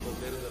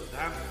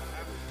lamp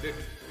is lit,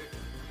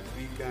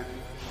 we can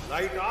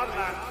light our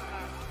lamp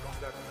from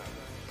that lamp.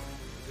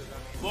 It is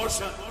an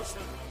emotion for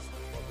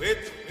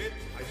which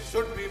I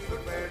should be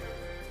prepared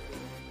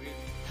to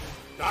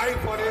die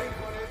for it,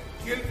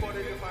 kill for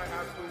it if I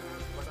have to,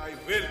 but I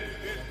will.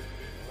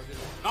 But it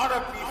is not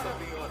a piece of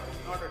the earth,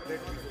 it's not a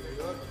dead piece of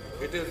the earth,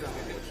 it is an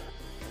emotion.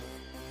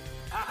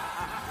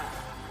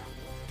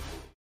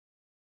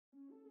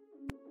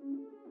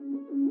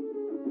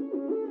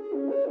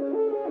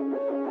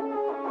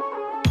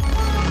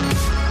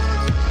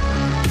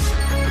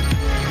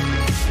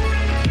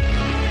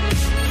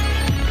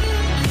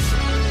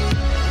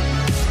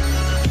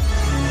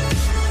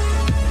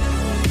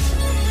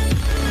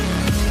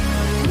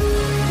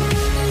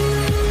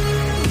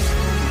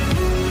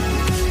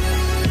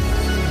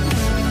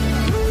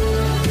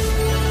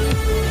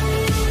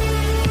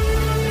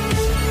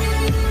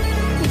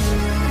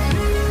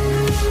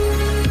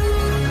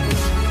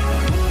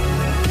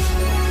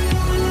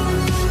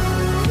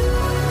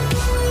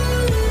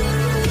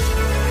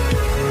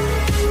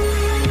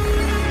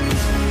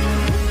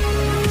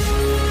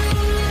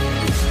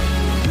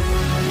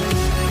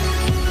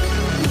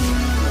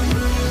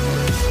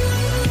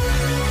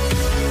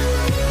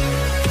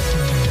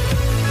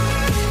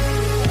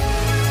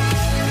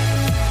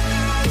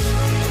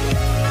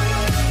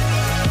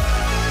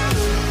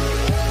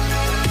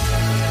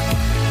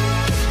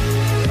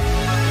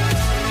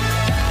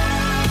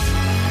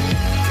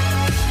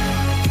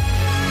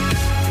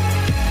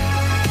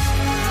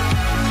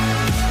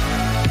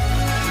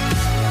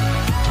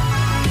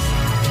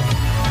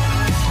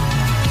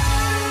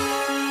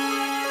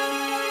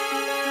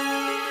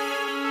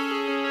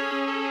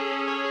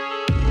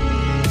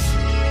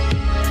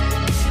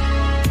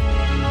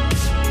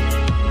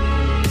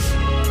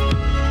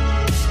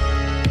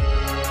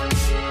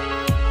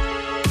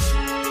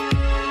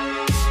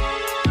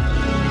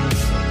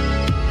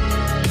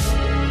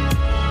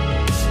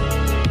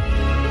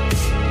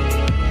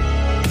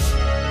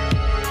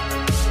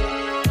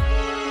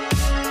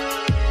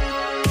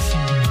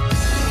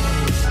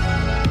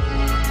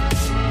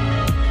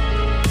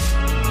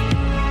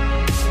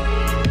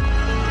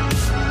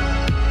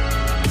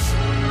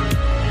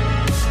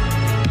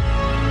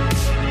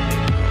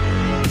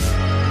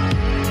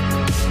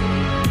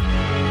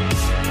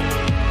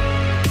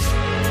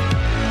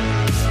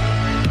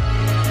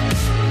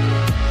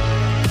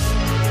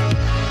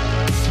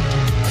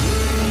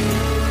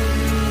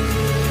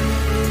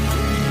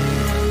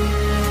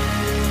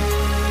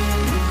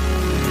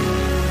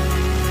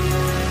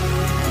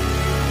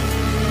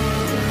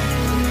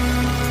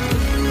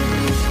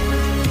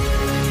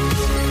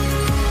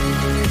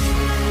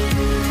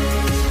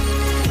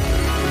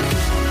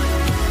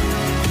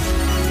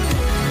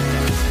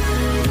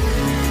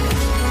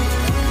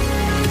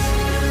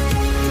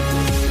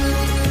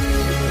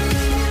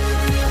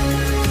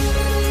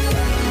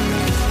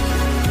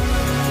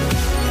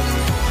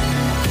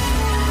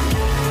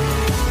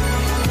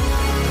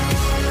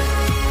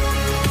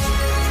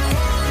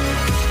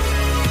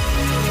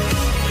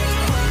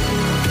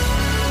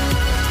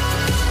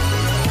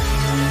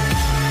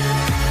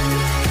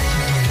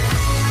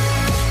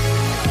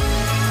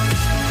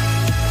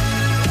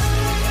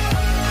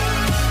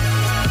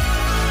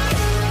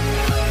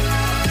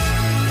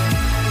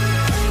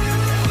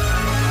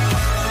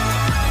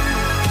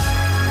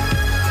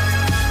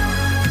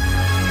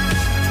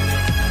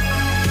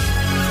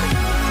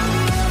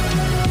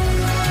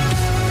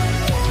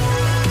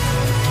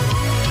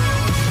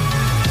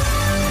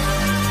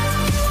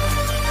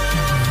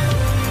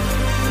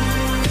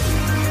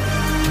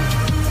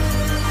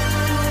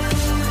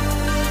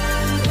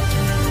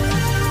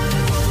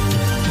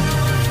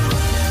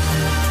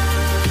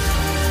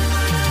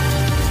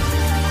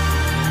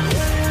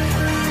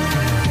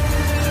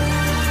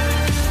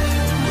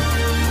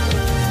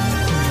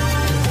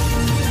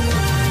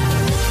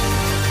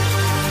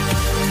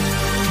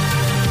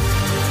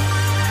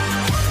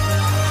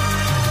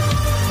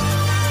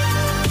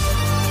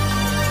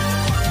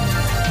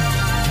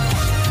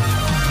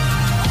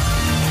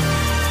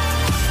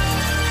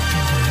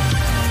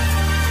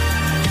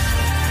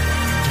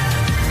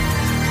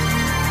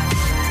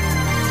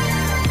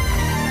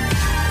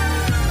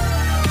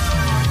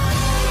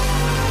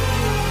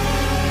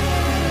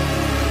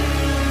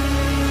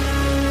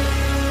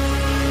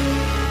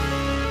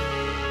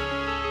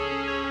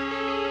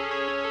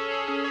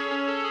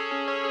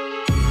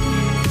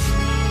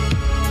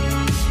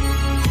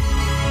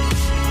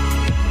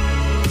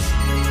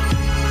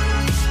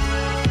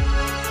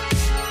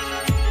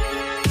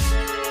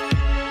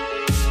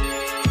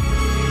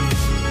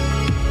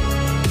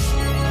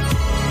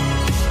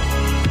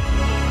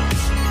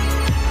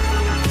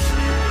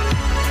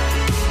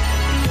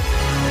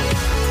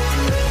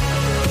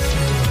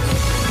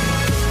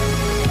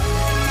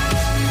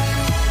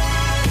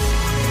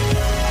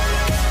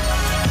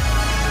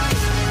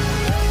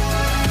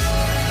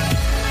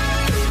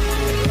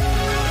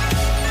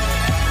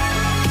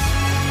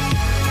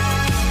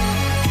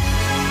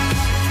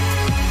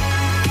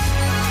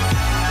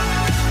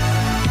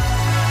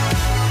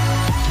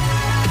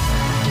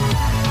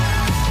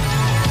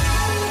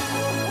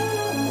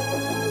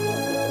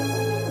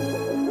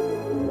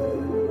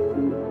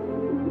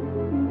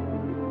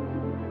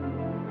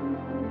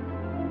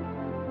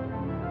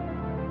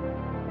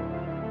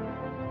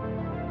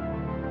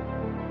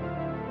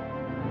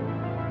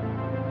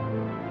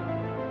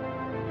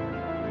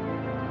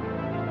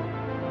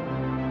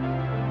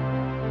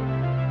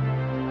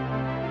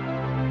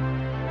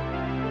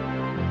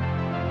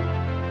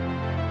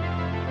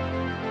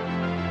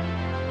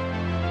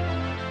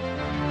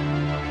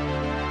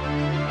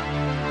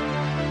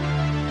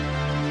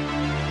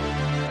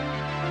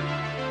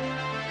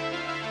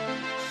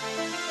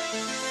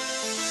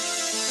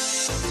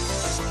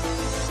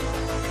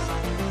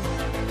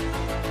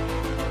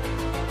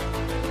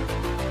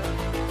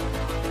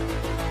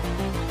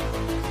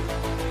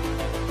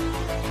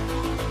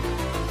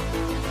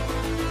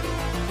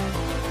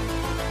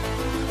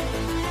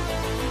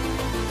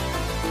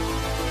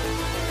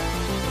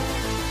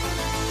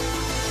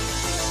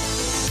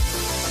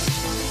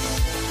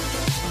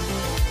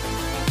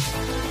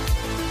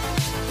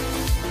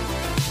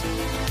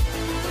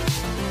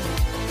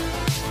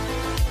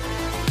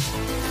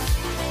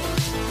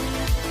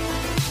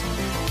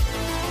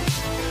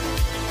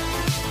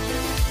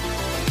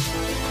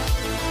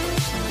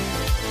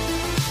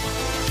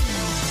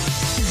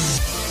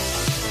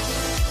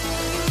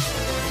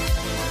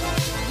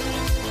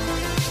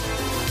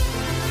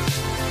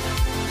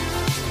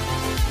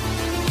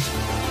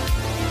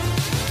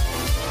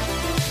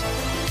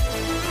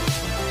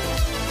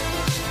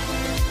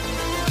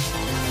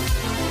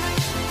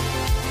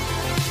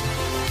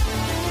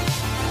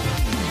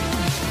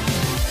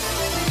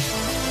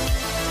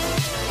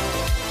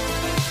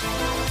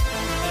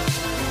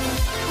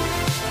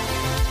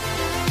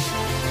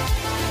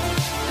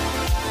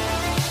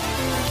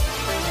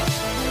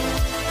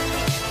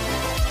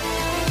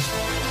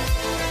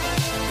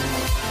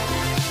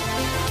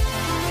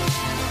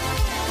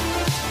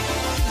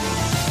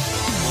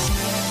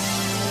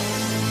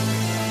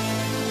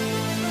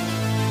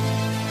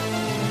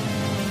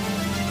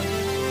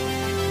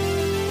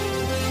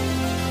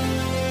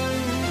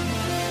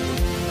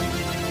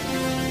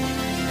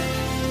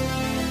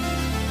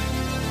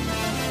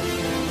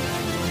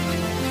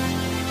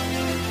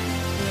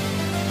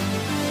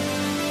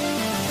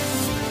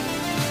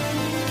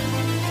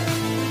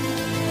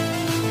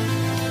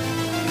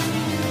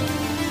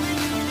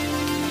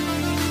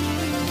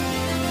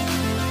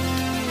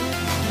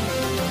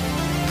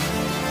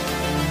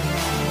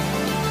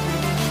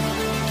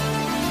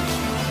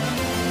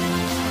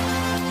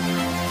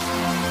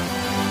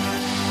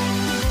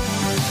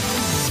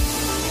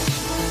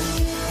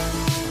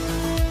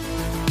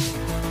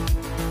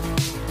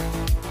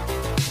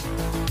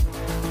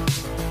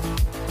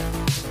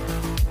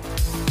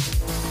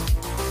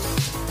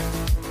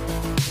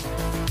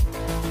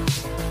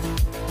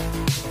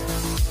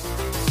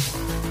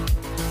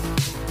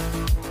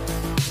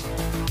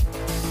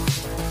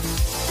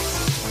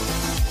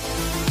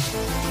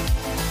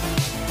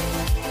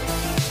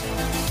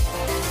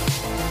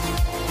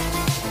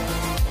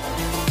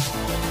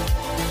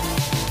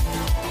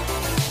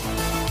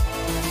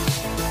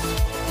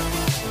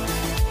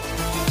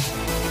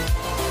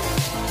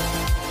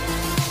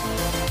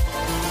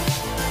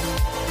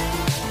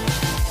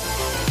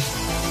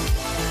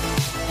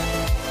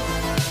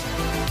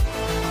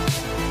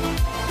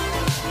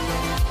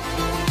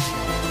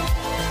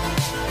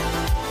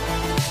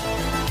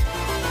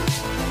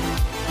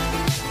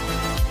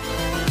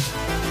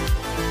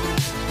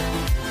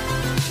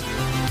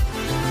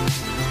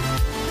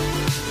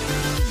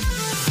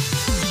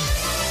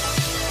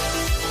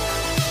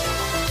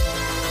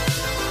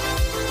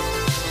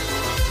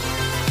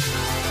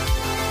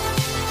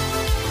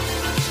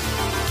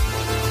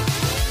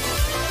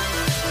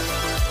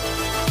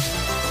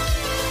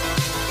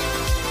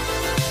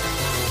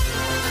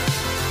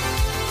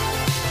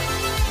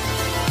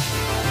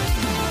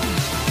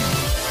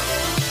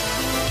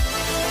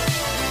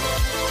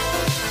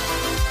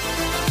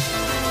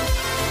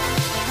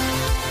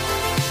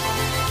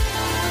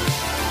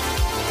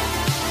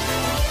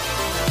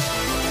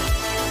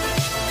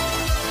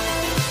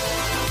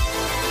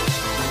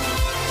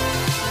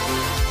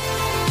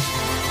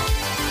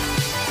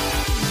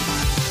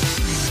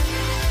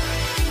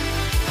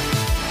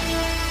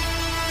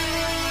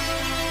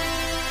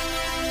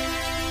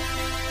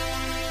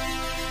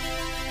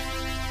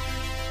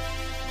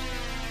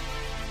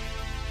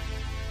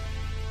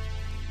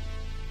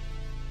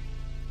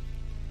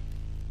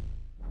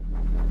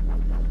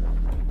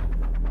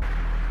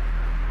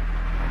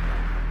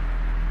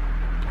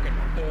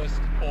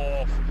 pissed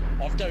off.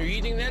 After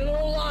reading that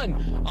little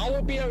line, I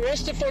will be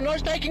arrested for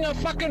not taking a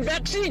fucking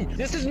vaccine.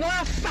 This is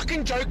not a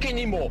fucking joke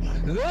anymore.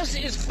 This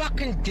is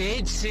fucking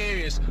dead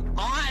serious.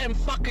 I am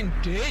fucking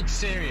dead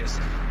serious.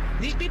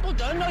 These people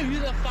don't know who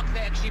the fuck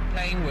they're actually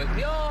playing with.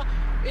 Yeah,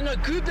 in a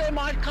group they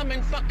might come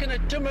and fucking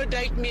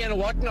intimidate me and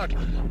whatnot,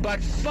 but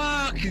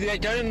fuck, they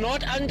do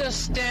not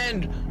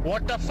understand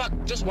what the fuck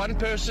just one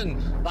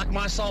person like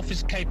myself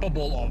is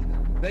capable of.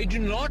 They do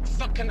not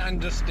fucking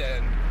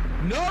understand.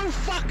 No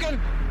fucking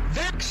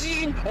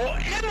vaccine or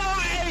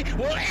mRNA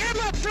will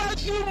ever flow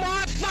through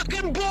my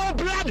fucking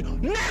blood.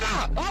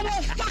 Never! I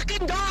will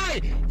fucking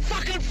die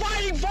fucking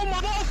fighting for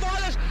my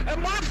forefathers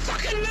and my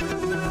fucking...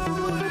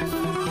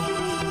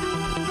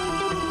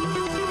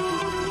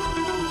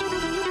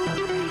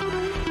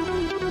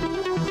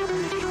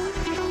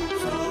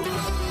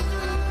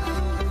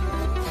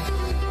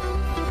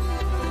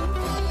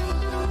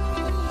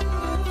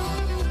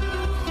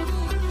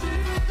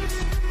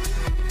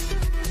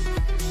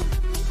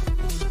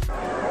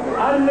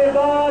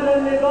 النضال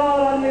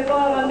النضال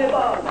النضال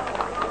النضال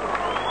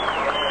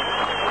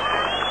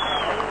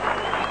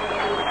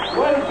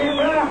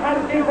والكفاح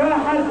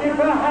الكفاح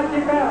الكفاح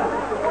الكفاح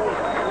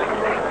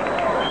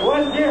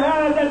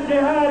والجهاد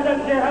الجهاد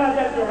الجهاد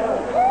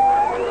الجهاد.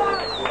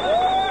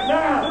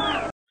 نعم.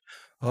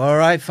 All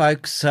right,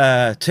 folks.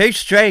 2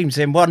 streams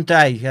in one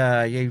day.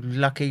 You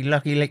lucky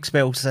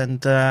lickspills, and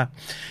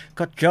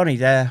got Johnny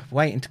there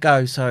waiting to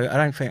go. So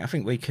I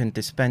think we can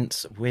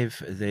dispense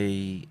with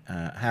the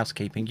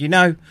housekeeping. You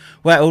know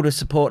where all the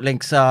support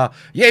links are.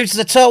 Use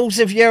the tools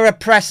of your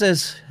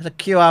oppressors. The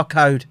QR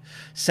code.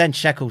 Send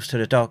shekels to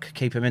the doc.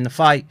 Keep them in the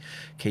fight.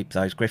 Keep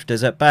those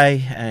grifters at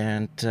bay.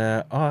 And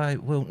I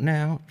will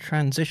now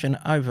transition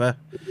over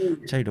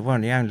to the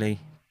one, the only.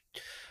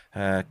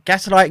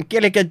 Gaslighting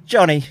Gilligan,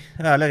 Johnny.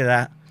 Oh, look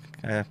at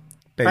that.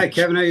 Hi,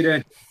 Kevin. How you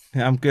doing?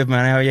 I'm good,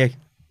 man. How are you?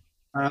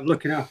 I'm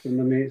looking after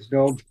my mate's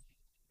dog.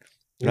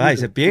 Right,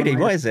 it's a beauty.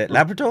 What is it?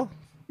 Labrador?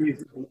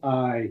 He's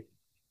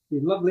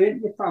lovely,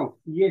 isn't he, pal?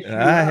 Yes,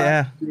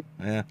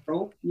 yeah.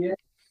 Oh, yeah.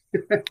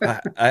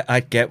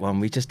 I'd get one.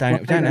 We just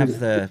don't have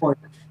the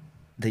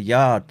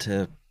yard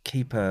to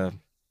keep a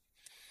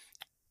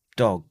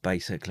dog,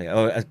 basically,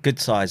 or a good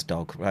sized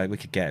dog. Right, we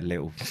could get a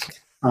little.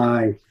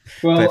 Aye.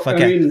 Well, I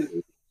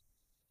mean,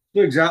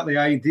 not exactly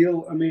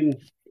ideal. I mean,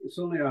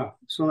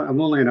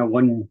 I'm only in a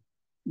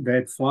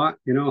 1-bed flat,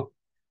 you know.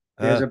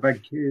 There's a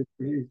big,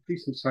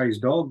 decent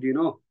sized dog, you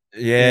know.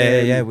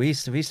 Yeah. We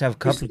used to have a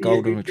couple of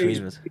golden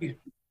retrievers.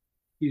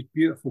 He's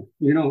beautiful,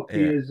 you know. Yeah.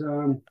 He is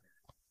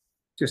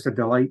just a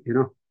delight, you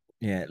know.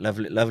 Yeah,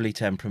 lovely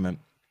temperament,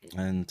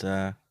 and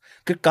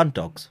good gun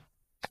dogs.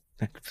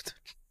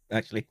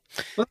 Actually,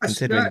 well,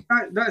 that's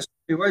what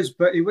he was,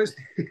 but he was.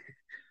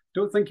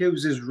 Don't think he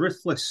was as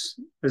ruthless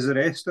as the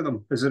rest of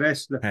them, as the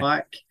rest of the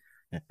pack.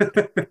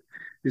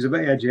 He's a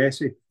bit of a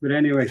Jesse. But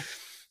anyway,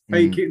 how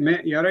you keeping,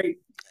 mate? You all right?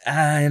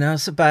 You know,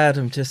 it's so bad.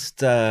 I'm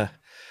just a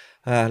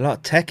lot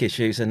of tech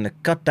issues, and the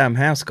goddamn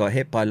house got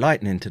hit by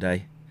lightning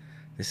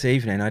this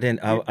evening.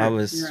 I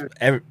was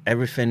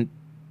everything.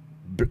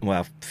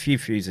 Well, a few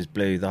fuses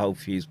blew. The whole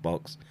fuse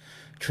box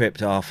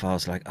tripped off. I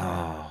was like,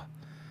 oh,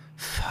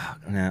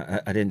 fuck.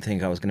 Now, I didn't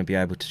think I was going to be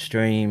able to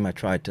stream. I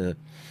tried to...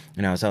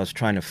 You know, as I was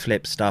trying to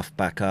flip stuff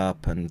back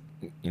up, and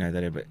you know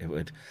that it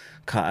would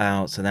cut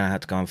out, so then I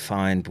had to go and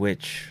find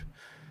which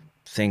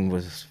thing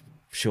was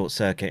short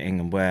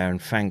circuiting and where,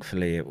 and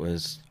thankfully it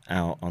was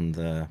out on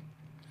the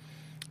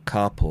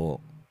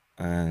carport,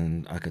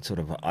 and I could sort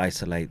of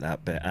isolate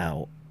that bit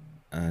out,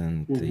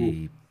 and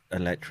the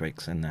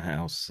electrics in the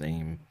house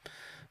seem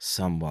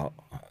somewhat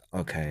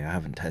okay. I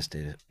haven't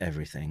tested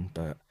everything,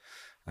 but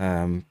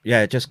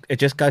yeah, it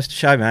just goes to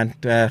show, man,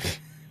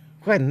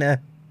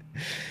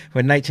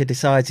 when nature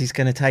decides he's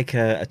going to take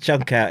a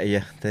chunk out of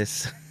you,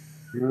 there's...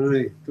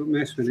 Right, don't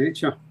mess with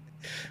nature.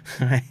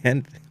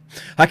 And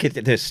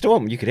the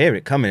storm, you could hear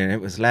it coming, and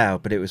it was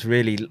loud, but it was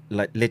really,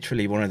 like,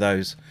 literally one of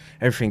those,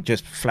 everything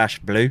just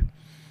flashed blue,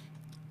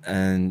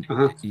 and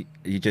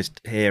you just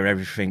hear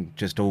everything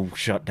just all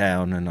shut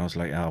down, and I was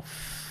like, oh,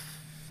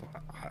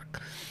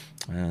 fuck.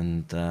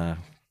 And,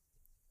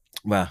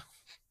 well,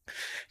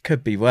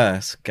 could be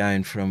worse,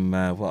 going from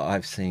what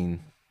I've seen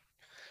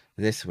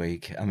this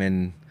week. I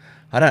mean...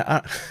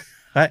 I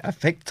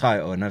picked the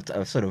title, and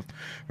I've sort of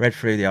read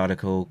through the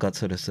article, got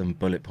sort of some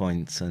bullet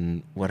points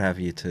and what have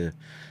you to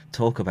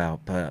talk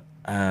about. But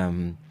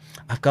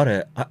I've got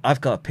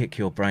to pick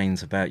your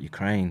brains about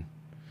Ukraine,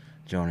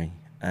 Johnny.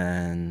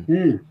 And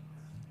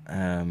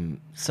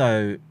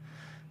so,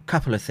 a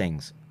couple of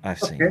things I've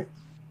seen.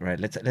 Right,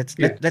 let's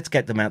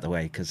get them out of the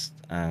way, because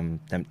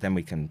then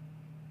we can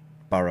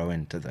burrow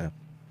into the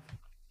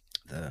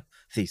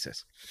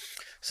thesis.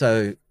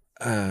 So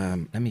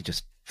let me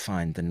just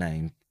find the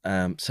name.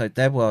 So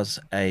there was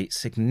a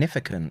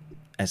significant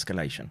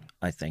escalation,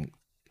 I think,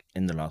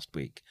 in the last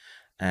week,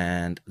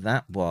 and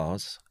that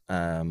was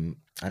I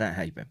don't know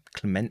how you put it,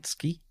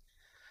 Klemensky,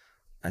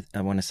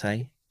 I want to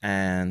say,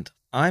 and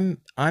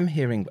I'm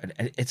hearing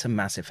it's a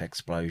massive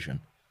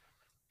explosion.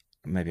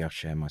 Maybe I'll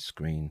share my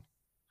screen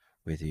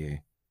with you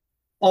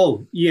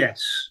Oh,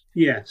 yes,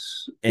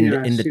 yes. Yeah,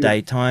 in the seen it.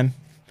 daytime,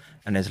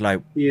 and there's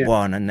like Yeah,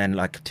 one, and then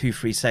like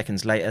 2-3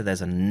 seconds later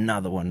there's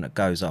another one that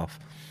goes off,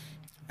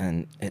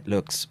 and it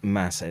looks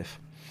massive.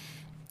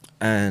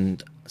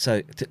 And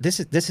so this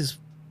is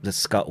the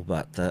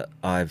scuttlebutt that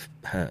I've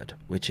heard,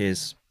 which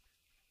is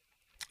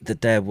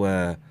that there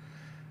were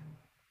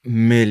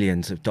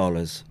millions of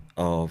dollars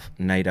of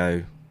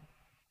NATO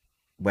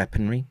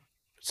weaponry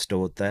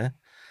stored there,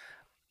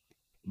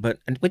 but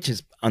which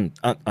is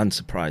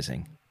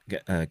unsurprising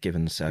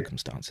given the yeah,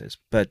 circumstances.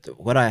 But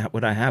what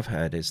I have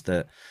heard is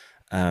that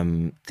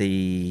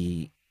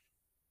the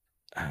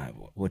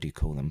what do you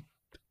call them?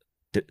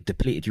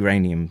 Depleted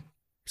uranium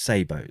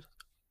sabots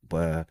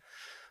were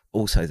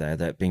also there,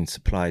 that being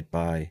supplied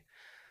by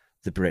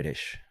the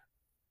British.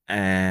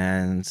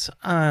 And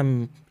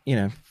you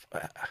know,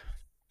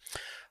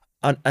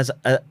 as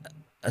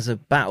a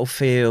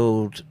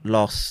battlefield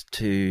loss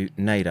to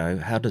NATO,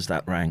 how does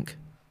that rank?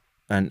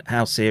 And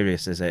how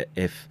serious is it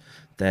if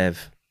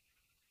they've,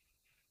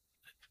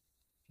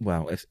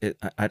 well, if it,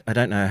 I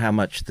don't know how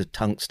much the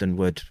tungsten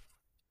would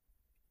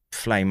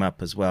flame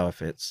up as well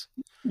if it's,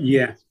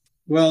 yeah.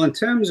 Well, in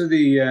terms of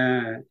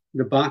the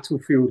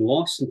battlefield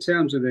loss, in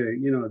terms of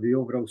the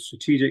overall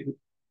strategic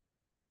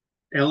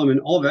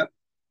element of it,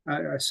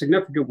 a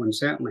significant one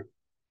certainly.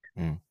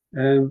 mm,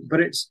 But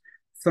it's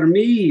for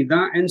me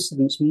that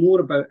incident's more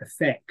about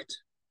effect.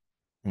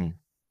 mm,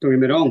 Don't get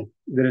me wrong.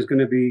 There's going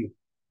to be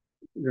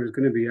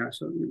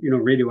actual,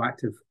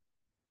 radioactive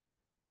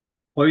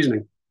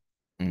poisoning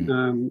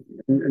mm.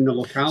 in the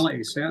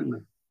locality certainly.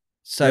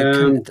 So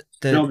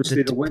And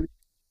obviously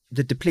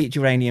the depleted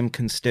uranium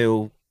can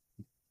still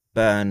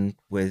burn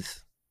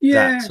with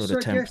yeah. that sort So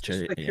of I guess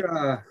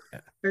temperature.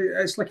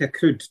 it's like a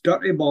crude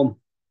dirty bomb.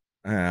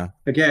 Yeah.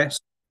 I guess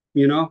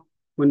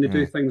when they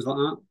do Mm, things like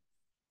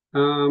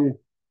that.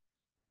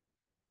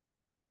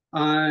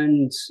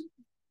 And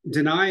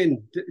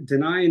denying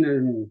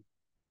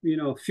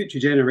and future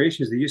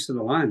generations the use of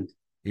the land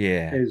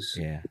yeah. is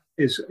Yeah.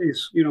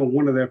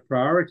 one of their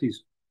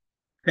priorities.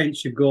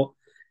 Hence, you've got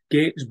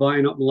Gates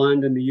buying up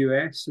land in the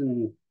US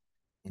and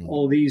Mm,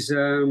 all these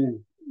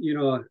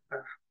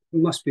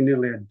must be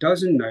nearly a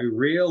dozen now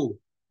rail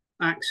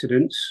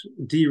accidents,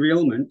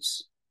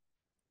 derailments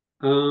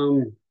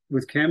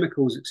with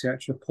chemicals,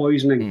 etc.,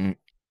 poisoning mm,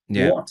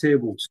 yeah. water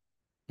tables.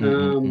 Mm, mm,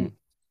 mm. Um,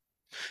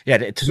 Yeah.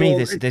 To me, so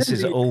this in this terms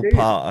is of all Ukraine,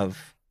 part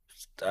of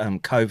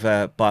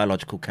covert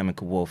biological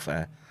chemical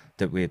warfare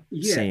that we're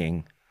yeah,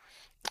 seeing.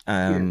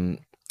 yeah. Um, And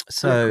of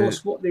so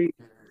course,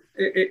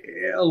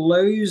 it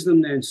allows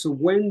them then. So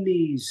when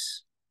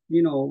these,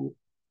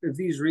 if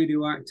these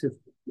radioactive,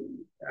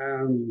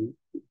 um,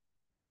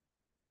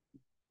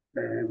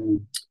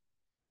 um,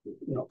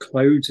 not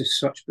clouds as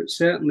such, but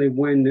certainly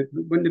when the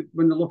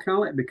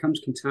locality becomes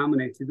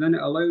contaminated, then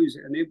it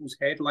enables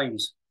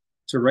headlines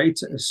to write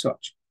it as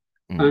such.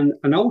 mm,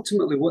 And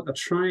ultimately, what they're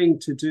trying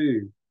to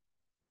do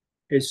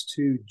is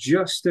to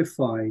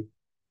justify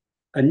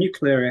a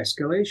nuclear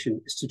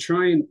escalation. Is to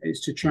try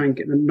and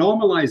get them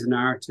normalize the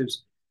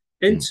narratives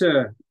mm,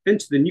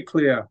 into the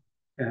nuclear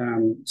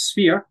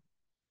sphere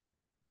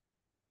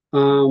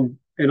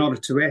in order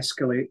to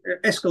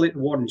escalate the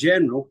war in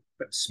general,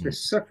 but mm,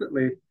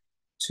 specifically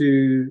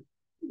to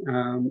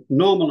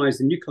normalize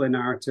the nuclear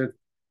narrative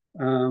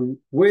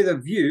with a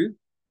view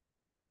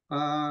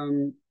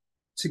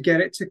to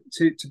get it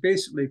to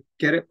basically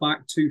get it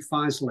back to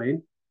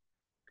Faslane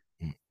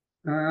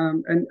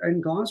mm.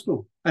 and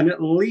Glasgow. And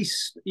at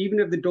least, even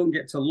if they don't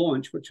get to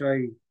launch, which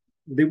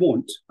they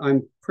won't,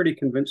 I'm pretty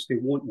convinced they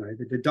won't now.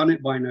 They'd have done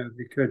it by now if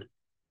they could.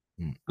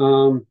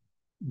 Mm.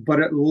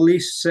 But at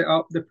least set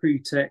up the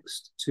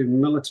pretext to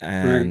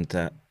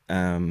militarize.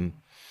 And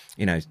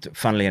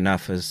funnily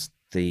enough, as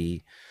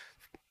the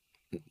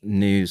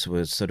news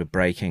was sort of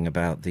breaking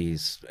about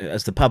these,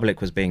 as the public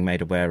was being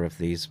made aware of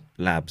these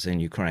labs in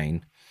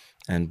Ukraine,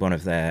 and one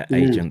of their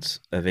agents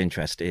of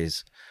interest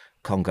is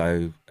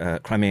Crimean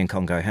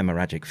Congo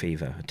hemorrhagic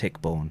fever, a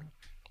tick-borne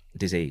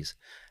disease.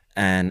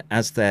 And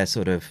as they're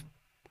sort of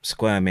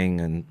squirming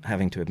and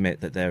having to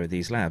admit that there are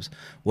these labs,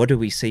 what do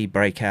we see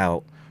break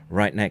out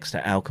right next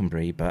to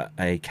Alconbury but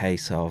a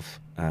case of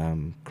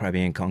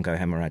Crimean Congo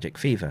hemorrhagic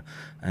fever?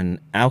 And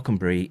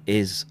Alconbury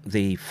is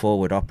the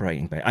forward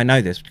operating base. I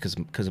know this because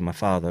of my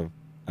father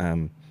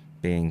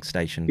being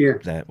stationed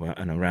there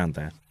and around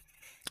there.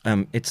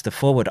 It's the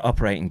forward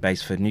operating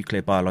base for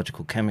nuclear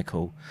biological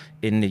chemical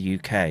in the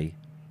UK,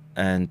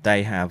 and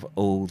they have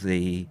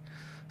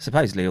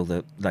supposedly all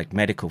the like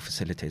medical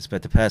facilities,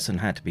 but the person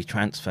had to be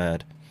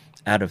transferred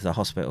out of the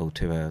hospital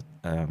to a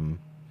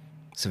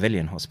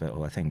civilian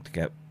hospital, I think,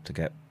 to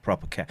get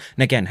proper care.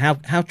 And again,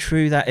 how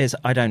true that is,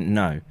 I don't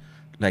know.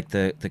 Like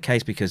the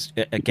case, because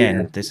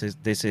again, this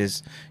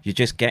is you're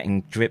just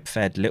getting drip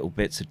fed little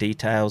bits of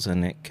details,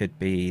 and it could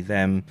be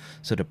them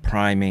sort of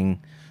priming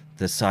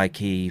the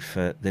psyche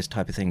for this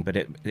type of thing. But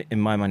in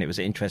my mind, it was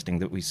interesting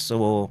that we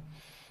saw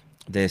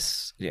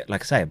this,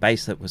 like I say, a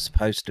base that was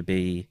supposed to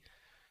be,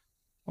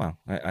 well,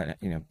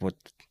 what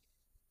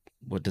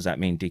what does that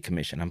mean,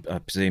 decommission? I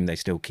presume they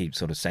still keep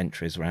sort of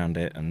sentries around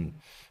it,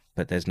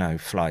 but there's no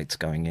flights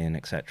going in,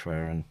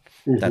 etc. And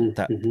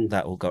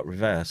that all got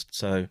reversed.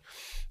 So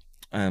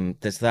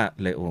there's that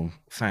little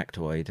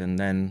factoid, and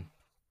then,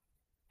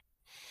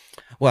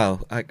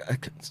 well,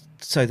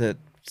 so that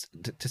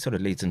sort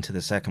of leads into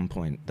the second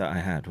point that I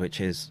had,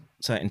 which is,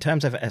 so in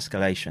terms of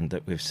escalation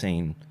that we've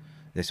seen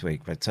this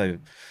week, right? So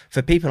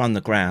for people on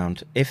the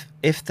ground, if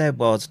there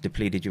was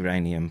depleted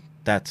uranium,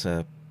 that's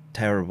a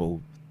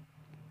terrible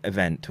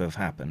event to have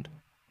happened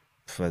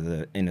for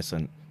the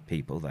innocent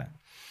people there.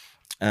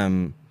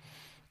 In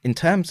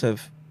terms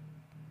of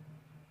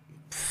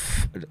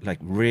like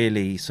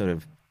really sort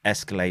of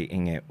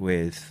escalating it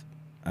with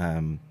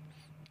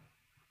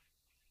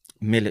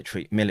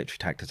military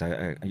tactics,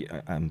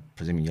 I'm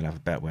presuming you'll have a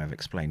better way of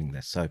explaining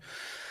this. So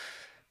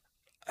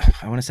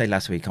I want to say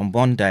last week, on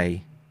one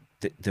day,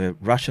 the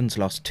Russians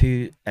lost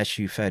 2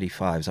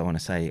 Su-35s, I want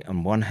to say,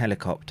 and 1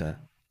 helicopter,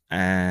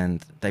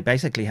 and they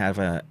basically have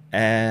a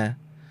air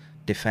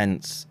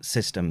defense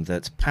system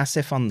that's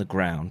passive on the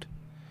ground,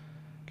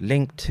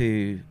 linked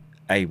to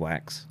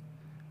AWACS.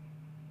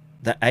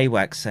 The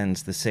AWACS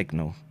sends the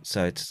signal,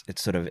 so it's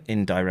sort of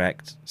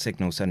indirect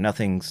signal, so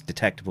nothing's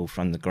detectable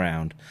from the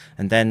ground,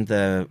 and then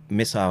the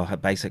missile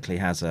basically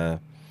has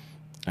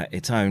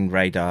its own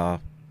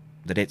radar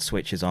that it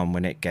switches on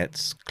when it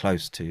gets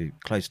close to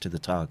the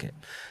target.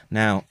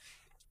 Now,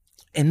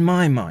 in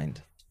my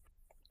mind,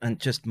 and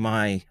just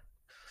my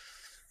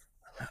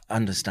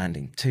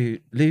understanding, to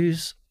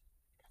lose,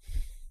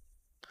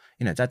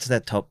 that's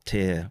their top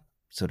tier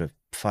sort of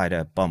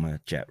fighter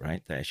bomber jet,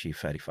 right? The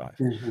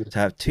Su-35. To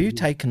have 2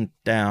 taken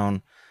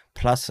down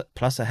plus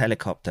a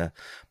helicopter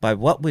by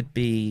what would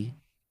be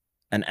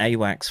an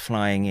AWACS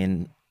flying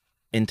in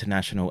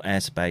international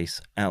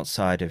airspace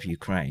outside of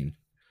Ukraine,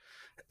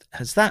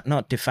 has that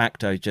not de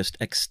facto just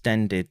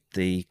extended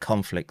the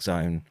conflict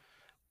zone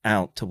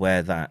out to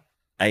where that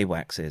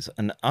AWACS is?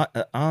 And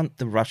aren't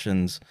the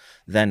Russians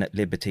then at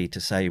liberty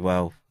to say,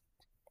 well,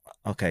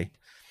 okay,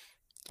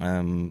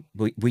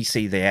 we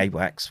see the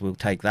AWACS, we'll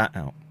take that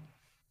out?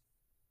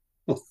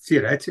 Well,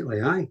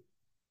 theoretically, aye.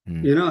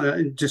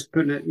 Just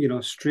putting it,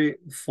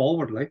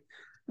 straightforwardly.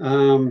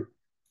 And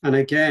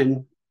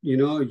again,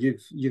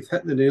 you've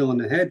hit the nail on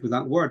the head with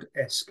that word,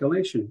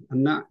 escalation,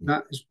 and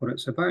that is what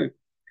it's about.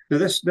 Now,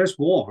 this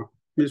war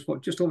is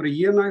just over a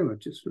year now, or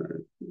just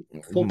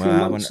 14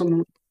 months,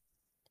 something.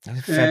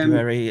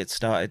 February it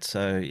started,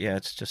 so yeah,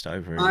 it's just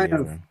over a year. I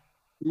have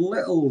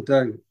little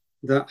doubt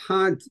that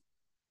had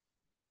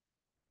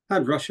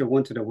Russia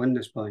wanted to win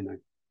this by now,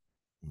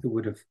 they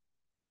would have.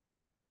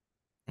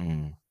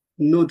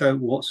 No doubt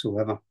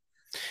whatsoever.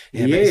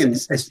 Yeah, the aim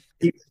is to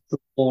keep the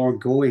war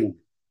going,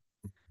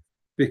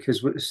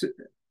 because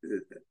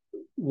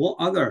what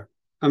other?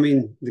 I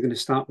mean, they're going to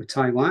start with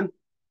Taiwan.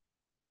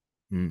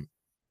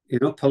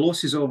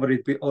 Pelosi's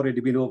already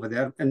been over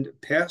there, and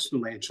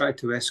personally tried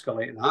to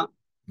escalate that.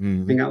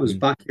 I think that was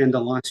back end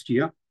of last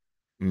year.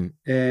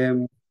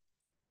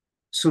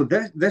 So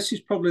this is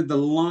probably the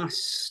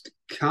last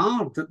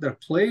card that they're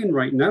playing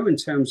right now in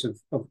terms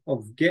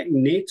of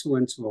getting NATO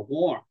into a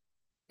war.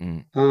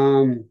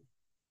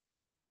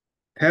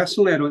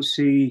 Personally, I don't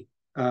see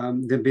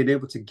them being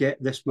able to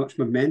get this much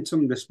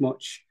momentum, this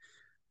much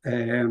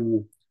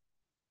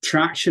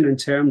traction in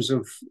terms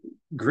of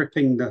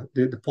gripping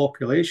the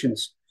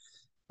populations.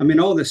 I mean,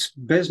 all this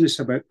business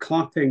about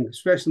clapping,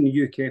 especially in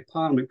the UK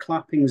Parliament,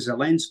 clapping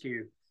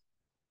Zelensky.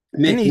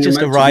 Didn't he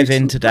just arrive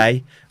in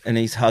today and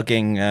he's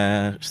hugging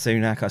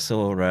Sunak? I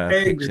saw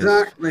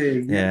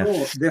exactly.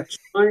 Yeah. They're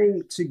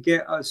trying to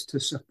get us to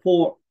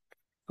support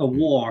a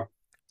war,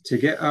 to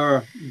get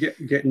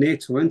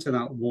NATO into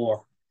that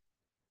war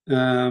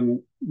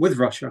with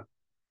Russia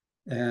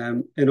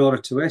in order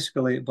to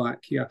escalate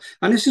back here.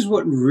 And this is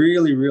what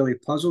really, really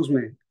puzzles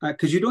me,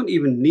 because you don't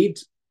even need,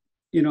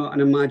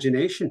 an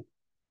imagination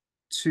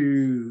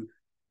to.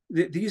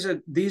 These are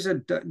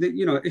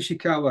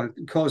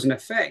Ishikawa cause and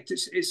effect.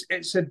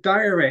 It's a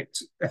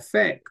direct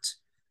effect.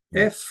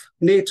 If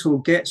NATO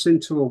gets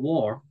into a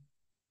war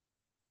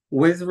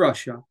with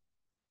Russia,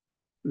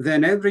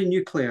 then every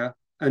nuclear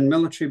and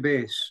military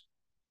base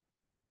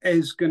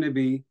is going to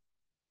be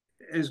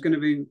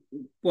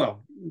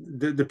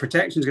the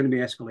protection is going to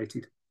be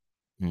escalated.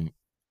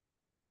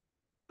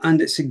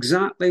 And it's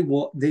exactly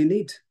what they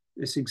need.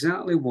 It's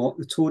exactly what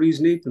the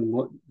Tories need and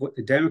what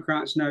the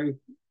Democrats now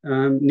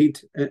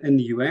need in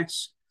the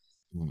US.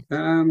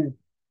 And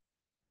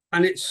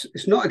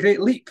it's not a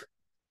great leap.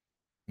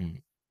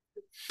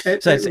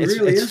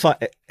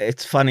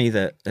 It's funny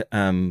that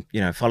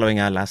following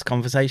our last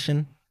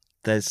conversation,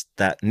 there's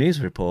that news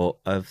report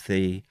of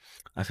I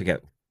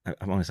forget,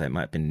 I want to say it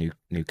might have been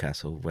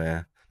Newcastle,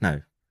 was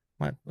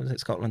it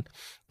Scotland?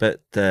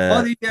 But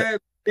the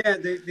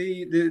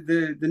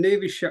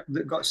Navy ship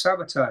that got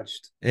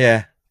sabotaged.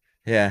 Yeah.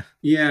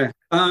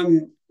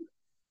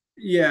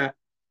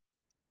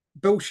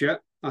 Bullshit.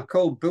 I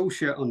call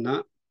bullshit on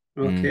that.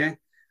 Okay.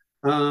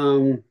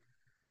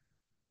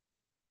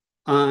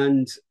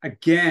 And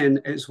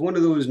again, it's one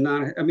of those.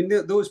 I mean,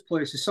 those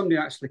places. Somebody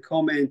actually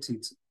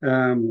commented,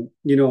 you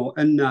know,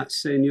 in that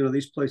saying, you know,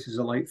 these places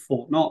are like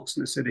Fort Knox,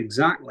 and I said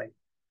exactly,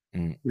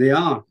 they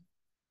are.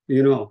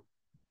 You know,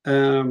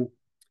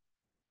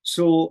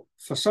 so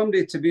for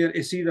somebody to be,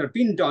 it's either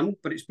been done,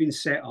 but it's been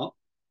set up,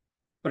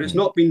 but it's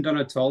not been done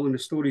at all, and the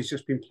story's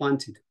just been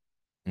planted.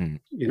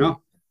 You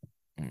know,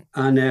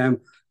 and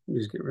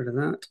just get rid of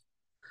that.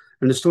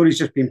 And the story's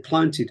just been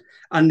planted,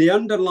 and the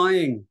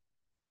underlying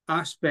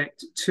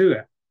aspect to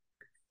it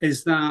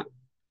is that,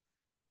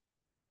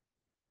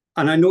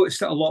 and I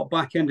noticed it a lot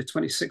back end of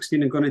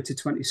 2016 and going into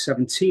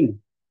 2017,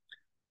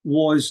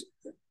 was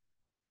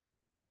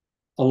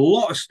a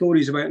lot of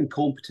stories about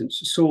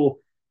incompetence. So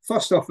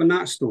first off, in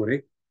that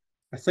story,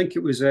 I think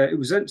it was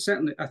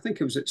certainly, I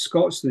think it was at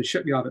Scotstoun, the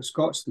shipyard at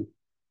Scotstoun,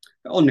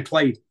 on the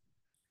Clyde,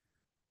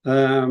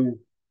 and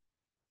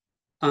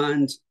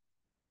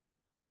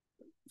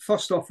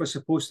first off, we're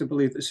supposed to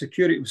believe that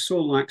security was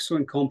so lax, so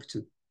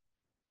incompetent,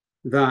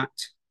 that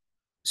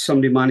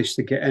somebody managed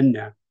to get in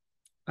there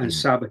and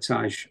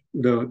sabotage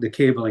the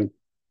cabling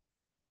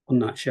on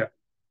that ship.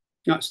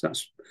 That's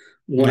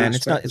one. And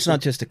it's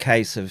not just a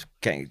case of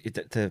getting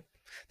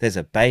there's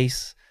a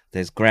base,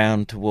 there's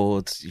ground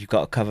towards, you've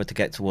got a cover to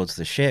get towards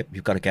the ship,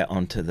 you've got to get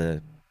onto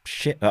the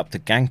ship, up the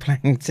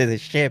gangplank to the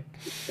ship.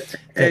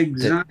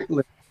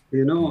 Exactly.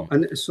 You know,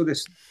 and so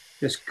this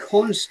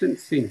constant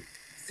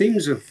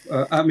themes of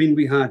I mean,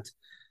 we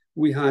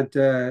had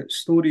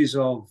stories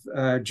of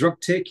drug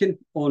taking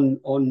on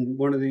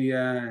one of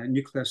the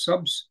nuclear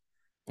subs.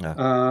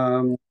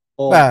 Those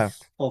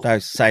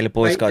sailor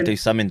boys got to do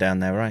something down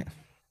there, right?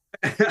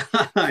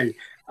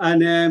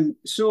 And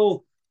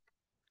so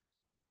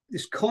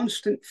this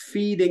constant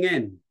feeding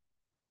in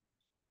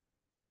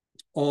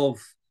of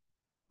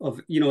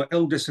you know,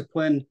 ill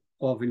discipline,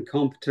 of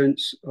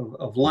incompetence,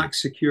 of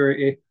lax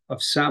security,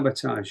 of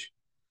sabotage.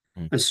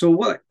 And so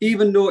what,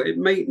 even though it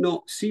might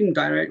not seem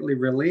directly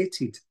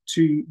related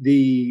to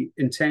the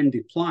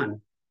intended plan,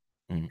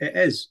 it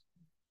is.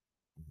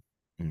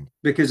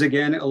 Because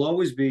again, it'll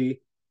always be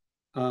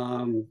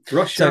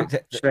Russia,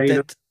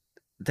 China.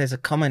 There's a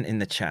comment in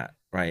the chat,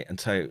 right? And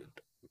so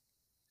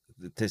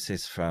this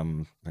is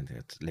from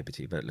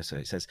Liberty, but listen,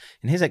 it says,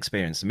 in his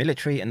experience, the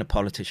military and the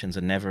politicians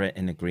are never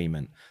in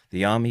agreement.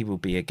 The army will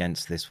be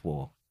against this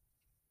war.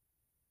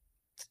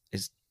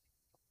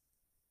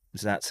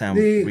 Does that sound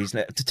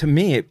reasonable? To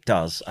me, it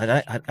does.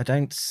 I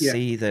don't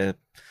see the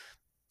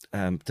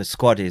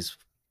squad is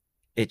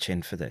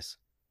itching for this,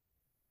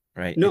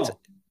 right? No,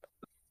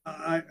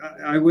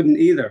 I wouldn't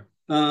either.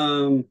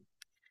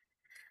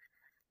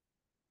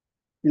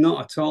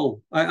 Not at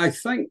all. I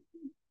think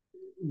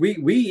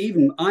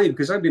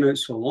because I've been out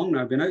so long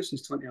now, I've been out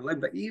since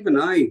 2011, but even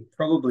I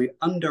probably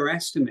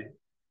underestimate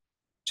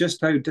just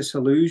how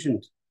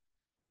disillusioned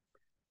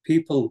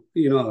people,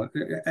 you know,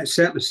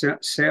 certainly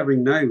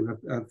serving now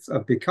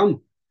have become.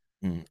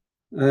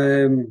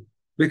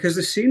 Because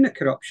they've seen the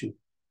corruption.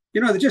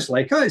 You know, they're just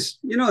like us.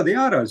 You know, they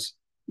are us.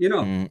 You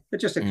know, they're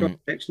just a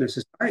cross-section of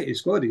society,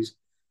 squaddies.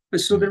 And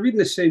so they're reading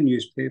the same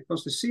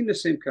newspapers, they're seeing the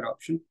same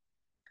corruption.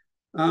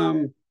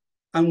 And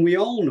we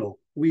all know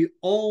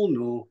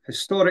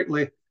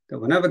historically that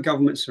whenever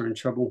governments are in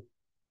trouble,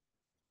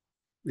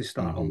 they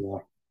start a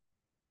war.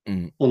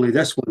 Only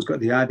this one's got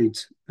the added,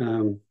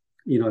 you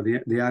know,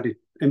 the added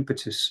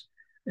impetus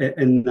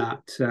in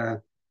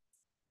that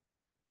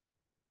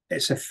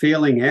it's a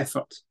failing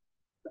effort.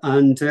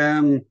 And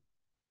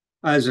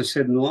as I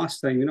said in the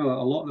last time, you know,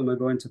 a lot of them are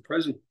going to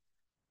prison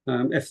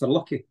if they're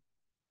lucky.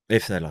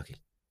 If they're lucky.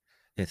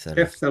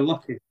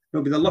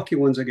 They'll be the lucky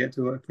ones that get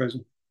to go to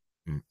prison.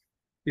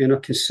 You know,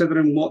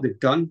 considering what they've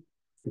done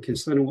and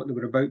considering what they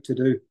were about to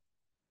do.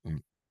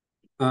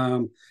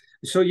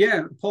 So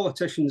yeah,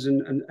 politicians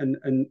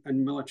and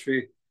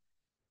military,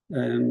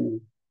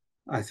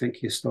 I think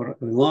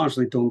historically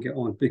largely don't get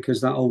on because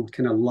that old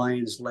kind of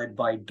lions led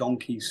by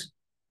donkeys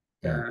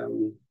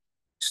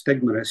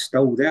stigma is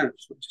still there.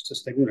 It's not just a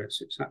stigma;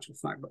 it's actual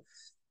fact. But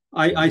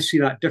I see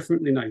that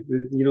differently now.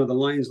 You know, the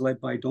lions led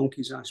by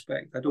donkeys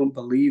aspect. I don't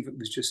believe it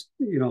was just,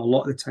 you know, a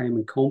lot of the time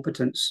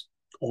incompetence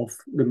of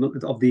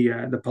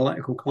the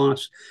political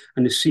class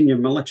and the senior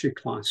military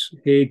class,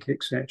 Hague,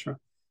 etc.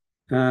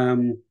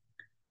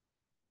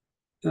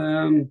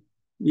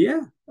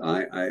 Yeah,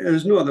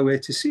 there's no other way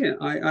to see it.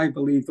 I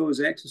believe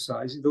those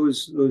exercises,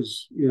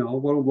 those you know,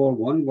 World War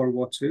I, World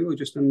War II, are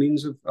just a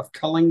means of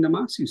culling the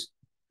masses.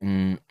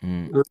 Yeah,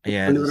 and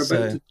they were about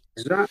to do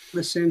exactly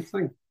the same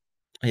thing.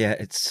 Yeah,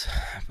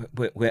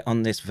 we're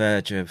on this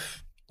verge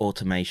of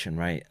automation,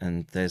 right?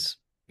 And there's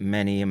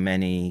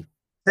many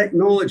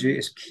technology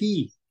is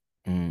key.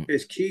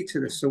 Is key to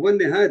this. So when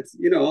they had,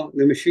 you know,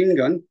 the machine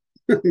gun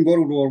in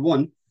World War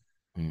One,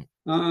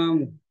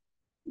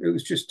 it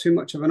was just too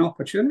much of an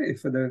opportunity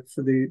for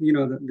the you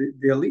know,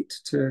 the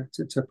elite to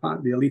pass,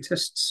 the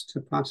elitists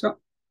to pass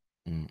up.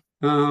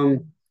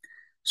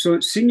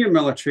 So senior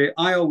military,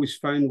 I always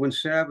found when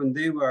serving,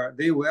 they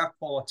were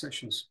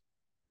politicians,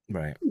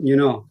 right? You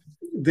know,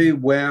 they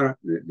were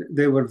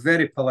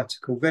very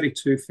political, very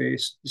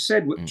two-faced. They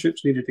said what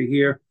troops needed to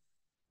hear.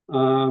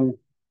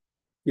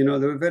 You know,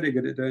 they were very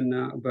good at doing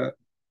that, but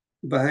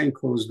behind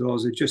closed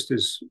doors, it just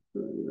is,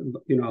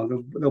 you know,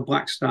 they'll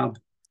backstab.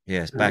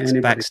 Yes,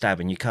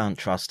 backstabbing. You can't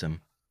trust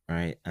them,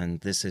 right?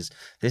 And this is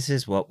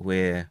what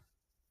we're.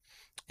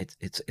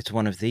 It's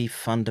one of the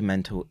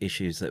fundamental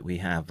issues that we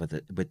have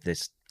with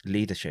this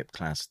leadership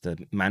class, the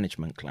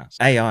management class.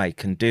 AI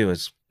can do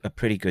a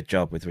pretty good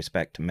job with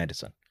respect to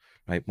medicine,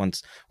 right?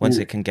 Once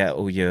it can get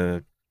all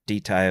your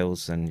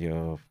details and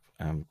your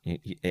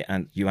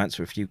and you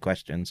answer a few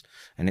questions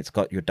and it's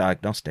got your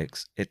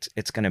diagnostics,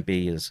 it's going to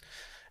be it's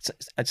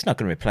not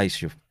going to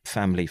replace your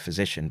family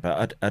physician,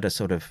 but at a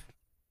sort of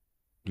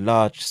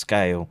large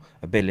scale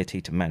ability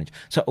to manage.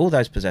 So all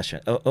those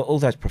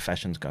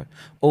professions go.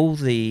 All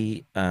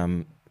the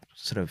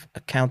sort of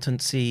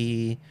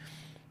accountancy,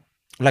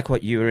 like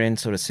what you were in,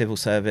 sort of civil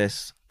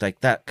service,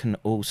 like that can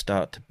all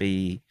start to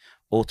be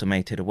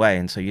automated away,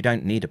 and so you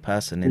don't need a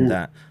person in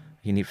that.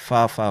 You need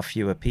far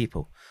fewer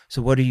people.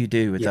 So what do you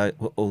do with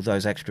all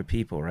those extra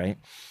people, right?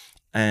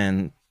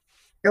 And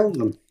kill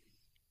them.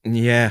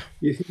 Yeah,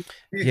 you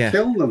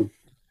kill them.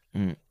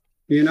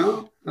 You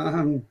know,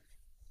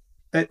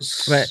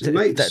 it's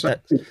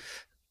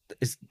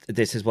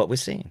this is what we're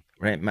seeing,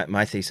 right?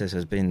 My thesis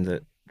has been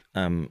that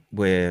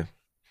the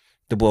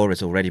war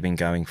has already been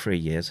going 3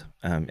 years.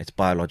 It's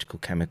biological,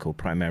 chemical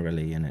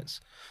primarily, and it's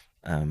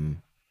well,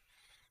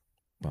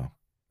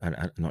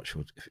 I'm not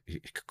sure if you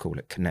could call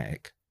it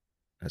kinetic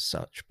as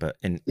such, but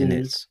in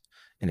its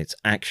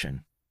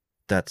action,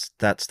 that's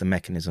the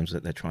mechanisms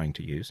that they're trying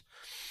to use.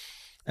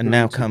 And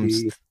now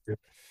comes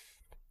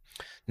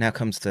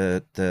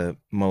the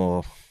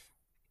more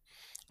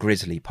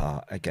grisly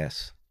part, I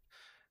guess.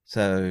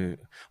 So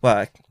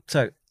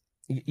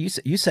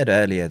you said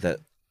earlier that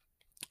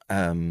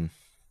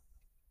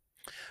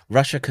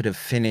Russia could have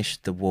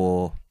finished the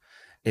war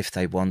if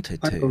they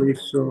wanted to. I believe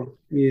so.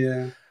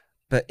 Yeah.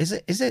 But is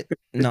it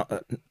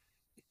not?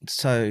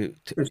 So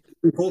it's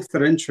in both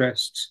their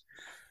interests,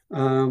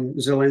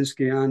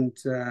 Zelensky and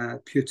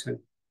Putin,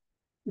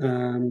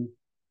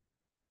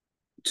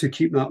 to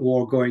keep that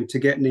war going, to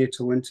get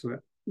NATO into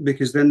it,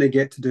 because then they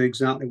get to do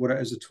exactly what it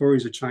is the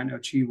Tories are trying to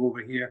achieve over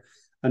here,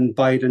 and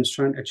Biden's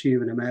trying to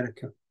achieve in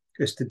America,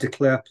 is to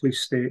declare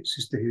police states,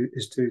 is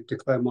to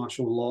declare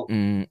martial law.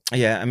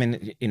 Yeah, I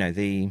mean, you know,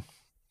 the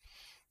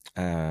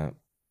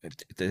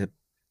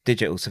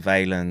digital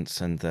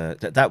surveillance and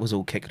that was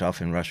all kicked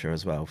off in Russia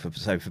as well.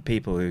 So for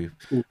people who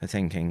are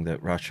thinking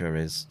that Russia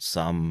is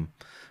some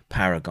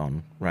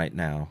paragon right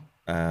now,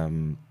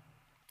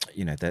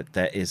 you know, that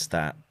there is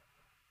that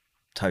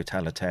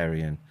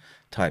totalitarian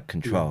type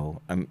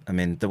control. I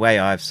mean, the way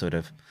I've sort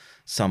of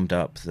summed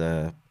up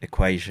the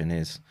equation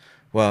is,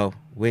 well,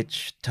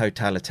 which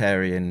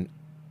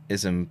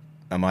totalitarianism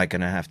am I going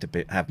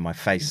to have my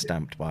face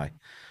stamped by?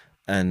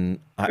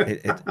 And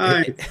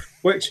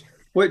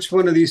which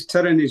one of these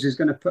tyrannies is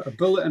going to put a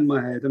bullet in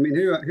my head? I mean,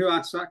 who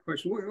asked that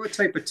question? What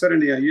type of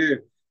tyranny are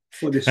you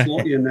before they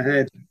slot you in the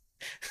head?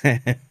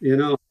 You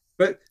know,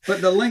 but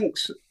the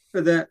links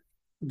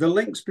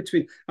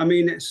between, I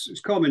mean, it's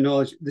common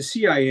knowledge. The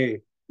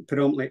CIA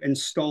predominantly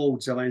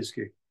installed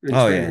Zelensky in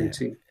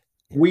 2019. Yeah.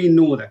 We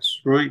know this,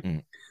 right?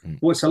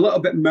 Well, it's a little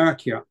bit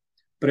murkier,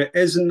 but it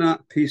is in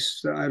that piece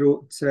that I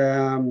wrote,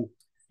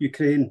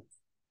 Ukraine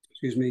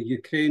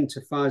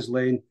to Faz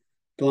Lane,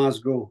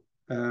 Glasgow,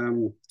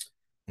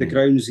 the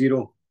ground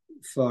zero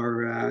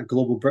for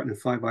global Britain and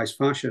Five Eyes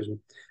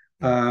fascism.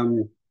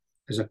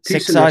 There's a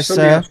piece Six Eyes,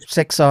 sir.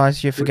 6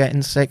 Eyes, you're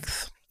forgetting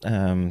sixth.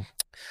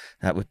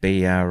 That would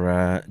be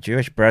our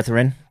Jewish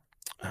brethren.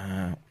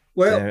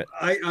 Well,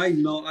 I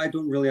know I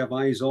don't really have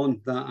eyes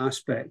on that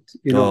aspect,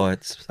 you know.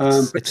 It's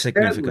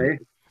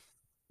significant.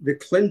 The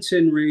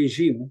Clinton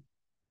regime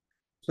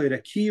played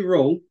a key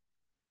role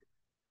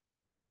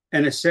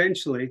in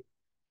essentially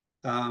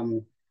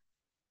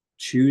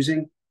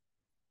choosing.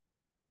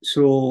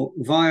 So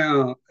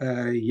via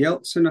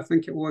Yeltsin, I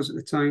think it was at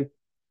the time,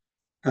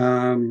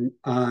 and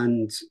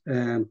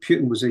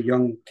Putin was a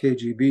young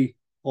KGB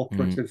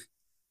operative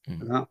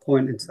at that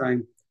point in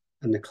time.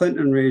 And the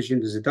Clinton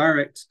regime, there's a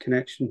direct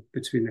connection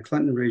between the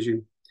Clinton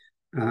regime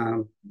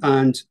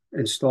and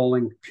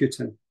installing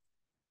Putin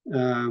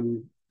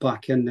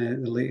back in the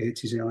late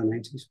 80s, early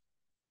 90s.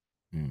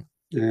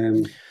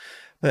 And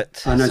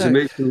as I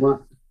mentioned, the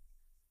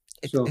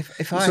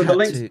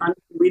links, and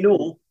we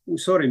know,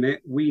 sorry,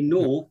 mate, we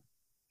know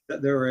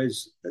that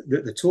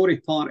that the Tory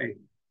party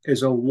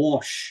is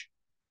awash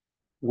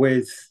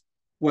with,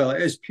 well,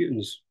 it is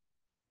Putin's,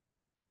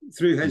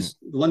 through his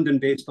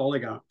London-based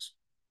oligarchs.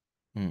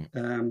 There's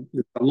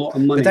a lot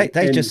of money. But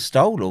they just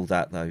stole all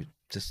that though,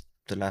 just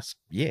the last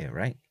year,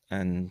 right?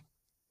 And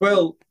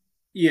well,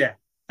 yeah.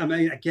 I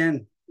mean,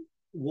 again,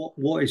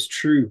 what is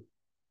true?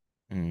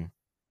 You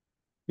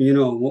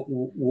know,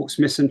 what's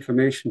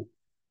misinformation?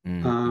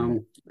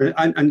 And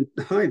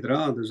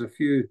there's a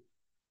few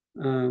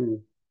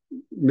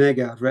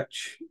mega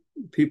rich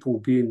people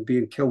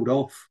being killed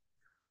off.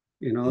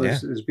 You know,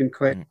 there's been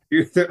quite a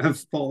few that have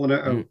fallen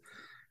out of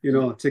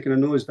taking a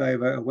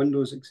nosedive out of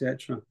windows,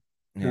 etc.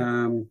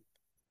 Yeah.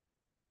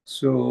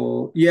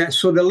 So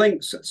the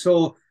links.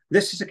 So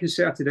this is a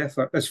concerted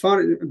effort, as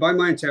far as by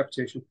my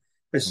interpretation.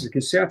 This is a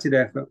concerted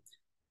effort,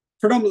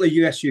 predominantly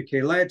US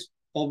UK led,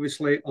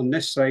 obviously on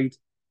this side.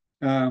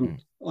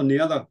 On the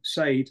other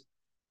side,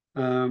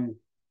 and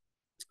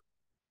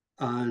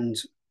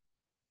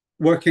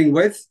working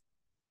with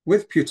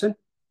Putin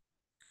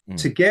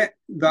to get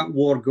that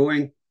war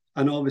going,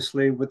 and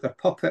obviously with their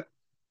puppet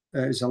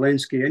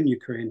Zelensky in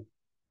Ukraine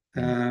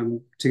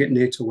to get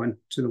NATO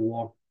into the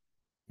war.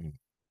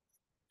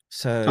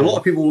 So a lot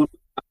of people want,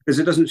 because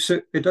it doesn't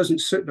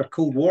suit their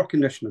Cold War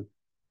conditioning.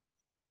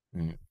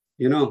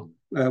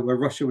 Where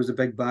Russia was a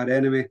big bad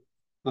enemy,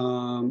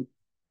 and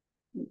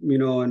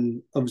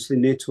obviously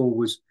NATO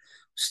was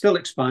still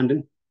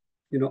expanding,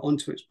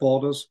 onto its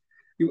borders.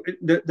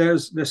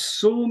 There's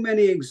so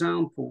many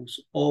examples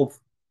of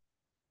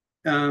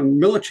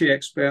military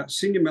experts,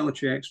 senior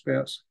military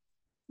experts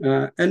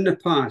in the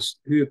past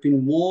who have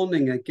been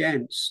warning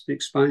against the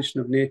expansion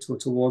of NATO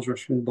towards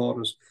Russian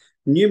borders.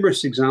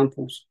 Numerous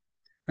examples,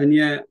 and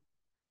yet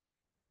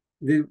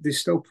they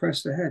still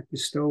pressed ahead. They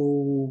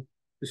still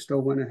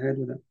went ahead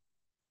with it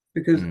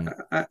because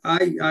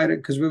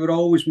because we were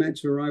always meant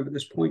to arrive at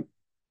this point.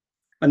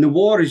 And the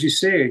war, as you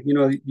say,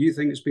 you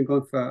think it's been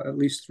going for at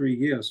least 3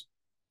 years.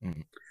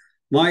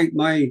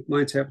 My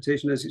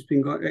interpretation is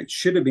it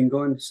should have been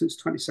going since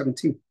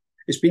 2017.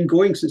 It's been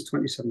going since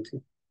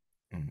 2017.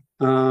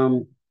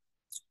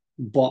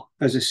 But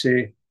as I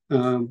say,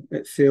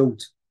 it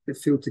failed. It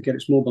failed to get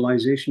its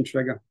mobilization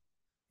trigger.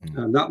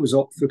 That was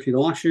up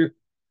Fukulashu.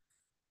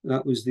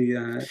 That was the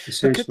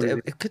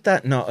essentially. Could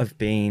that not have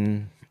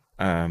been,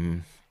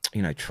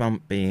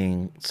 Trump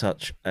being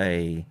such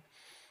a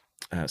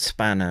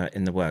spanner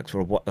in the works,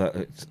 or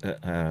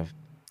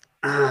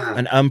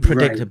an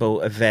unpredictable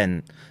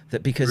event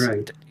that, because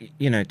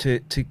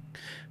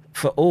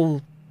for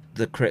all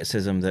the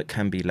criticism that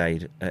can be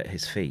laid at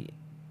his feet,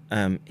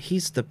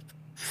 he's the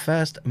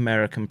first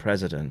American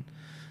president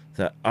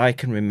that I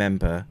can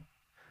remember,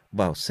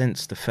 well,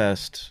 since the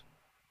first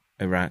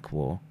Iraq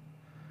war,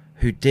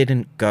 who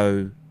didn't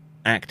go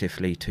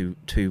actively to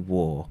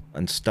war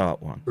and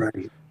start one.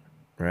 Right.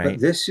 But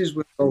this is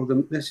what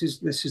this is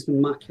the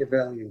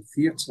Machiavellian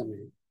theatre,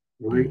 man.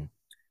 Right.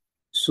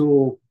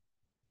 So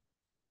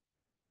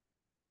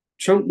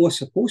Trump was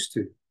supposed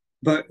to,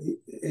 but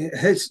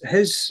his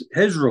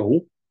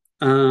role,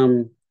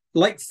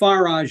 like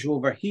Farage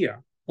over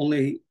here,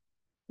 only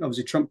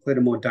obviously Trump played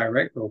a more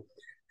direct role.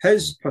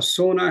 His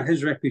persona,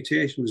 his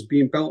reputation was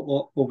being built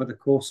up over the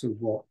course of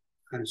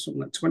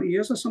something like 20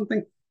 years or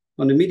something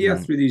on the media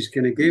through these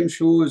kind of game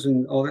shows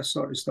and all this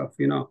sort of stuff,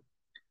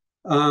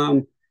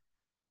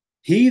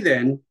 He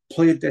then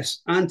played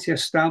this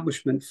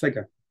anti-establishment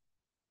figure,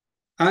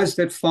 as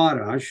did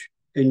Farage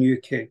in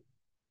UK.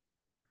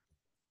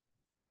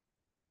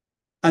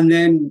 And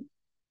then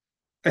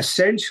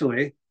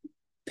essentially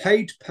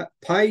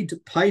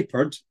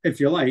pipered, if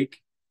you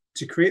like,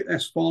 to create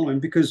this following,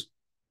 because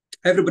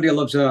everybody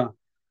loves an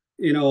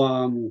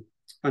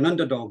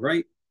underdog,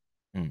 right?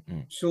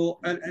 So,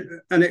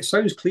 and it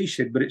sounds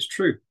cliched, but it's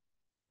true.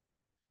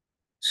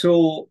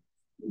 So,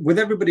 with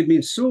everybody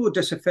being so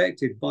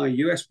disaffected by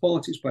US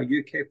politics, by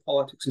UK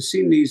politics, and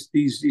seeing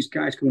these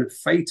guys coming and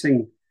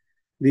fighting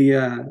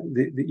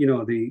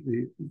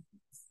the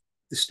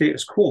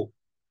status quo,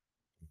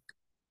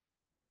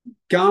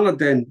 garnered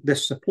then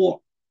this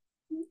support.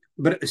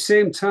 But at the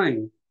same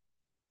time,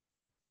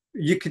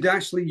 it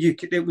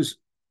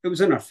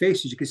was in our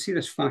faces. You could see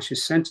this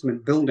fascist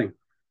sentiment building,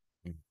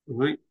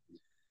 right?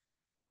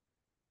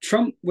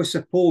 Trump was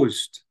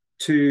supposed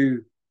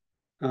to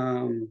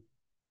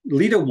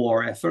lead a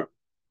war effort,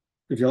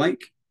 if you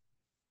like,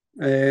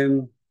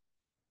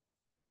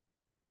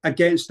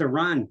 against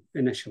Iran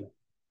initially,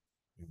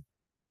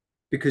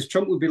 because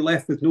Trump would be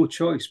left with no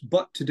choice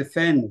but to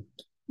defend,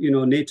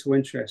 NATO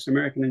interests,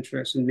 American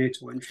interests, and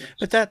NATO interests.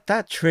 But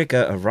that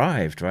trigger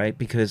arrived, right?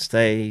 Because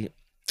they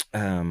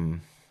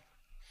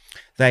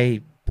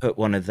put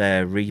one of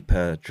their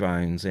Reaper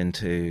drones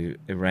into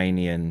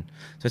Iranian,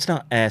 so it's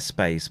not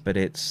airspace, but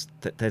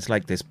there's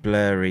like this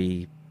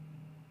blurry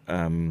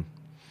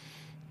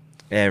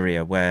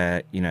area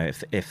where,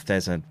 if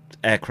there's an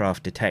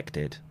aircraft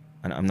detected,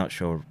 and I'm not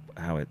sure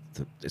how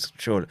it's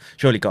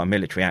surely got a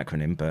military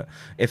acronym, but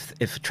if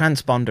a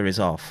transponder is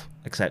off,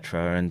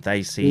 etc., and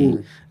they see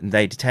and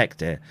they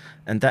detect it,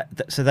 and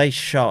so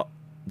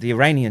the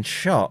Iranians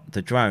shot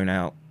the drone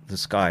out the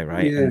sky,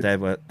 right? And there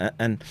were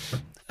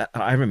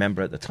I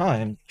remember at the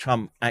time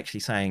Trump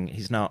actually saying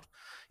he's not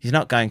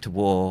going to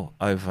war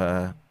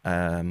over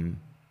a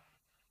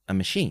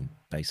machine.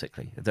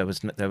 Basically, there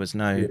was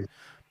no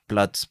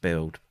blood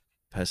spilled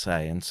per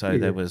se, and so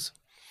there was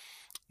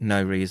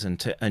no reason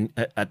to. And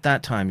at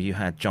that time, you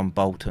had John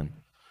Bolton,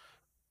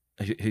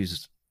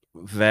 who's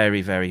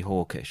very, very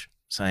hawkish,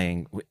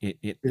 saying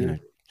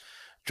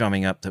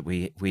drumming up that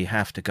we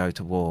have to go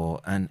to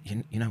war. And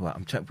you know what?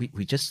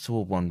 We just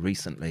saw one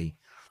recently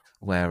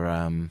where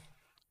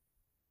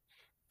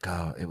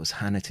God, it was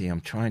Hannity.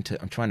 I'm trying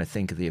to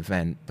think of the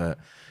event, but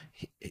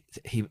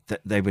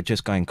they were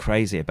just going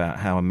crazy about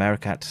how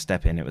America had to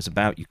step in. It was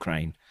about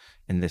Ukraine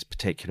in this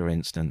particular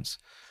instance,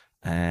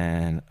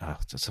 and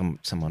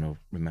someone will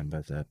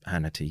remember the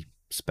Hannity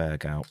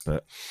Spurg out,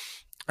 but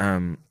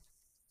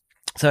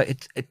so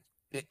it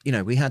you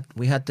know, we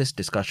had this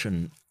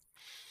discussion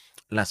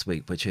last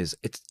week, which is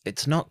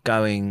it's not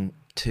going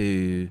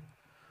to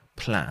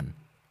plan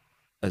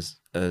as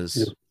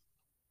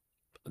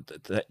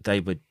they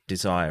would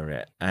desire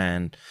it,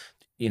 and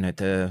you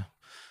know,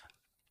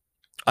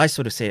 I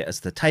sort of see it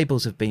as the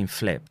tables have been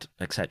flipped,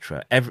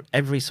 etc.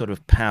 Every sort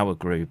of power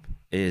group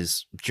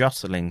is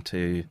jostling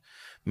to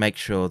make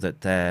sure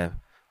that they're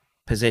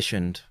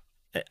positioned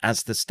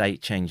as the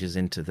state changes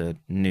into the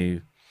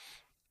new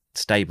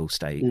stable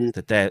state,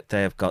 that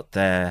they've got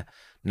their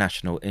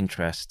national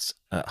interests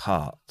at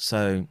heart.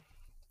 So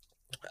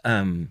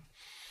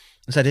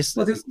this,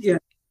 well,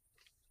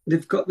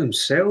 they've got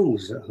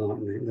themselves at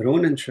heart, mate, their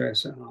own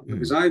interests at heart.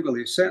 Because I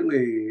believe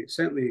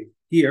certainly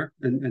here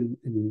in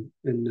you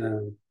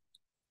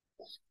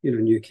know,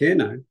 in UK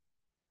now,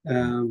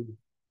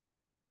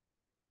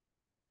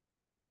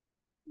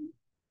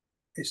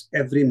 it's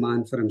every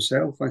man for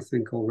himself. I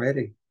think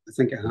already. I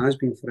think it has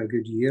been for a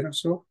good year or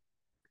so.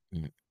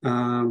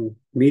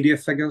 Media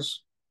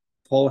figures,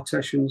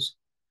 politicians,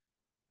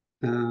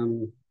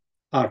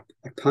 are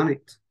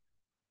panicked.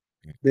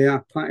 They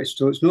are panicked.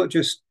 So it's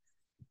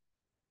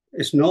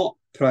not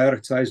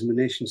prioritizing the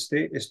nation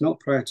state. It's not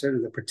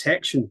prioritizing the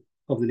protection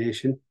of the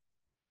nation.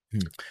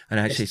 And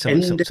actually, so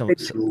I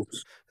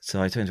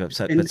turned to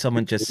upset, but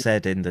someone just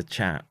said in the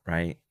chat,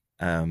 right,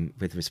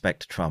 with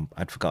respect to Trump,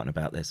 I'd forgotten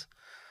about this,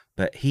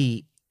 but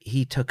he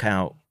took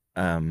out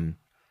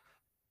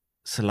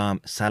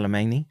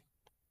Soleimani,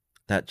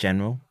 that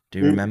general. Do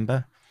you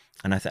remember?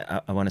 And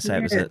I want to say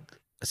it was at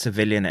a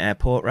civilian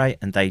airport, right?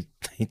 And they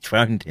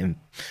droned him,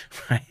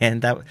 right?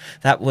 And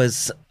that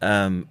was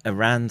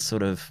Iran's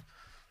sort of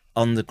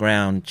on the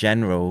ground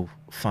general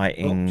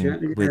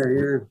fighting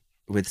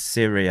with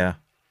Syria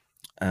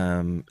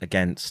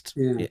against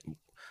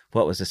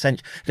what was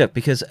essential. Look,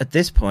 because at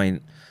this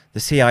point the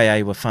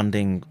CIA were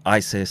funding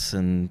ISIS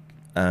and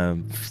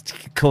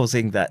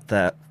causing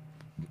that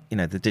you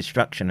know, the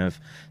destruction of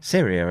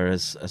Syria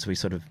as we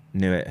sort of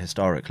knew it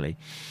historically.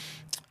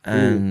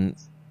 And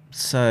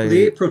so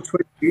the April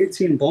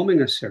 2018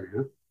 bombing of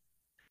Syria,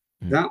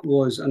 that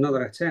was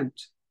another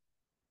attempt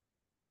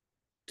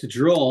to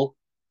draw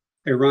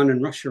Iran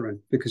and Russia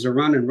in, because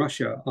Iran and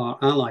Russia are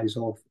allies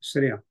of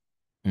Syria.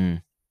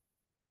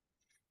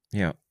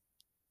 Yeah.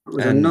 It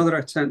was another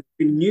attempt,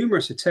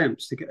 numerous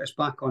attempts to get us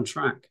back on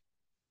track.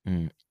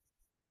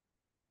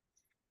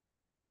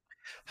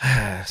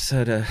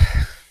 So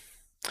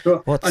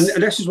and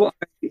this is what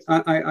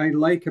I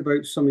like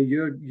about some of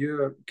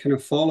your kind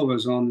of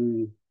followers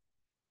on,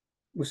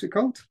 what's it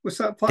called? What's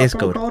that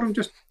platform called? I'm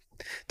just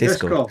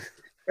Discord.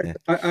 Yeah.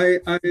 I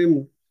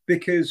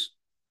because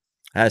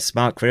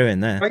smart crew in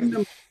there.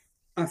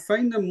 I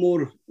find them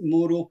more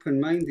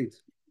open-minded.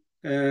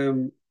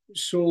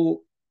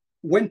 So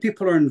when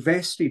people are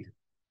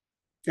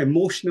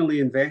emotionally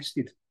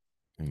invested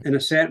in a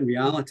certain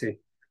reality,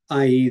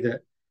 i.e.,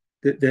 that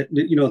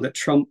you know, that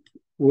Trump,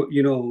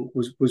 you know,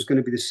 was going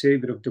to be the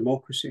savior of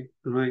democracy,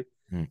 right?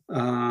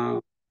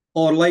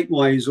 Or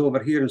likewise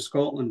over here in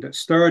Scotland, that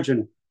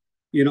Sturgeon,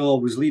 you know,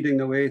 was leading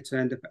the way to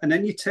end. And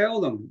then you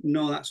tell them,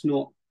 no, that's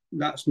not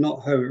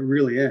how it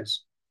really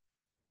is.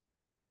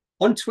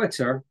 On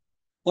Twitter,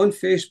 on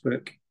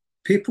Facebook,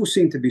 people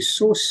seem to be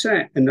so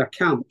set in their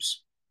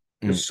camps.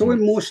 They're so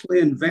emotionally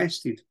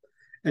invested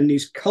in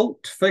these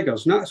cult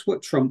figures. And that's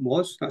what Trump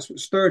was. That's what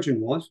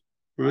Sturgeon was,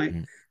 right?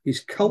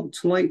 These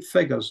cult-like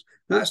figures.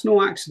 That's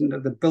no accident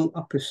that they're built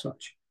up as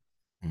such.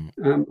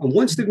 And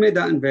once they've made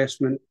that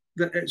investment,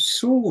 that it's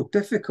so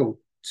difficult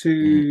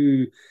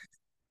to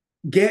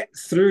get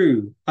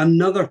through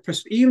another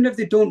perspective. Even if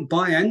they don't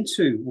buy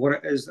into what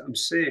it is that I'm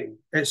saying,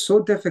 it's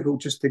so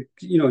difficult just to,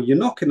 you know, you're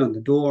knocking on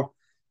the door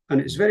and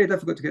it's very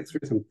difficult to get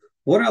through them.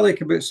 What I like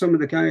about some of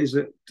the guys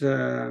that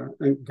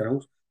and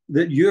girls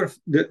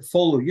that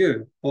follow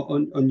you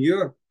on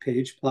your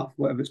page, platform,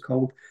 whatever it's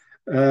called,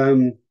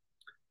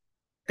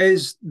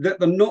 is that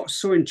they're not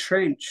so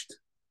entrenched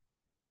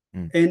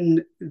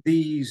in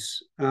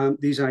these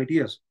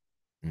ideas,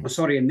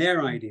 in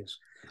their ideas,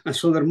 and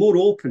so they're more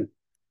open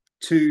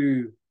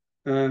to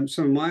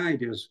some of my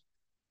ideas.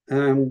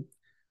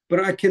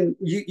 But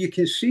you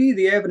can see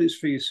the evidence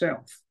for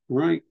yourself,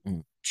 right?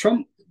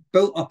 Trump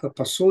built up a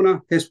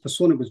persona. His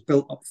persona was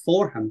built up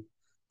for him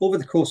over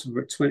the course of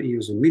about 20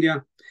 years in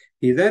media.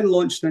 He then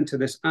launched into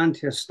this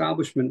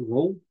anti-establishment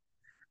role,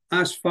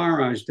 as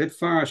Farage did.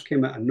 Farage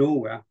came out of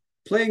nowhere,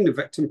 playing the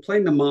victim,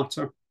 playing the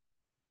martyr,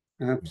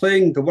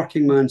 playing the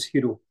working man's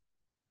hero,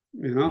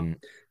 you know.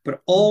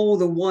 But all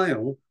the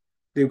while,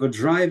 they were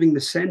driving the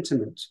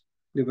sentiments.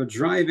 They were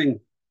driving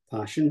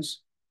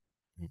passions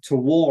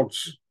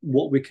towards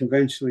what we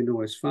conventionally know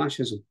as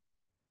fascism.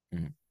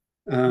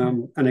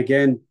 And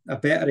again, a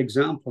better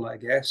example, I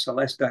guess, a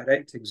less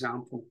direct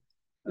example,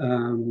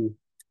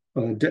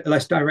 or a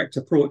less direct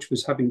approach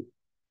was having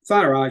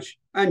Farage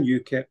and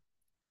UKIP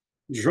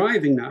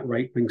driving that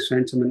right-wing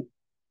sentiment,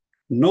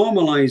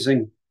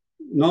 normalising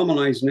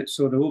it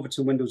so the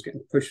Overton window's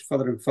getting pushed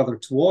further and further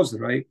towards the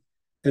right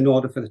in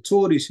order for the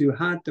Tories, who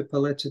had the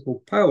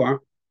political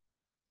power,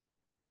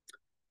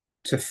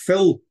 to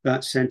fill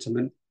that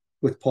sentiment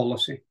with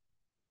policy.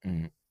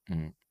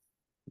 Mm-hmm.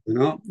 You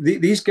know,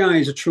 these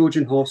guys are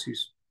Trojan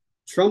horses.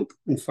 Trump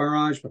and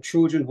Farage were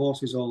Trojan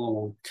horses all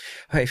along.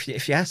 If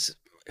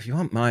you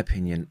want my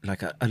opinion,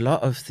 like a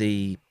lot of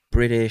the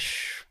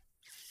British,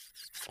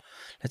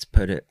 let's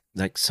put it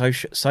like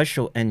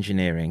social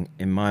engineering,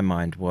 in my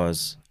mind,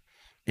 was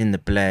in the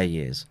Blair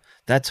years.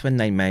 That's when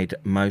they made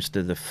most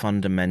of the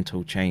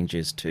fundamental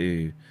changes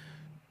to,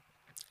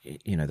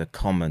 the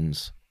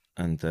Commons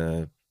and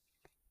the,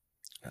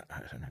 I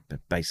don't know, the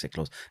basic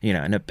laws,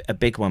 and a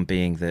big one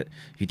being that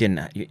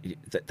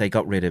that they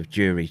got rid of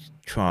jury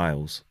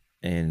trials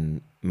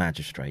in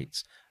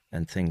magistrates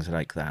and things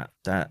like that.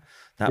 That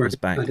was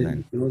back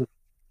then.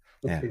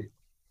 Okay.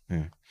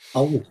 Yeah.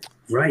 Oh,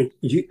 right.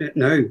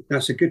 No,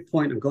 that's a good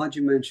point. I'm glad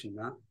you mentioned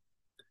that.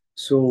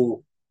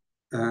 So,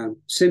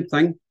 same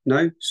thing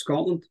now,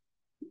 Scotland,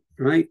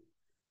 right?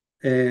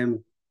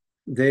 They're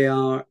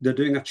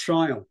doing a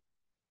trial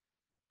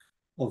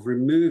of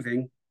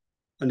removing,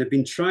 and they've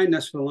been trying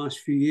this for the last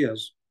few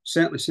years,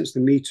 certainly since the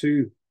Me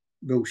Too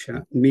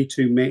bullshit, Me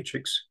Too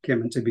matrix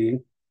came into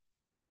being,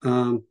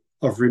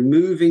 of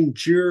removing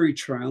jury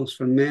trials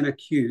for men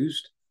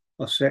accused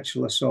of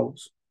sexual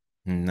assaults.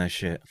 No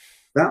shit.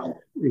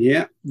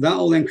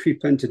 That'll then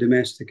creep into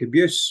domestic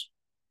abuse.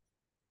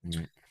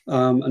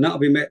 And that'll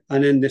be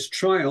and in this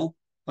trial,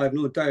 I have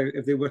no doubt,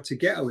 if they were to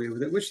get away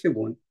with it, which they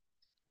won't,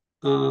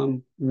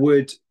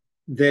 would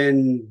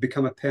then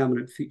become a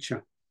permanent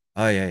feature.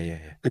 Oh yeah.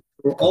 And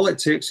so all it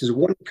takes is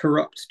one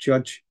corrupt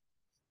judge.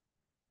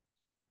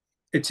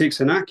 It takes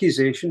an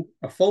accusation,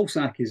 a false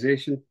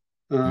accusation,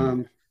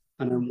 and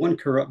then one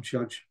corrupt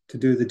judge to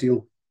do the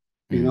deal.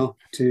 And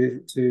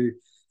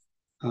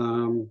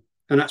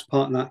that's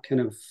part of that kind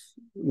of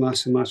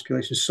mass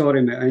emasculation.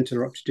 Sorry, mate, I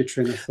interrupted your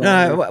train of thought.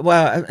 No,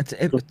 well,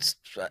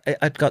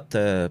 I'd got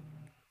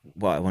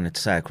what I wanted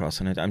to say across,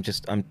 and I'm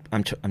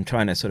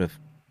trying to sort of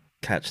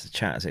catch the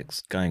chat as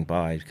it's going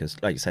by, because,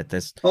 like you said,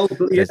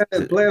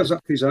 Blair's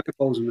up his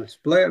eyeballs in this.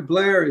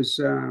 Blair is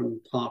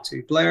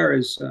party. Blair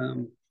is.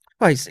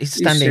 Well, he's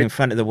standing in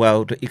front of the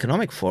World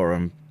Economic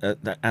Forum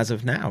as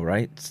of now,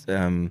 right?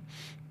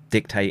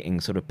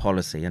 Dictating sort of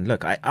policy. And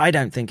look, I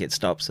don't think it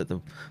stops at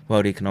the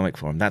World Economic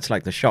Forum. That's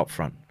like the shop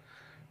front,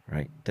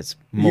 right? That's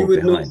more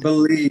behind. You would not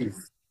believe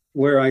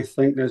where I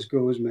think this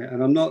goes, mate.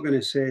 And I'm not going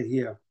to say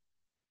here.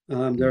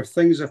 There are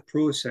things I've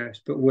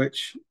processed, but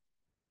which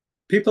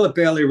people are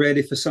barely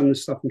ready for some of the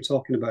stuff I'm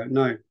talking about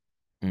now.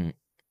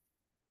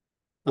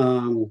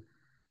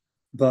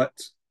 But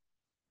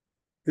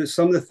there's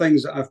some of the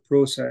things that I've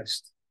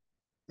processed.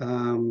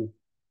 I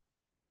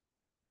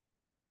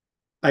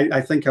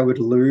think I would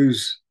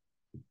lose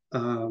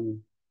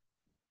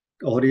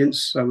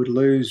audience. I would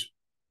lose.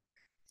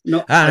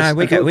 No,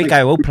 we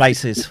go all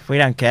places. We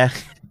don't care.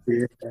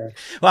 Yeah.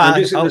 Well,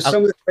 there's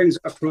some of the things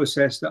that I've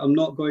processed that I'm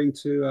not going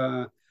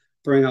to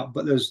bring up,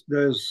 but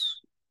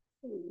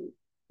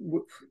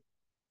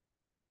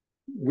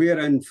we're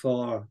in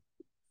for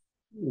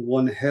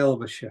one hell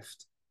of a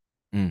shift.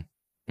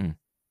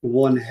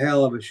 One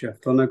hell of a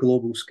shift on a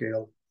global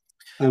scale.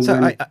 And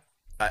so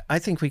I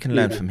think we can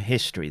learn from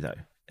history, though,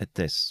 at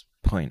this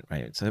point,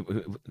 right? So,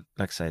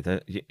 like I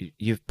say,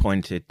 you've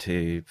pointed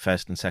to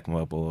First and Second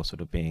World War sort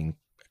of being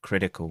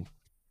critical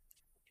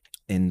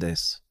in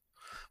this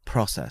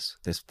process,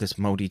 this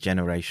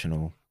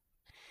multi-generational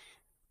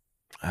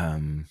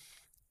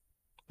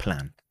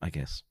plan, I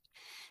guess,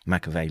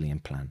 Machiavellian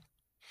plan.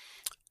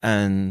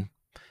 And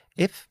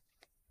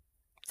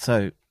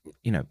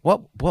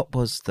what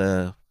was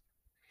the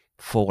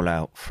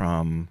fallout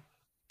from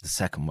the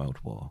Second World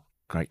War?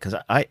 Great, because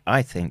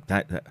I think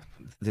that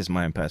this is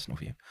my own personal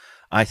view.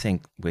 I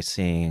think we're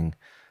seeing,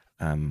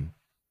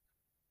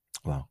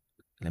 well,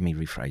 let me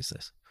rephrase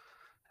this.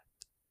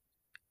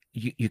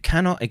 You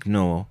cannot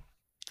ignore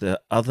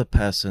the other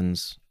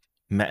person's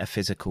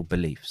metaphysical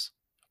beliefs,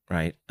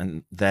 right,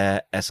 and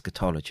their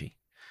eschatology.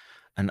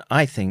 And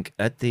I think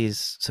at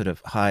these sort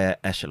of higher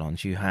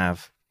echelons, you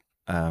have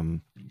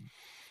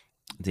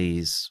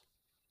these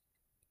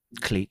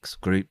cliques,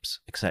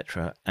 groups,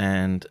 etc.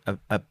 And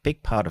a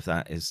big part of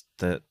that is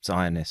the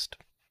Zionist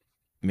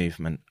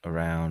movement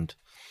around,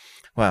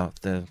 well,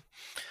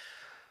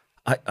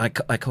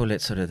 I call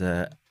it sort of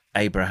the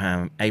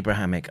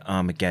Abrahamic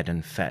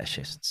Armageddon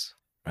fetishists,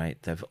 right?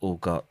 They're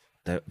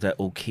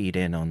all keyed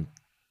in on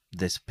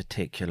this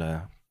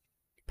particular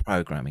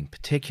programming,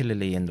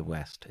 particularly in the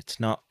West. It's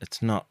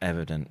not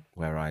evident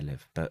where I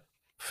live, but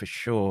for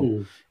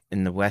sure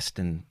in the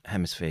Western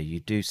Hemisphere you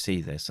do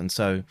see this. And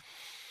so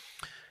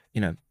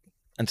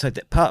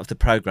part of the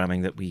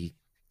programming that we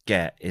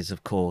get is,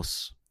 of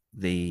course,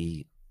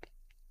 the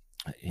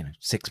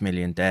 6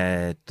 million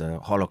dead, the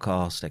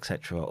Holocaust,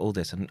 etc., all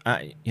this. And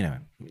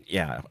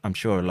I'm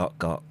sure a lot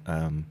got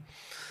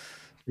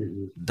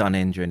done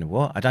in during the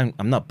war.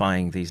 I'm not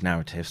buying these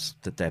narratives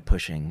that they're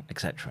pushing,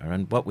 etc.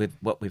 And what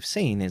we've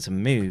seen is a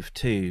move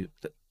to,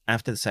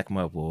 after the Second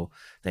World War,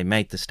 they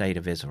made the State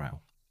of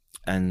Israel,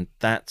 and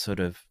that sort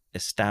of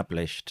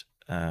established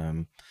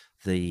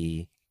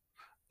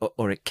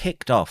or it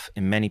kicked off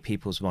in many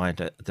people's mind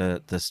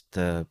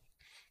the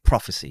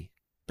prophecy,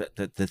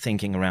 the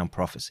thinking around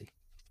prophecy.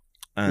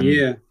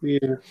 Yeah.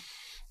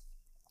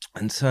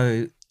 And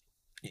so,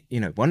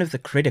 one of the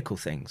critical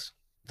things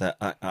that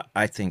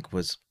I think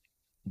was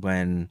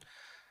when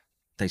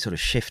they sort of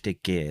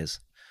shifted gears.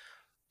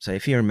 So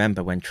if you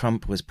remember when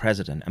Trump was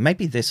president, and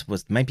maybe this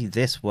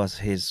was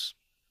his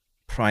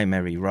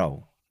primary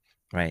role,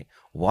 right?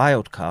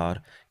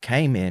 Wildcard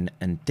came in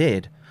and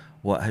did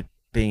what had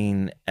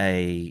been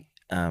a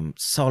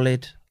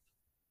solid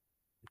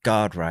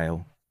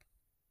guardrail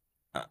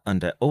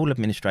under all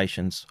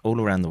administrations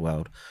all around the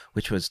world,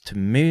 which was to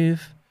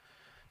move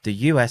the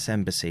US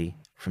embassy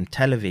from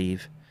Tel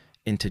Aviv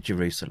into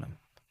Jerusalem,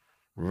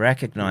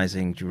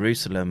 recognizing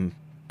Jerusalem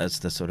as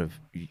the sort of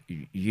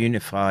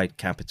unified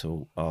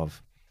capital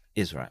of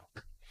Israel.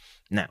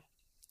 Now,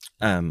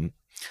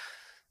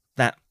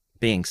 that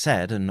being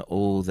said, and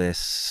all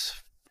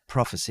this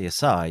prophecy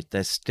aside,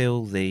 there's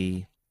still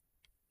the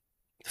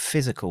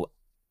physical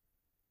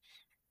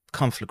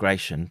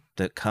conflagration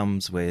that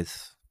comes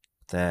with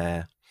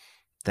their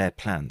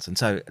plans. And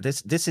so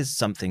this is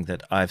something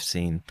that I've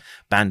seen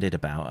bandied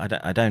about.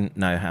 I don't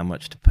know how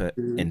much to put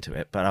into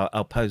it, but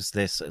I'll pose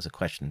this as a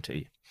question to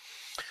you.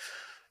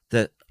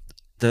 The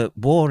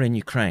war in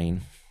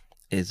Ukraine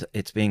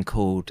it's being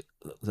called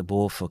the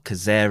war for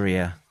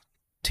Khazaria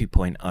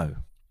 2.0. Does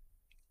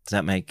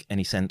that make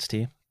any sense to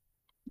you?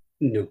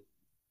 No.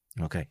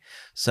 Okay.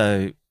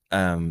 So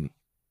so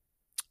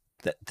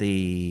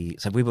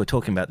we were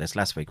talking about this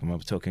last week when we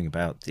were talking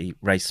about the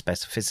race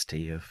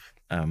specificity of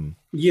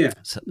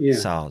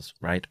SARS,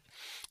 right?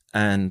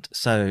 And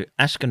so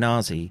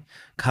Ashkenazi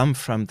come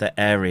from the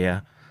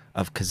area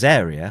of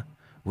Khazaria,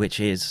 which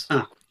is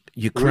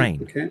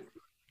Ukraine. Okay.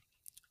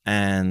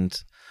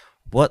 And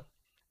what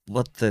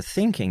the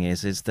thinking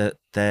is that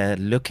they're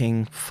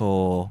looking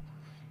for,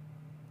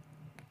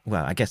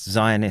 well, I guess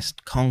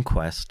Zionist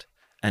conquest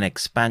and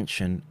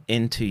expansion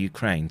into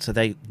Ukraine. So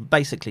they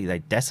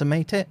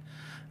decimate it,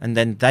 and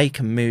then they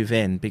can move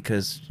in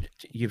because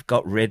you've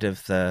got rid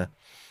of the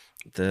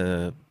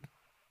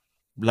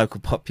local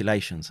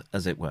populations,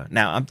 as it were.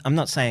 Now, I'm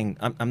not saying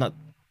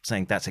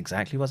that's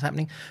exactly what's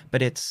happening,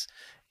 but it's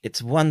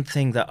one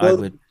thing that I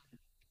would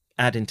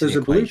add into the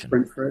equation. There's a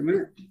blueprint for it,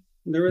 mate.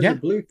 There is a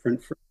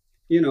blueprint for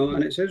it,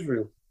 and it's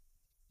Israel.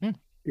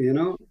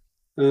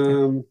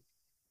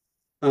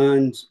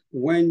 And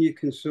when you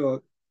can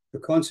sort the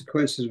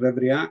consequences of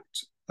every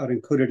act are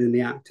included in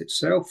the act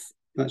itself.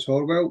 That's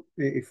Orwell,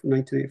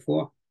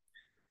 1984.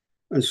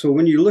 And so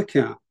when you look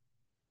at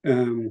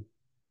the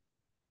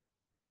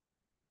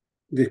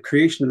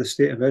creation of the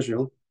State of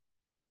Israel,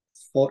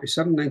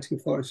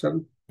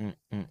 1947,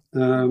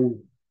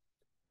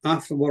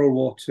 after World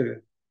War II,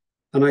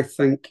 and I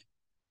think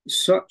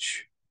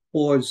such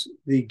was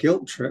the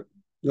guilt trip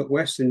that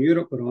Western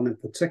Europe were on in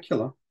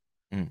particular,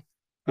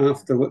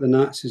 after what the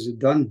Nazis had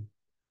done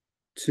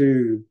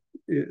to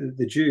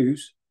the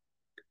Jews.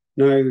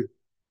 Now,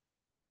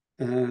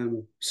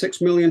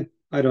 6 million,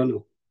 I don't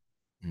know,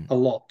 a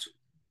lot.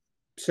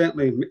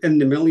 Certainly in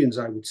the millions,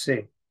 I would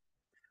say.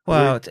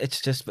 Well,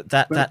 it's just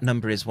that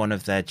number is one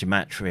of their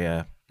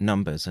gematria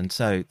numbers, and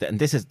so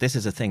this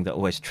is a thing that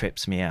always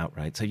trips me out,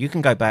 right? So you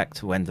can go back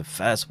to when the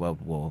First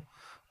World War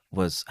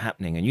was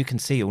happening, and you can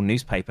see all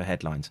newspaper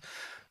headlines: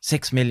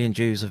 6 million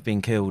Jews have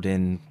been killed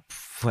in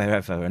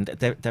wherever, and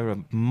there are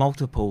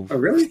multiple. Oh,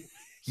 really?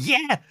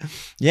 Yeah,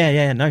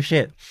 no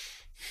shit.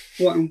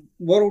 What, in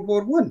World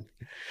War One?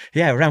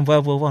 Yeah, around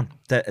World War One.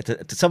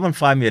 Someone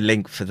find me a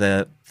link for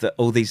the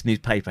all these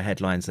newspaper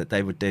headlines that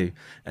they would do,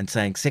 and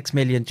saying 6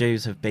 million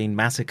Jews have been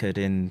massacred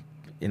in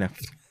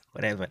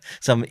whatever,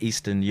 some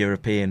Eastern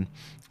European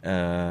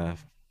Bantustan.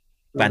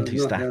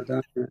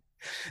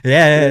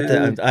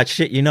 I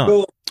shit you not.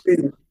 So,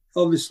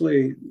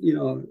 obviously,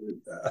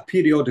 a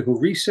periodical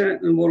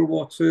reset in World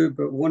War II,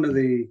 but one of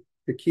the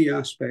key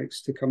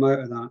aspects to come out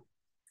of that,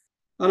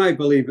 and I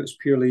believe it's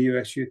purely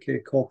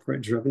US-UK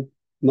corporate driven,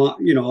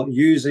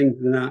 using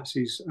the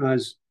Nazis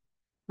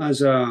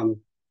as a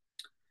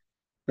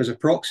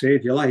proxy,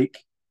 if you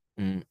like,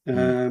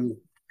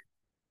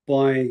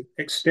 by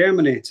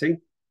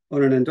exterminating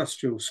on an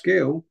industrial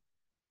scale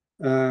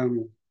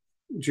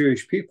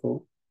Jewish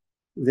people.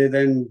 They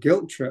then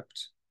guilt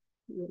tripped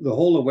the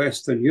whole of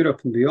Western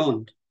Europe and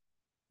beyond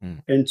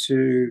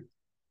into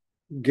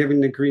giving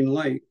the green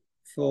light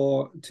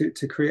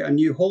to create a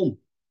new home,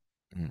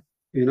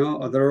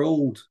 or their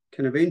old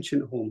kind of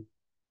ancient home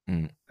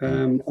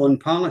on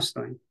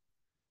Palestine.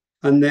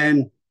 And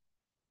then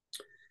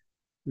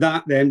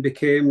that then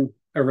became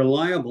a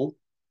reliable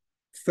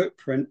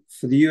footprint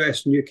for the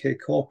US and UK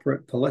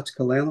corporate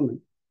political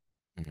element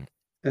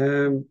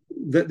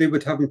that they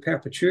would have in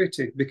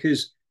perpetuity,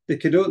 because they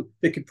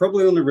could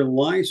probably only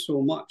rely so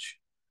much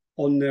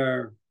on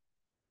their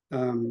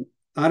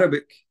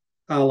Arabic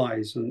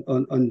allies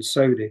on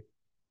Saudi,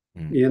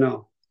 you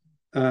know,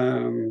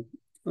 and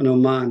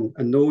Oman,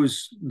 and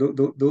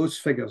those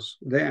figures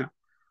there,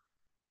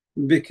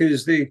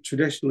 because they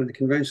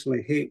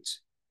conventionally hate,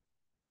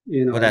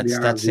 you Well, know, the that's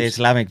Arabs. the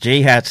Islamic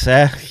Jihad,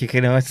 sir. You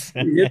can always,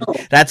 You know,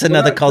 that's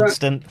another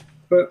constant.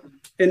 But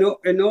in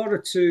order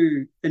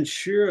to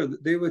ensure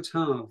that they would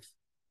have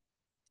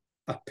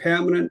a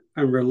permanent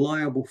and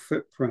reliable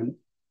footprint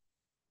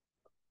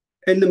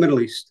in the Middle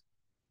East,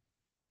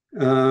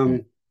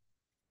 on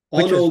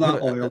all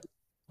that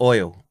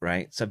oil,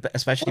 right? So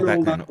especially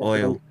back then,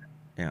 oil.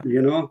 Yeah.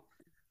 You know,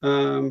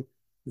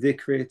 they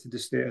created the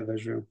state of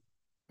Israel.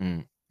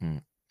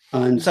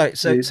 And so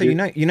you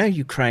know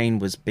Ukraine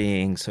was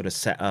being sort of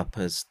set up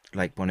as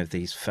like one of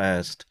these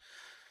first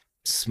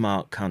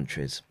smart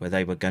countries where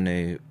they were going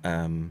to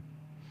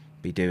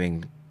be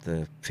doing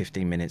the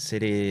 15-minute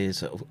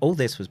cities. All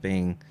this was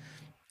being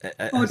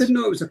I didn't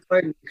know it was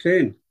applied in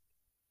Ukraine.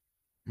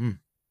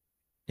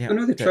 Yeah, I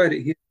know they tried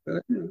it here,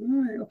 but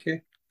right,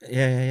 okay.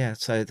 Yeah.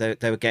 So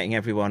they were getting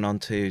everyone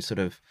onto sort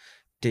of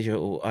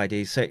digital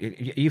IDs. So are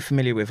you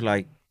familiar with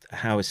like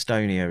how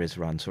Estonia is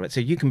run? So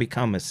you can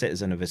become a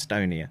citizen of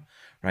Estonia,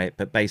 right?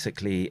 But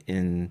basically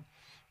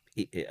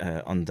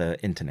on the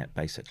internet,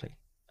 basically,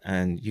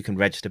 and you can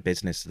register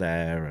business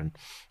there, and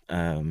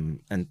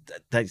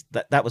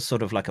that was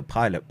sort of like a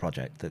pilot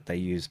project that they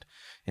used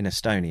in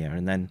Estonia,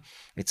 and then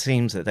it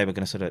seems that they were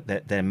going to sort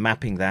of they're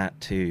mapping that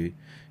to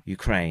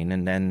Ukraine,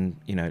 and then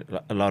you know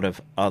a lot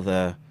of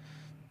other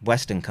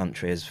Western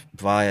countries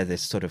via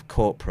this sort of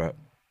corporate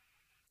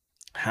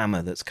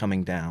hammer that's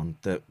coming down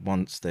that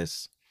wants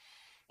this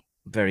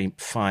very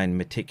fine,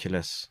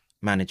 meticulous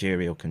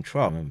managerial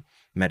control from a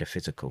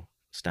metaphysical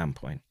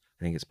standpoint.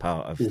 I think it's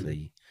part of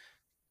the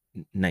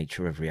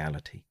nature of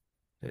reality,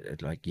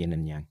 like yin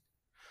and yang.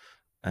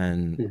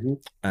 And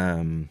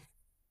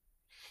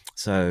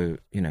so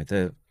you know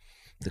the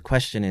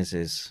question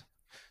is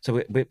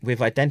so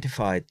we've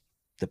identified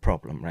the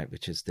problem, right,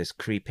 which is this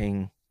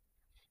creeping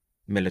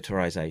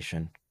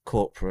militarization,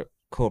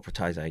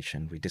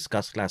 corporatization. We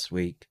discussed last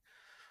week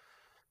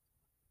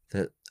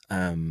that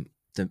the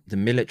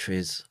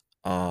militaries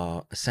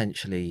are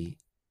essentially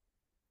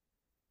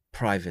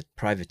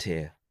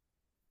privateer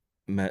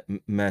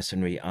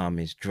mercenary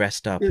armies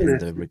dressed up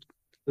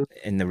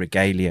in the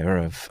regalia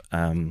of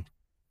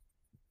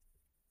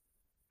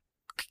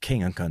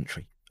king and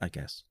country, I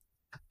guess,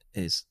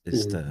 is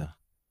the.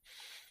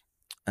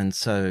 And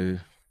so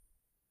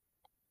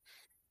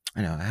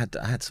I know I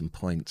had some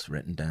points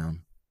written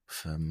down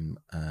from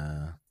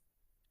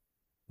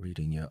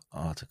reading your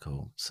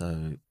article.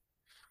 So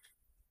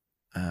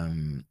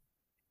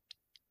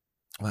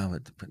well,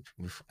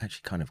 we've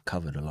actually kind of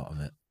covered a lot of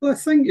it. Well, I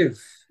think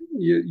you've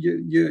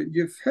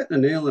hit the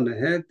nail on the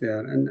head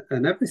there,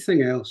 and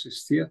everything else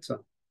is theatre.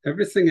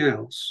 Everything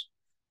else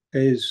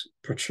is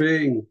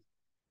portraying,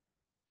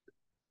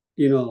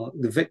 you know,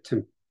 the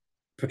victim,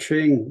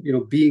 portraying, you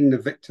know, being the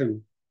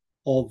victim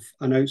of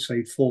an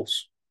outside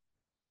force.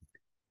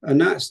 And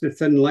that's the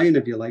thin line,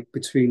 if you like,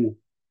 between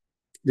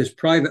this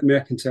private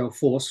mercantile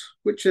force,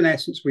 which in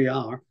essence we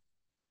are,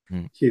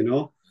 you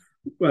know,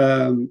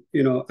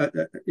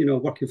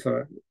 working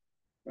for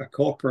a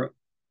corporate,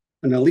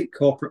 an elite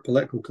corporate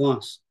political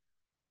class.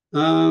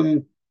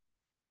 But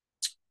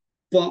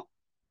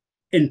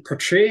in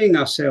portraying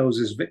ourselves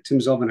as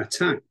victims of an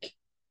attack,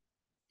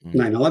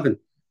 9/11,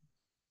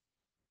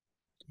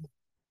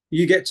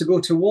 you get to go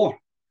to war,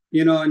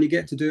 you know, and you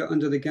get to do it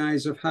under the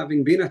guise of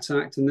having been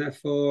attacked. And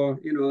therefore,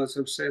 you know, as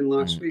I was saying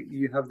last week,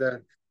 you have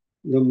the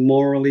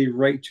morally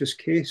righteous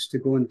case to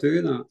go and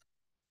do that.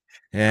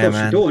 Yeah, of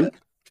course, man. you don't.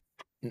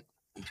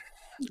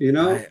 You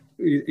know,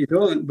 you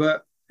don't.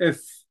 But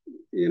if,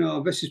 you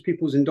know, this is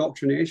people's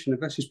indoctrination, if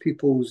this is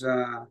people's...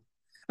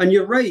 and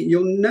you're right,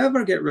 you'll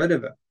never get rid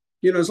of it.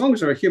 You know, as long as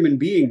there are human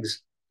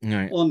beings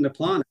on the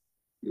planet,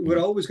 we're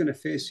always going to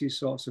face these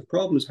sorts of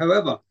problems.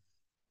 However,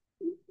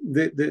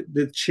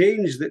 the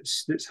change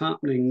that's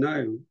happening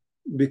now,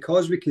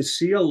 because we can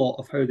see a lot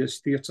of how this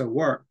theatre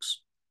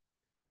works,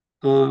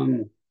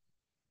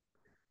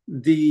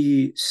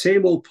 the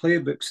same old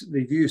playbooks that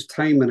they've used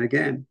time and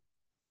again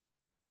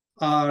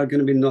are going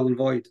to be null and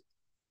void.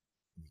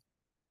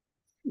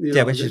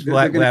 Which is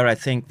where I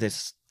think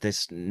this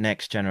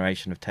next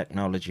generation of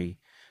technology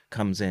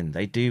comes in.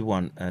 They do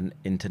want an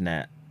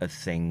internet of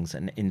things,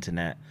 an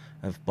internet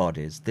of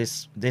bodies.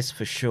 This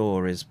for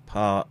sure is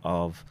part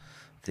of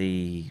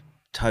the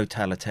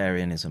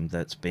totalitarianism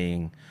that's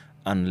being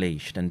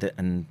unleashed,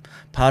 and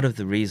part of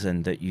the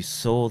reason that you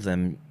saw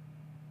them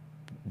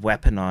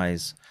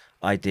weaponize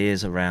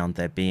ideas around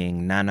there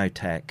being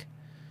nanotech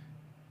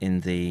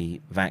in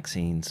the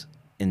vaccines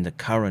in the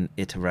current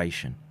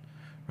iteration,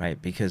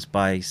 right? Because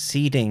by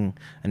seeding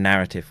a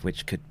narrative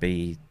which could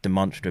be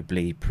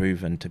demonstrably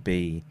proven to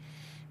be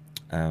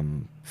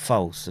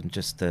false, and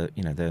just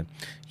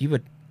you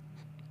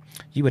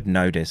would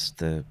notice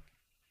the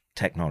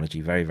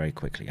technology very, very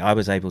quickly. I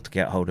was able to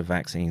get hold of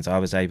vaccines. I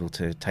was able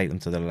to take them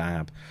to the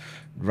lab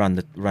run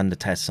the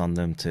tests on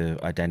them to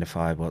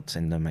identify what's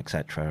in them,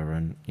 etc.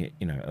 And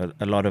you know,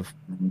 a lot of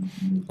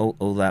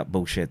all that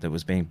bullshit that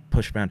was being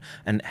pushed around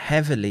and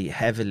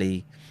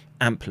heavily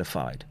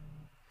amplified,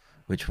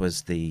 which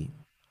was the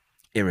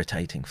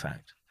irritating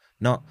fact.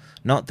 Not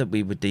that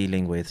we were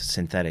dealing with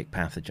synthetic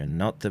pathogen,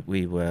 not that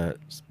we were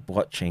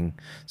watching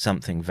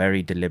something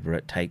very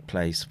deliberate take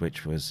place,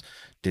 which was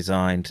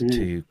designed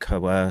to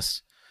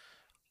coerce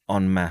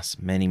en masse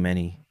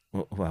many,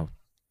 well,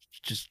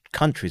 just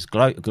countries,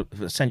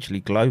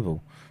 essentially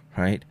global,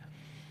 right?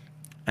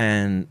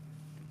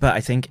 But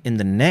I think in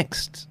the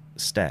next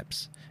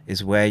steps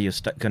is where you're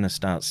going to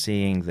start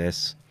seeing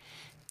this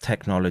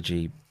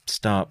technology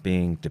start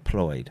being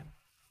deployed.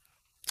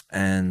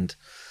 And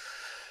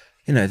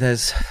you know,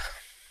 so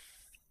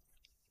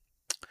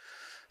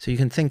you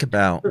can think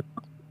about,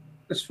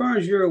 as far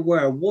as you're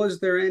aware, was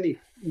there any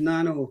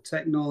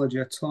nanotechnology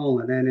at all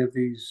in any of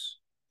these?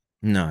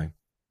 No.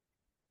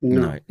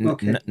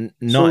 Okay.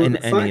 Not in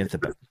any of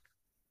the.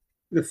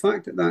 The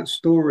fact that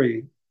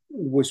story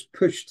was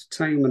pushed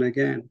time and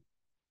again,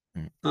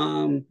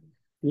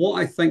 what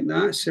I think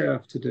that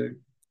served to do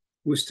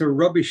was to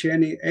rubbish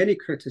any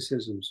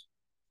criticisms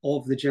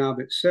of the jab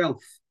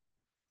itself.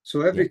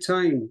 So every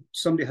time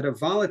somebody had a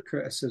valid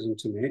criticism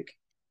to make,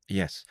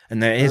 yes, and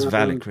there is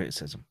valid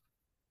criticism.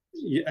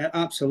 Yeah,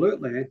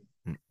 absolutely.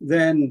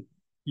 Then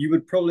you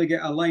would probably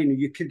get a line.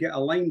 You could get a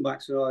line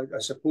back. So I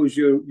suppose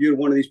you're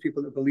one of these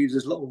people that believes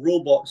there's little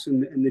robots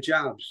in the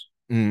jabs.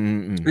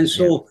 And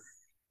so,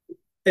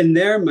 in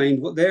their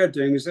mind, what they're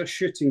doing is they're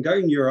shooting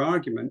down your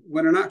argument,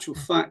 when in actual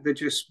fact they're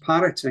just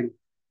parroting,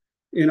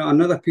 you know,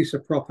 another piece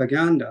of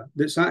propaganda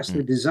that's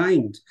actually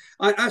designed.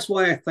 That's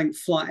why I think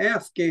Flat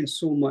Earth gains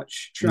so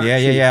much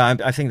traction. Yeah.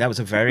 I think that was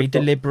a very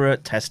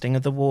deliberate testing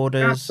of the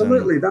waters.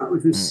 Absolutely, that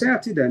was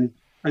inserted in.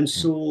 And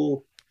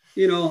so,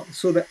 you know,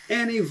 so that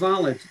any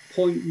valid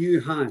point you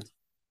had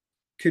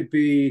could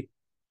be,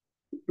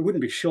 it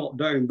wouldn't be shot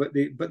down, but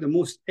the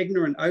most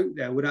ignorant out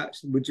there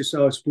would just say,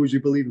 oh, I suppose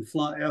you believe in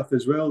Flat Earth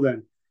as well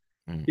then.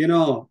 You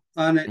know,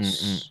 and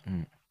it's...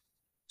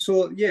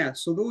 So yeah,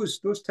 so those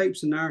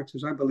types of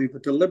narratives, I believe, are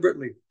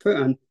deliberately put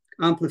in,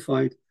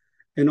 amplified,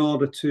 in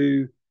order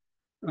to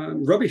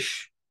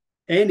rubbish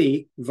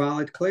any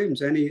valid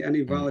claims, any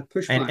valid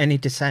pushback, any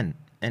dissent,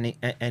 any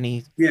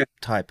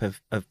type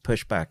of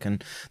pushback.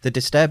 And the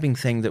disturbing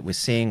thing that we're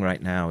seeing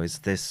right now is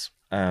this.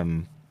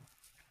 Well,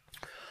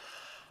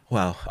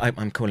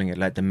 I'm calling it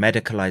like the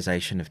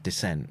medicalization of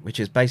dissent, which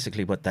is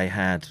basically what they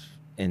had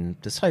in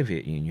the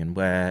Soviet Union,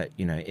 where,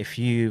 you know, if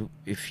you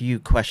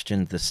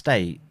questioned the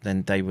state,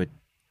 then they would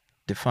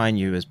define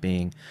you as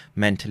being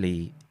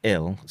mentally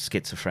ill,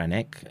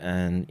 schizophrenic,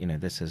 and, you know,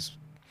 this is,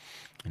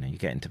 you know, you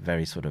get into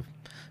very sort of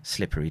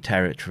slippery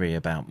territory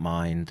about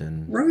mind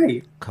and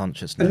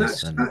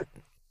consciousness, and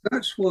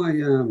that's why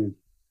the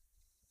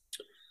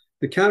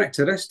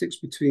characteristics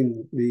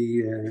between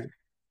the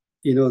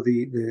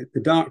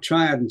dark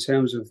triad in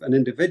terms of an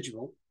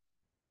individual,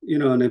 you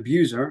know, an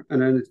abuser,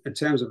 and in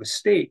terms of a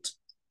state.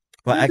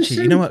 Well,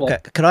 actually, you know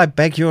what? Could I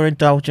beg your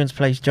indulgence,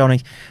 please,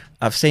 Johnny?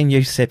 I've seen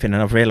you sipping,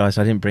 and I've realised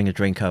I didn't bring a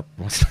drink up.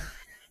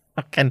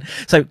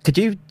 So, could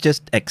you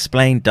just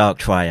explain dark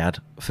triad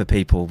for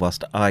people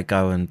whilst I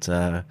go and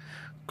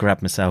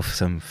grab myself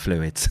some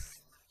fluids,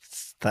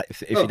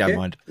 if you don't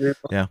mind?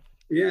 Yeah,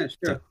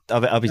 sure. So,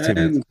 I'll be 2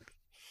 minutes.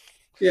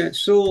 Yeah.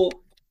 So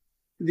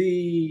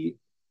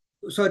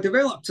I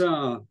developed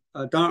a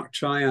dark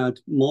triad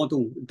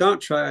model.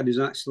 Dark triad is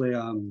actually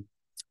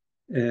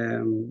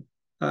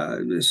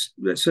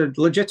it's a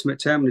legitimate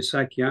term in the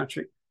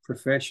psychiatric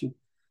profession,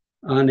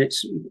 and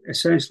it's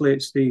essentially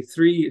the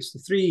three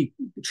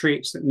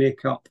traits that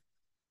make up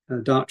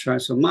dark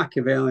triad. So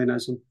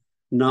Machiavellianism,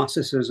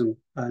 narcissism,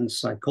 and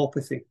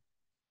psychopathy.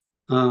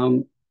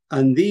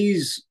 And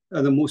these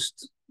are the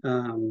most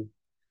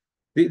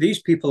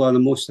these people are the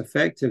most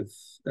effective,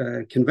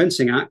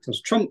 convincing actors.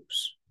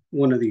 Trump's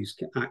one of these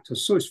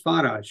actors. So is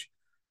Farage.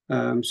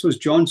 So is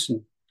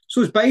Johnson.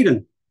 So is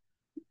Biden.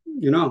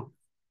 You know.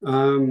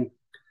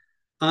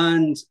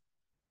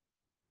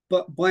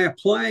 But by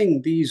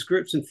applying these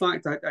groups, in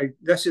fact,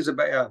 this is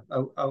about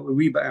a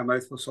wee bit of a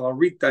mouthful, so I'll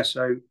read this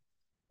out.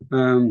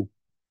 And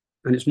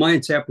it's my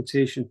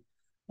interpretation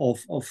of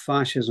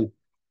fascism.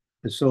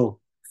 And so,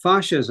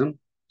 fascism,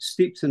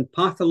 steeped in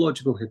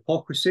pathological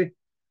hypocrisy,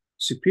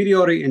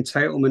 superiority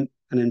entitlement,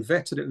 and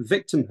inveterate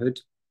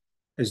victimhood,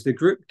 is the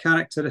group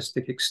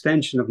characteristic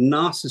extension of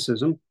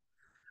narcissism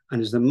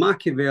and is the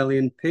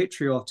Machiavellian,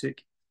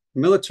 patriotic,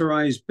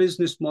 militarized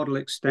business model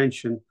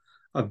extension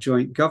of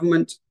joint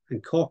government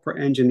and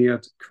corporate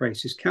engineered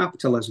crisis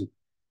capitalism.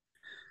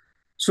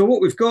 So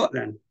what we've got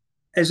then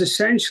is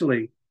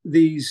essentially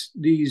these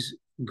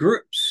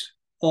groups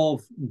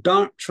of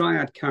dark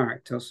triad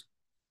characters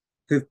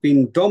who've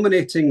been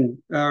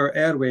dominating our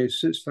airwaves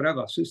since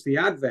forever, since the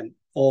advent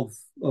of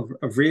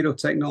radio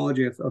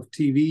technology, of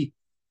TV,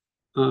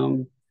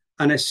 and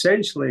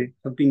essentially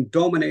have been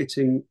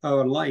dominating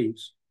our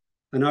lives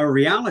and our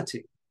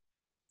reality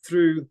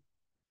through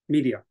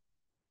media.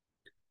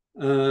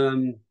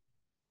 And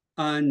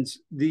and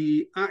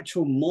the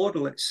actual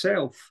model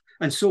itself.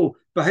 And so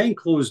behind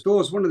closed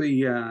doors, one of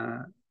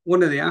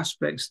the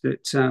aspects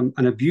that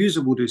an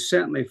abuser will do,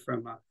 certainly from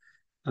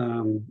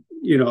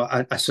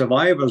a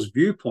survivor's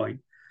viewpoint,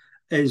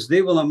 is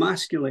they will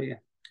emasculate you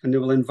and they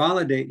will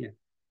invalidate you.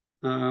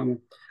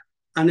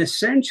 And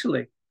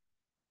essentially,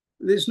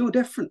 it's no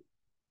different.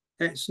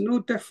 It's no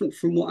different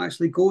from what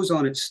actually goes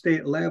on at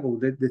state level.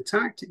 The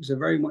tactics are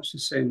very much the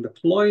same. The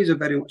ploys are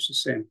very much the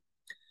same.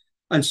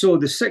 And so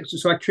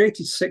I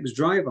created 6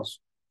 drivers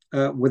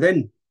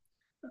within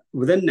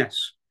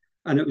this.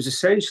 And it was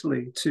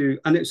essentially it's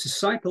the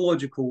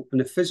psychological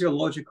and the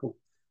physiological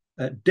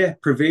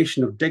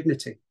deprivation of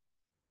dignity.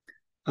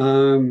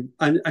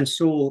 And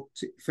so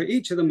for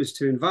each of them is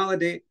to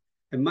invalidate,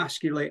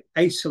 emasculate,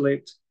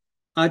 isolate,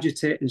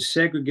 agitate, and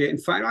segregate. In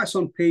fact, that's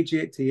on page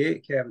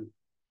 88, Kevin.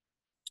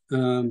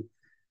 And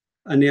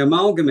the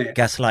amalgamate.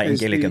 Gaslighting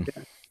Gilligan.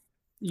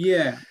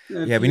 Yeah.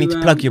 We need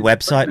to plug your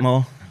website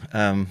more.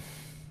 Let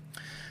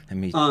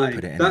me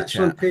put it in that's the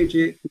chat. On page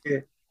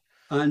 88.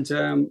 And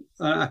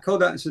I call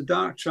that, it's a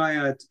dark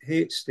triad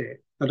hate state.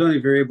 I don't know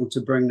if you're able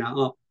to bring that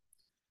up.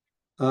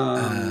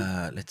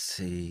 Let's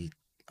see.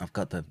 I've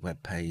got the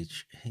web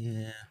page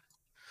here.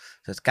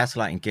 So it's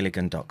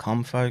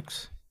gaslightinggilligan.com,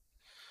 folks.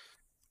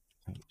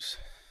 Oops.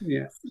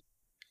 Yeah.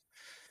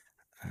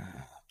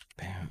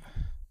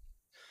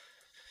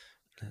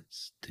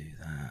 Let's do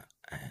that,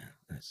 and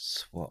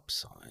let's swap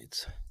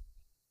sides.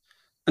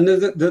 And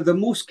they're the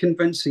most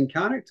convincing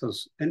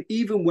characters, and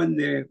even when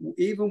they're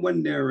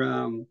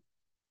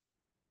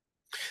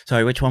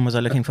Sorry, which one was I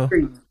looking for?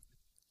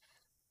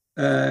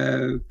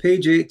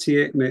 Page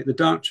 88, mate. The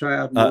dark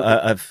triad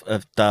of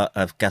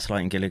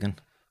Gaslighting Gilligan.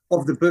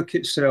 Of the book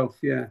itself,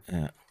 yeah.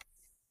 Yeah.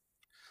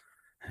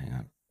 Hang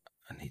on,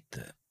 I need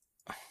the.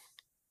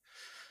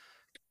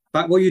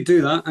 But while you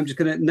do that, I'm just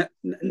going to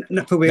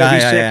nip away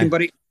a second,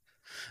 buddy.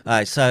 All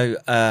right, so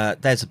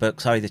there's a book.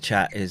 Sorry, the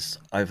chat is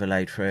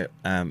overlaid for it.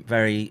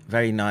 Very,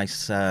 very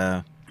nice.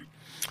 How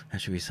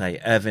should we say?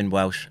 Irvin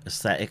Welsh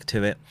aesthetic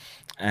to it,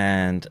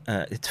 and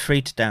it's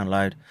free to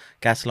download.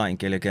 Gaslighting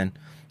Gilligan.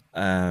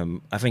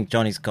 I think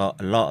Johnny's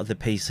got a lot of the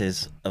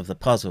pieces of the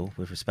puzzle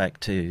with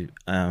respect to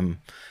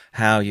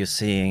how you're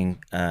seeing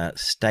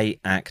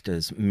state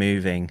actors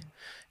moving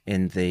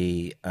in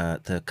the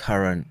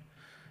current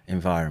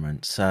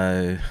environment.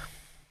 So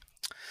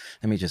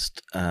let me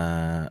just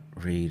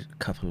read a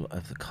couple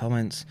of the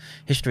comments.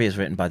 History is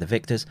written by the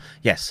victors.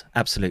 Yes,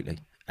 absolutely.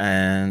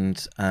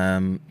 And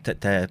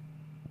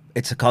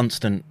it's a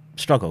constant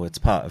struggle. It's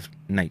part of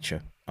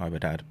nature, I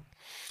would add.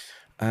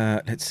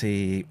 Let's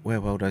see. Where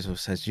World Oswald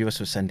says US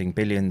was sending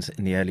billions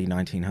in the early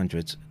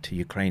 1900s to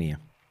Ukraine.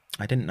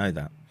 I didn't know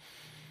that.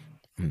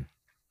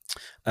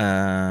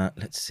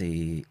 Let's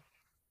see.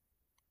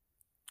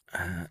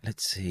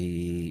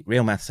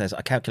 Real Math says,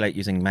 I calculate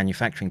using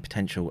manufacturing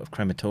potential of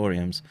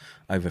crematoriums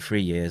over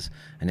 3 years,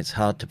 and it's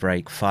hard to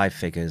break 5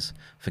 figures.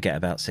 Forget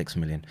about 6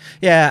 million.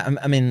 Yeah,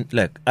 I mean,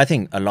 look, I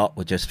think a lot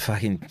were just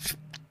fucking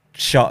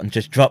shot and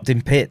just dropped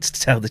in pits, to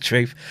tell the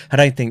truth. I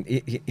don't think,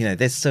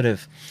 this sort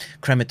of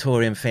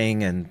crematorium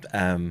thing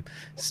and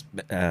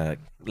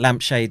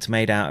lampshades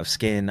made out of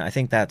skin, I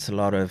think that's a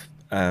lot of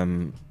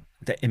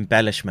the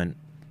embellishment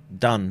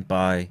done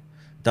by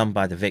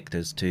the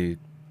victors to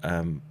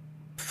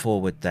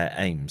forward their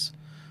aims.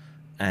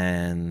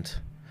 And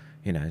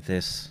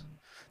this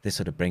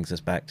sort of brings us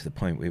back to the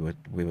point we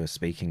were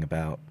speaking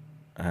about.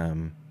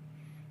 That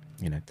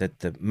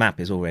the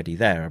map is already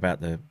there about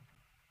the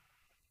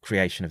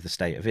creation of the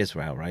state of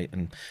Israel, right?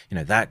 And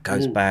that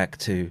goes back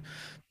to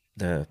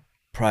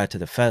prior to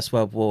the First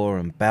World War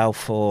and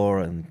Balfour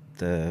and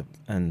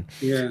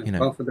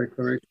Balfour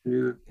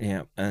Declaration,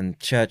 and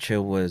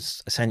Churchill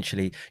was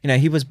essentially,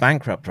 he was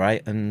bankrupt,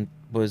 right, and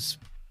was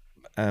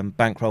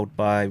bankrolled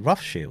by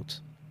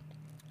Rothschilds,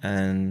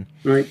 and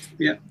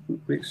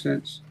makes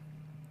sense.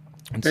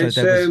 And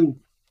so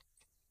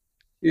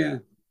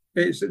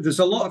there's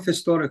a lot of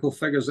historical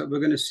figures that we're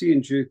going to see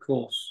in due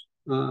course.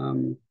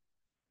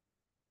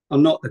 Are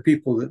not the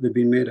people that they've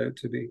been made out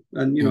to be.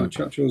 And,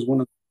 Churchill was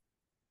one of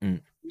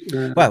them.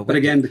 But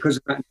again, because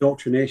of that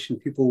indoctrination,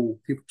 people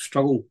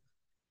struggle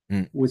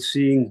with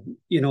seeing,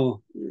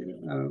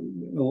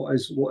 what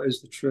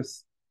is the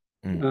truth.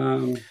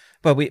 Well,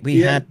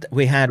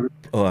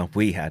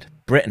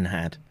 Britain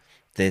had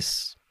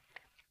this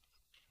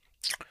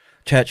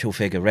Churchill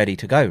figure ready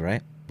to go,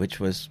 right? Which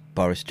was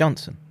Boris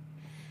Johnson.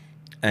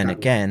 And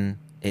again,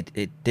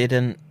 it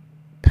didn't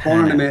pan Born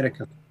in out.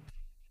 America.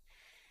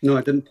 No,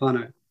 it didn't pan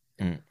out.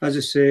 As I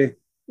say,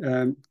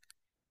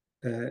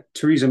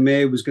 Theresa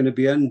May was going to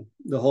be in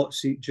the hot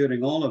seat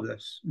during all of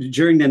this,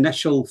 during the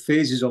initial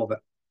phases of it.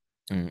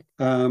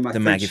 The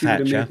Maggie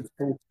Thatcher.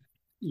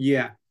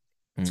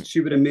 She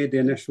would have made the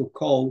initial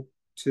call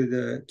to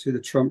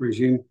the Trump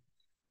regime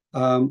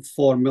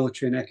for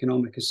military and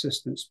economic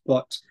assistance,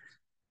 but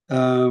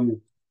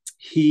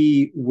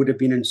he would have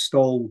been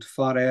installed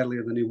far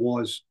earlier than he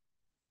was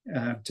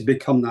to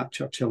become that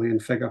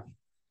Churchillian figure.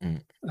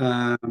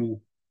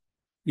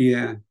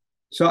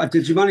 So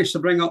did you manage to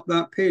bring up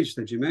that page?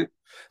 Did you, mate?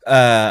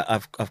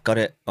 I've got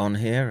it on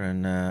here,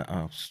 and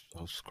I'll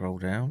scroll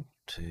down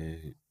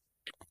to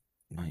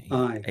 90,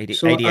 Aye. 80,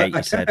 So 88, I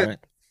you said, right?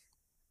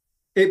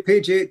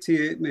 page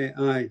 88, mate.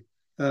 Aye.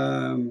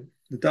 The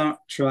dark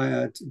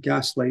triad,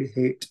 gaslight,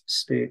 hate,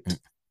 state.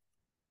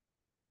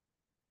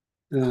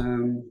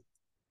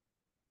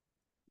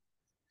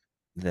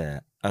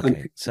 There. And Okay,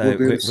 people so will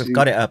be able to we've see.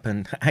 got it up,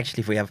 and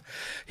actually we have,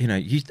 you know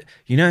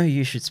who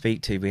you should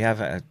speak to. We have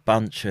a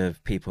bunch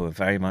of people who are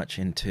very much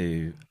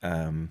into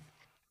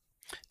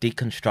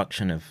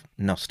deconstruction of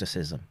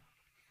Gnosticism,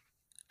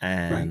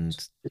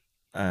 and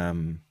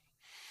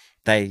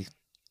they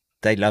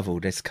love all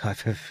this kind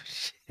of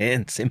shit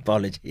and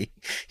symbology.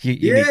 You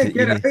need Yeah, to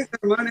get it out there,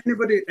 man.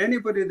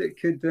 Anybody that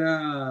could,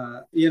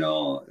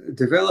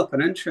 develop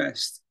an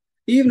interest,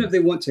 even if they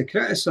want to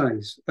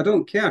criticize, I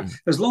don't care.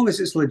 As long as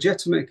it's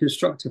legitimate,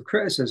 constructive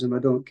criticism, I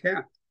don't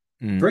care.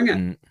 Bring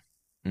it,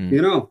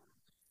 you know.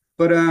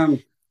 But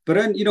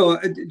then,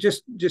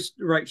 just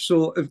right.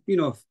 So, if,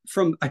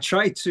 I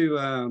tried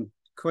to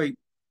quite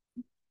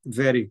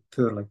very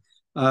poorly.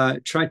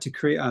 Tried to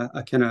create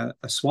a kind of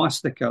a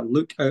swastika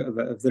look out of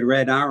it, of the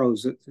red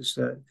arrows that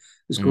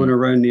is going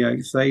around the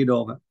outside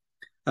of it.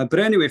 But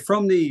anyway,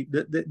 from the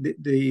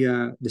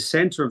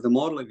center of the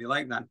model, if you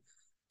like that.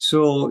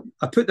 So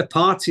I put the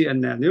party in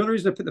there. And the only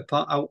reason I put the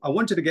part, I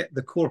wanted to get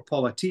the core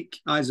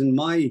politique, as in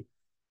my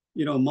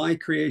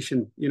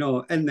creation,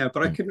 in there,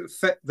 but I couldn't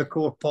fit the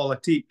core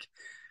politique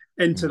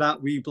into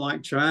that wee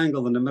black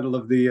triangle in the middle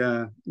of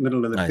the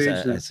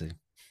page there.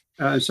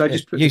 So I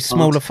just put you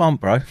smaller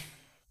font, bro.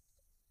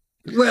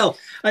 Well,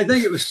 I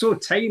think it was so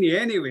tiny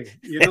anyway,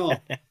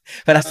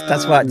 But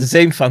that's what the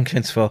zoom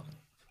function's for.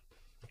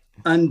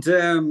 And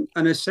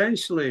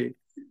essentially,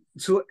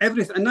 so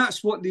everything, and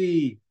that's what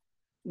the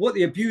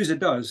abuser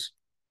does,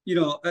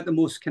 at the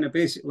most kind of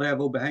basic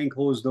level, behind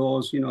closed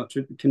doors,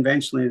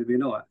 conventionally as we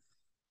know it.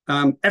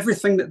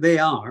 Everything that they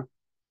are,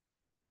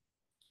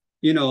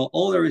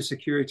 all their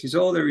insecurities,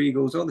 all their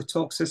egos, all the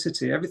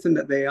toxicity, everything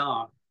that they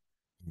are,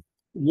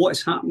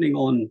 what's happening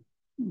on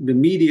the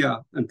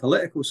media and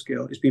political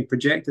scale is being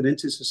projected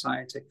into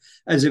society,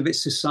 as if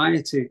it's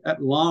society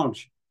at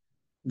large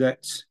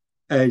that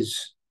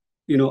is,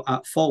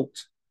 at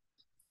fault.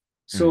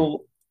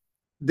 So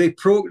they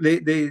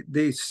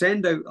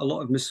send out a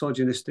lot of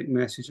misogynistic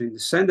messaging. They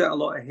send out a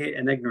lot of hate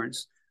and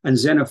ignorance and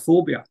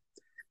xenophobia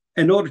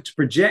in order to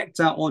project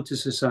that onto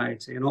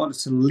society, in order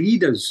to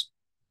lead us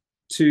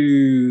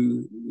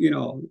to,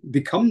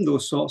 become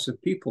those sorts of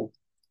people.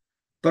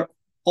 But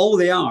all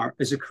they are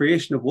is a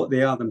creation of what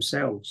they are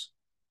themselves.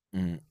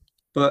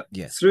 But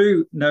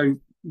through now,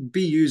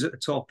 BU's at the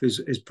top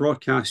is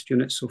broadcast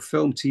units, so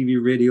film,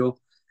 TV, radio.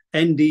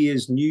 ND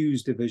is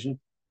news division.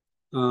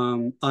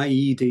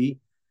 IED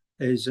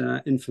is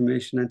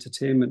information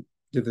entertainment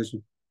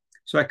division.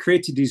 So I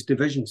created these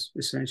divisions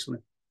essentially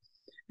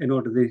in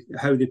order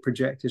how they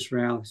project this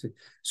reality.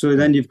 So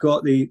then you've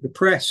got the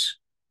press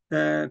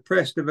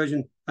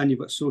division, and you've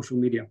got social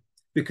media,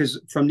 because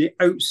from the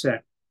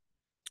outset,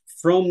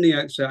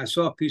 I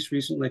saw a piece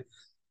recently.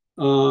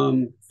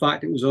 In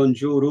fact, it was on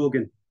Joe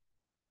Rogan.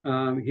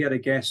 He had a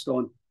guest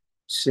on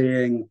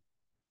saying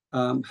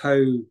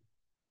how,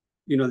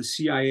 the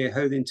CIA,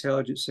 how the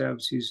intelligence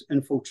services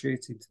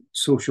infiltrated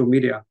social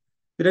media.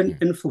 They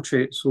didn't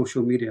infiltrate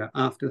social media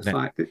after the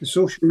fact. That the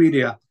social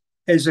media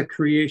is a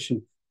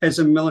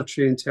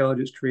military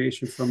intelligence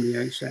creation from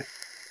the outset.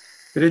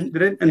 They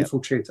didn't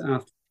infiltrate it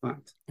after the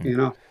fact,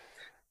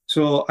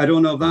 So I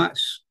don't know if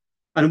that's,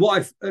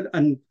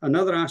 and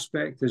another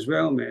aspect as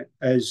well, mate,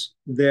 is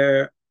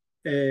there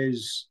are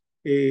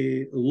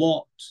a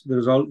lot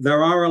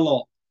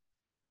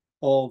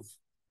of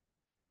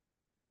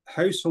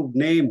household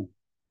name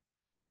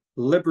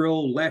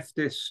liberal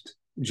leftist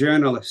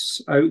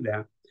journalists out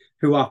there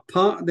who are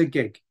part of the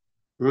gig,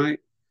 right?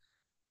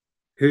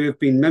 Who have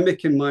been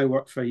mimicking my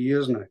work for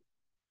years now,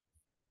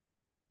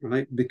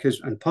 right?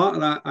 And part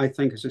of that, I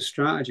think, is a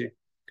strategy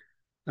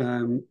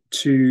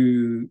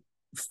to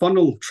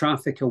funnel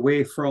traffic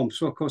away from.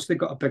 So, of course, they've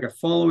got a bigger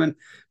following,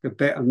 they're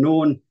better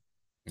known,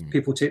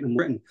 people take them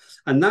written.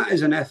 And that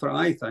is an effort,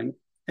 I think,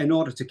 in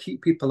order to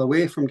keep people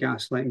away from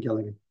Gaslighting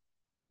Gilligan,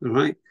 all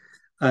right?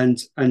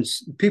 And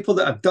people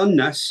that have done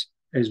this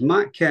is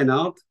Matt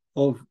Kennard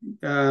of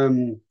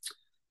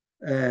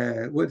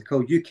what they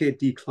call UK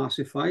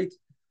Declassified,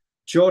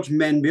 George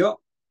Menbiot.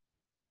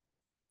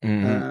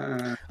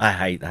 I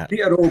hate that.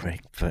 Peter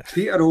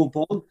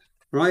Oborn,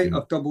 right,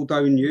 of Double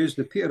Down News.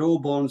 The Peter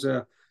Oborn's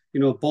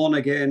born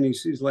again.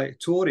 He's like a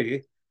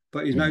Tory,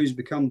 but he's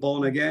become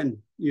born again,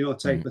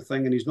 type of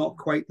thing. And he's not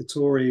quite the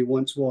Tory he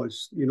once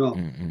was,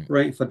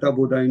 writing for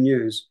Double Down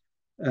News.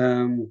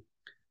 I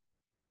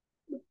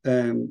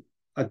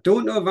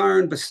don't know if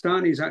Aaron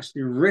Bastani's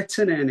actually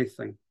written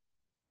anything,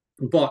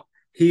 but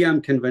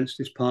I'm convinced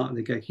is part of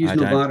the gig. I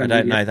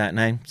don't know that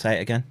name. Say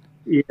it again.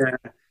 Yeah.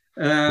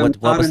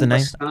 What was the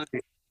name? Bastani.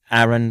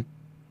 Aaron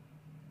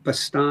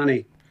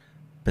Bastani.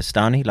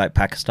 Bastani, like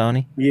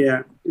Pakistani?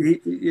 Yeah.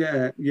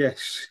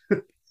 Yes.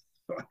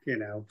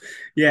 Fucking hell.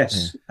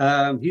 Yes.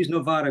 He's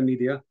Novara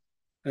Media.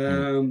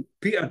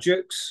 Peter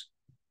Jukes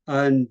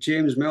and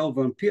James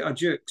Melbourne. Peter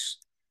Jukes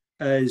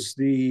is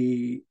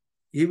he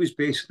was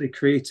basically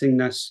creating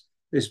this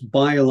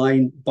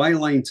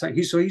byline time.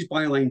 He's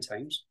Byline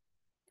Times.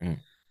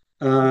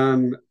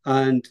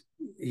 And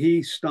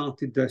he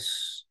started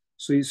this.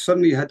 So he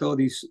suddenly had all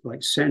these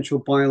like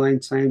Central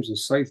Byline Times and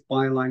South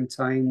Byline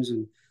Times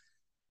and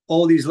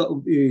all these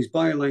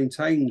Byline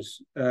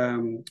Times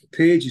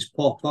pages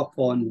pop up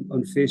on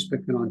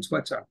Facebook and on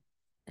Twitter.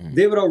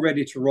 They were all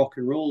ready to rock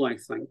and roll, I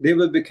think. They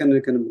were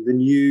becoming kind of the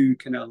new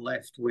kind of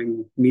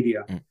left-wing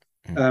media,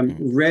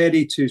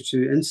 ready to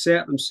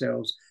insert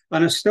themselves.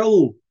 And are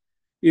still,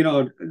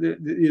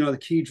 the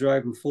key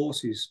driving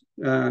forces,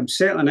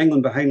 certainly in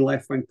England behind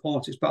left-wing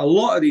politics. But a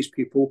lot of these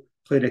people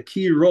played a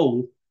key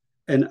role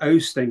in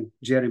ousting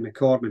Jeremy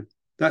Corbyn.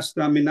 That's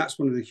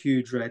one of the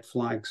huge red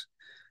flags.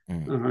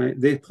 All right,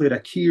 they played a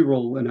key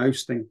role in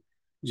ousting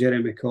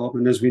Jeremy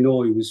Corbyn. As we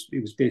know, he was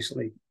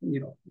basically,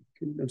 it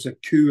was a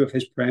coup of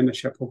his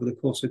premiership over the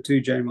course of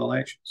 2 general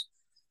elections.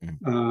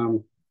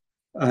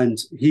 And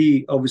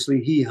he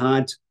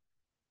had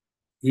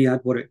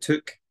what it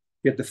took.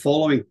 He had the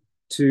following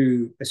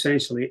to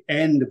essentially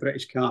end the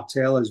British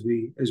cartel as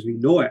we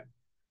know it.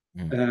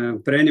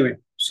 But anyway,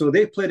 so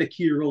they played a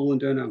key role in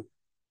doing it.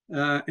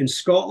 In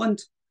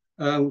Scotland,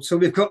 so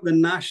we've got the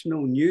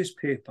national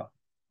newspaper,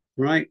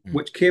 right,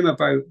 which came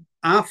about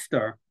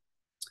after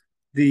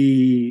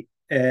the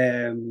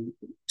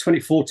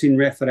 2014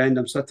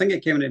 referendum. So I think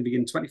it came in at the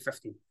beginning of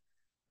 2015.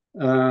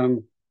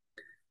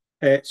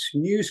 It's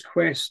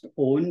NewsQuest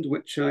owned,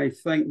 which I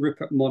think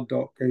Rupert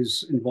Murdoch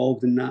is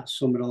involved in that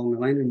somewhere along the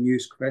line. And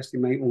NewsQuest, he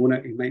might own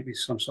it, he might be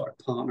some sort of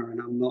partner, and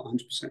I'm not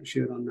 100%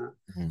 sure on that.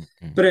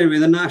 But anyway,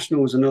 the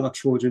National is another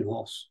Trojan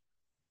horse.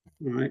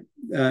 Right,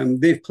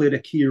 they've played a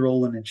key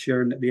role in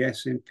ensuring that the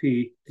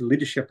SNP, the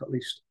leadership at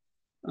least,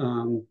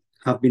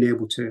 have been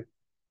able to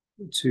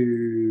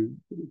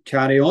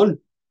carry on,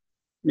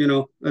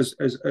 as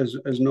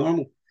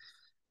normal.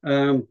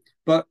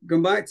 But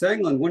going back to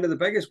England, one of the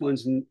biggest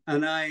ones, and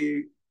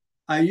I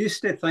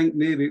used to think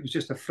maybe it was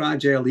just a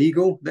fragile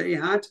ego that he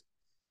had,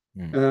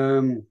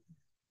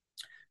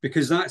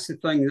 because that's the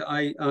thing that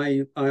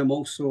I am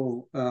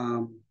also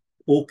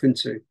open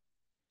to.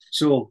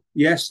 So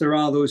yes, there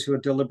are those who are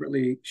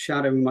deliberately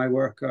shadowing my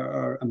work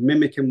or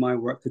mimicking my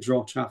work to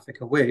draw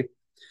traffic away,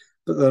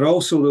 but there are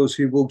also those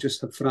who will just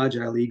have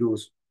fragile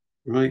egos,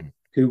 right?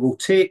 Who will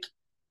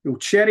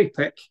cherry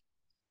pick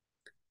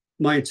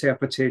my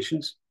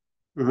interpretations,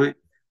 right,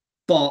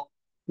 but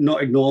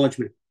not acknowledge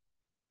me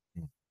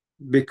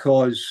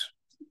because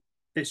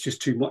it's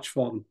just too much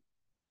for them,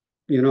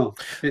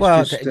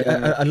 Well,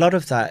 a lot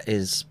of that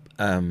is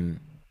them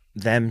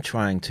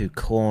trying to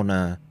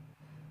corner.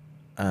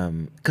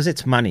 Because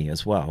it's money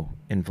as well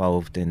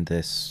involved in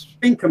this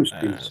income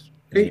streams,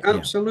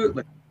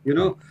 absolutely,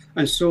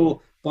 and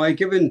so by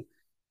giving,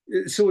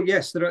 so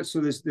yes,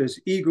 there's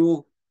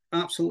ego,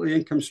 absolutely,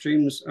 income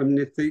streams. I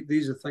mean,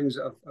 these are things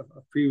that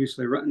I've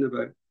previously written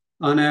about,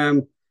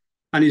 and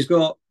he's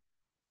got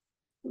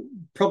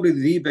probably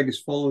the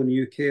biggest following in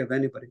the UK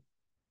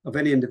of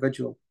any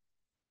individual,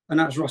 and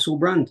that's Russell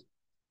Brand.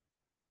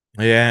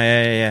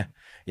 Yeah.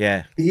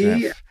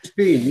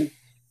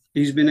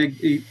 He's been I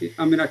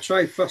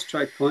first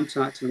tried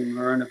contacting him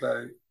around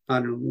about, I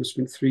don't know, it's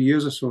been 3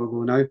 years or so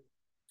ago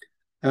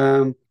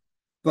now.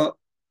 But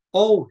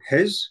all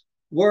his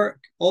work,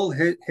 all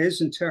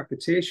his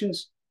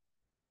interpretations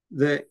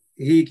that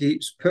he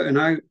keeps putting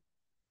out,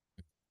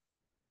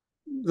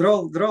 they're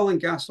all in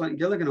Gaslighting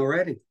Gilligan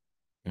already.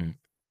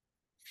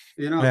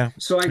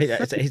 So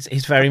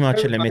he's very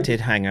much a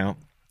limited hangout.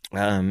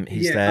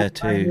 He's there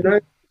to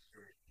I'm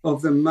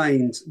of the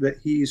mind that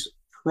he's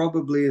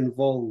probably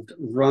involved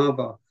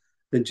rather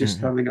than just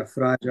having a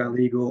fragile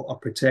ego or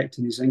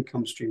protecting his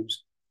income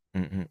streams.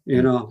 I'm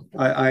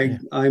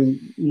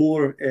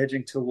more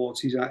edging towards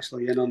he's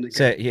actually in on the game.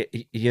 So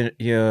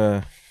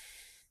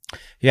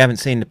you haven't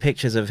seen the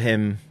pictures of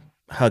him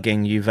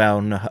hugging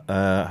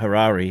Yuval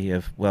Harari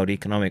of World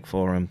Economic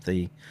Forum,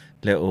 the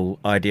little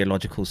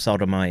ideological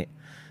sodomite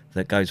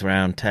that goes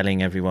around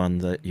telling everyone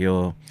that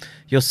you're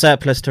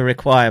surplus to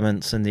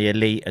requirements and the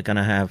elite are going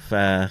to have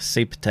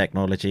super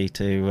technology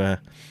to.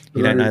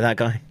 You don't know that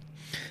guy?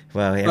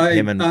 Well,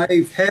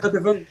 I've heard of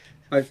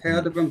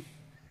him.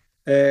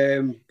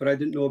 But I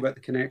didn't know about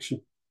the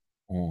connection.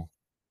 So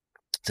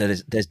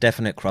there's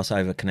definite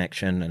crossover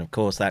connection, and of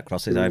course that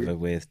crosses over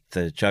with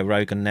the Joe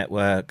Rogan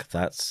network.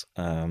 That's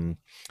a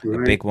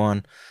big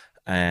one,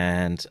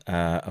 and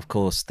of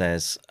course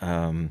there's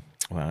US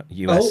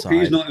I hope side.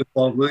 he's not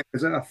involved, mate,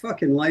 because I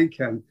fucking like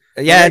him.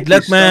 Yeah,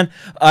 look, man,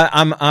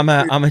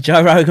 I'm a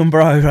Joe Rogan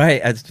bro,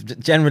 right?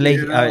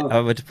 Generally,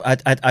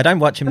 I don't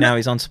watch him now.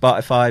 He's on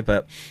Spotify,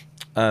 but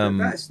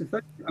that's the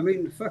thing. I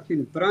mean, the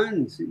fucking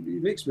Brand, he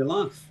makes me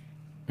laugh.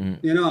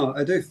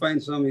 I do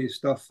find some of his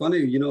stuff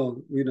funny.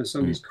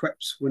 Some of his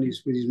quips when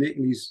he's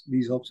making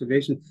these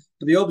observations,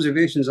 but the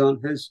observations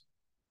aren't his.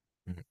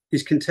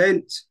 He's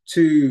content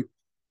to,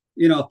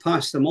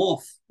 pass them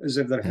off as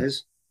if they're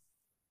his.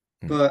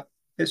 but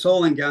it's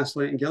all in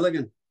Gaslighting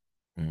Gilligan,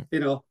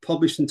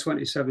 published in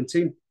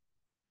 2017.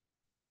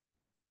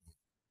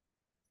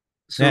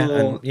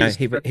 So yeah,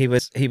 and he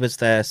was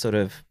there, sort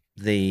of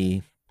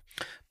the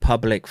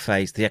public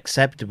face, the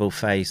acceptable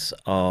face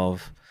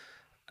of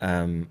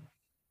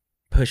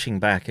pushing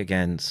back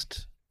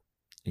against,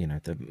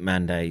 the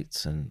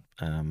mandates and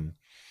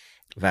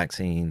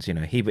vaccines.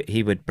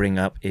 He would bring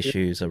up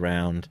issues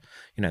around,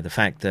 the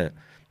fact that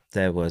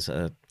there was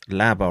a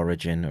lab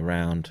origin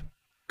around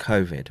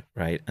COVID,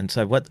 right? And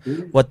so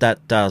what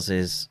that does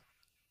is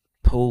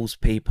pulls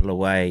people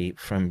away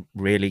from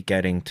really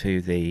getting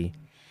to the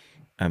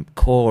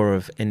core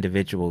of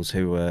individuals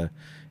who were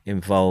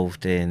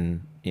involved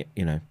in,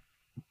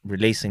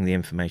 releasing the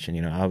information.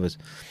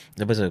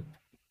 There was a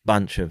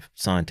bunch of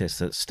scientists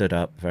that stood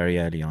up very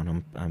early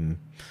on.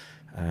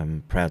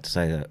 I'm proud to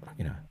say that,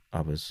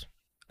 I was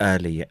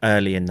early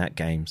in that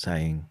game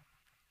saying,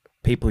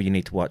 people, you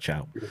need to watch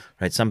out,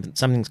 right?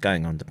 Something's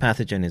going on. The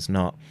pathogen is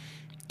not,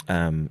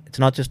 it's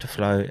not just a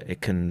flu. It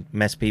can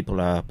mess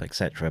people up,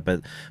 etc.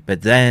 But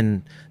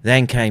then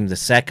came the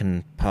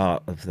second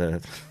part of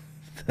the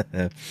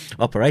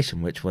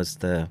operation, which was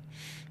the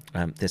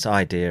this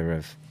idea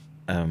of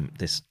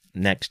this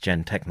next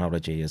gen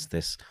technology as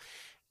this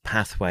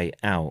pathway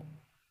out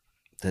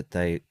that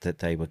they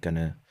were going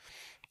to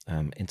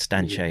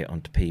instantiate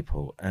onto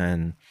people,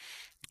 and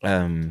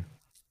and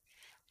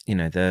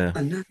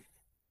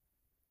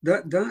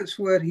that's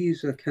where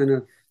he's a kind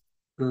of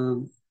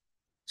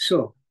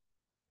so,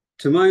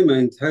 to my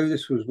mind, how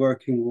this was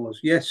working was,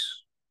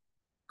 yes,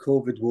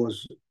 COVID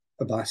was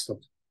a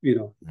bastard,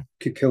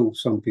 could kill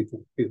some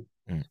people.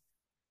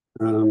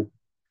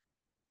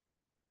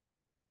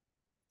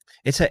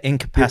 It's an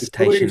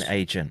incapacitation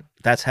agent.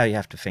 That's how you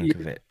have to think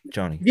of it,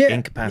 Johnny.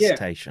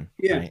 Incapacitation.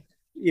 Right?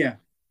 Yeah.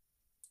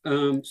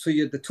 So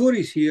you had the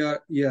Tories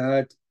here, you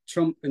had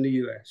Trump in the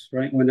US,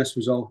 right, when this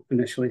was all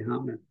initially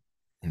happening.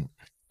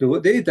 So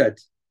what they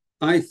did,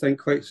 I think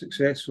quite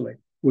successfully,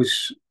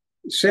 was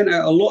sent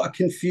out a lot of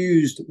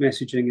confused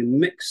messaging and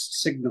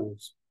mixed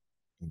signals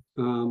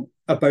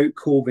about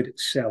COVID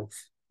itself,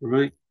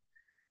 right?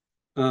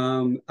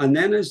 And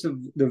then as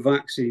the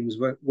vaccines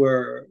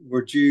were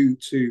due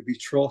to be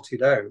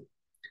trotted out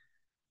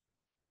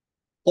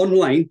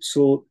online,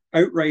 so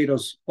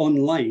Outriders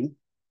online,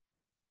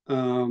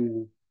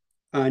 and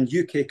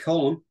UK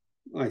Column,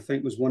 I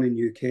think was one in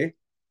UK,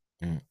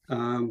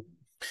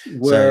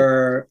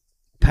 were so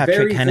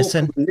Patrick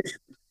Hennison. Do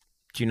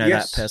you know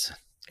yes. that person?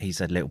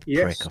 He's a little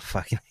prick of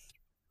fucking.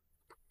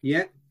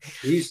 Yeah,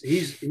 he's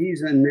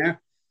in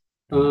there.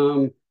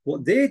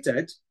 What they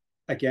did,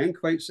 again,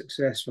 quite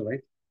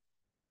successfully,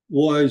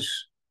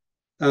 was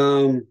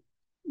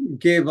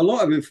gave a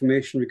lot of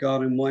information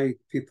regarding why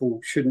people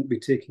shouldn't be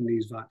taking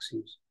these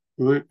vaccines.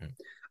 Right?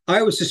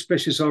 I was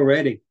suspicious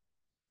already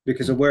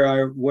because of where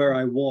I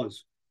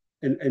was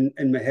in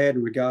my head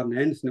regarding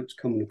anything that was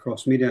coming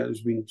across media that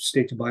was being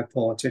stated by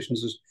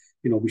politicians as,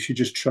 we should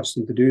just trust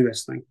them to do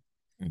this thing.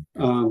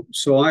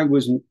 So I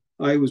was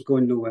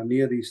going nowhere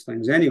near these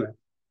things anyway.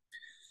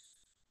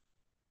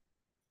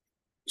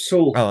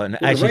 So,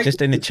 and actually,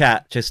 just in the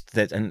chat, just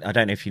that, and I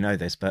don't know if you know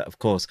this, but of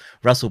course,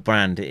 Russell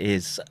Brand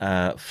is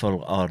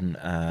full on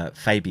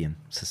Fabian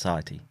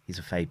Society. He's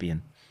a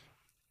Fabian.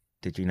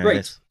 Did you know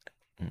this?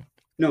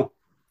 No,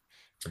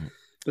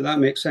 but that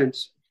makes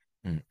sense,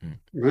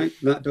 right?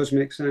 That does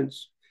make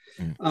sense.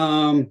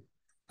 And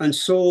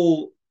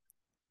so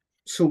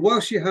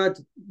whilst you had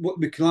what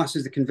we class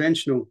as the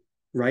conventional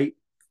right,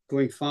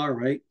 going far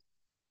right,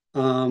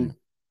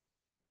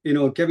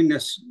 giving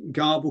this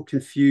garbled,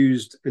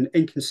 confused, and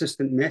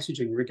inconsistent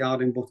messaging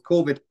regarding both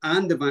COVID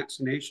and the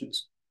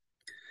vaccinations,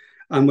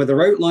 and with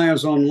their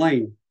outliers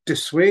online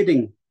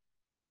dissuading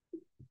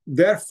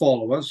their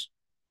followers,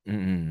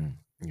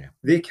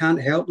 they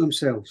can't help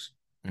themselves.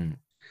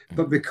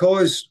 But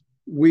because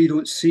we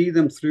don't see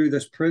them through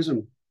this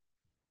prism,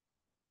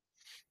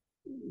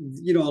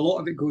 a lot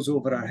of it goes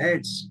over our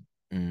heads.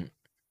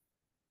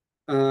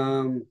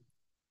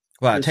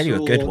 Well, I'll tell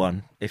you a good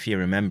one, if you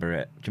remember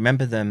it. Do you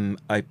remember them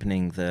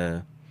opening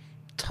the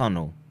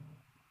tunnel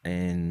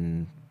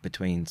in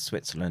between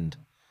Switzerland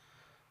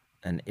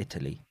and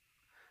Italy?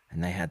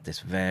 And they had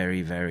this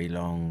very, very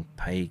long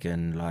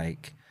pagan,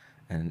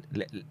 and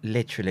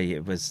literally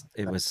it was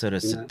sort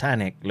of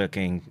satanic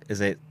looking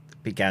as it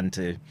began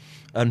to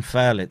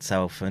unfurl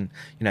itself. And,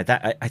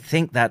 that I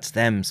think that's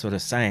them sort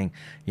of saying,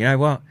 you know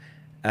what?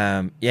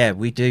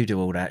 We do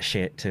all that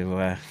shit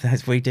to,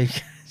 we do...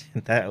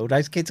 that all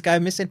those kids go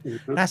missing,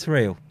 that's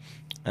real.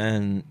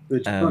 And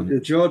the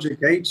Georgia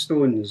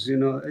Gatestones,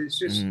 it's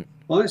just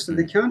honestly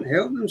they can't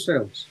help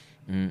themselves.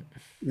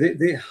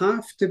 They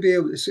have to be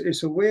able.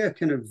 It's a way of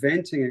kind of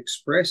venting,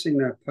 expressing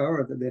their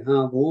power that they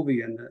have over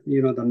you, and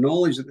the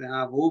knowledge that they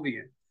have over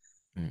you,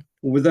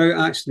 without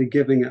actually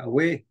giving it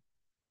away.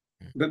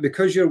 But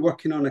because you're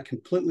working on a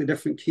completely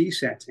different key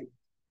setting,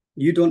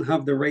 you don't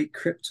have the right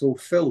crypto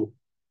fill.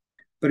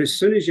 But as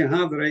soon as you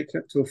have the right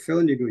crypto fill,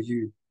 and you go,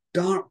 you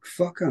dark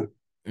fucker,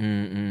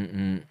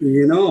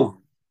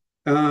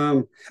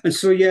 And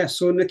so yeah,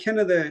 so in the kind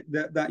of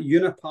that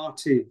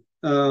Unaparty,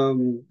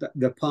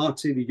 the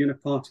party, the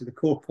Unaparty, the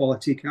core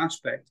politique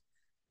aspect,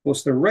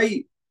 was the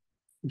right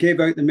gave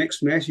out the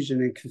mixed messaging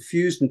and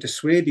confused and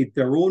dissuaded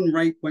their own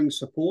right-wing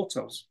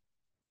supporters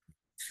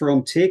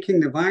from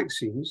taking the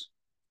vaccines.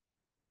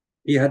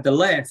 You had the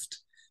left,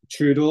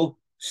 Trudeau,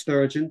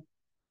 Sturgeon,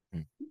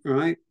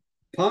 right,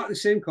 part of the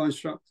same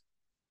construct,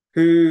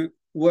 who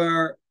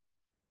were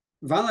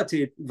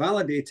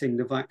validating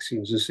the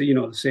vaccines and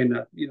so saying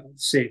that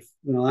safe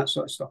and all that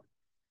sort of stuff.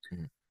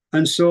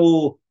 And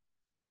so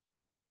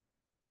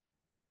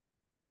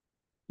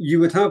you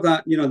would have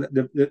that,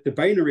 the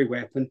binary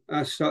weapon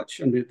as such,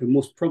 and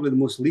probably the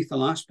most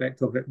lethal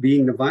aspect of it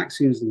being the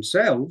vaccines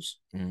themselves.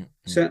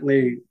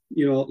 Certainly,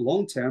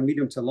 long term,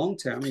 medium to long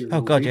term.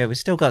 Oh God, yeah, we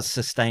still got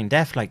sustained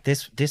death. Like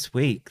this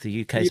week,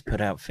 the UK's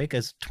put out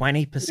figures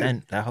 20%. Yeah.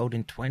 They're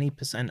holding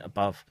 20%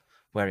 above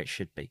where it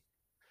should be.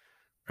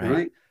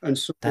 Right, and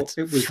so that's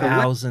it was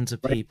thousands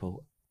of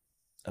people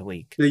a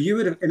week. Now you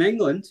would have in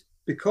England,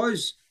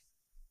 because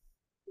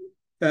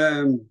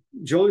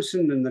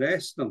Johnson and the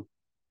rest of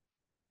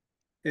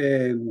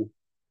them,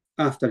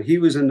 after he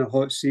was in the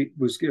hot seat,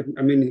 was given.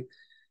 I mean,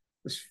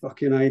 this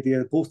fucking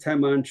idea. Both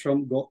him and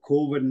Trump got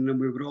COVID, and then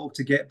we were all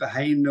to get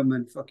behind them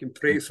and fucking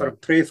pray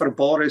for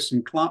Boris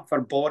and clap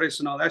for Boris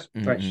and all this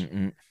fish.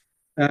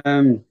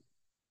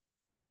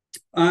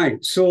 Aye,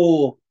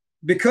 so.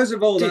 Because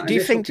of all that, do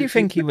you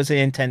think he was in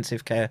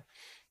intensive care?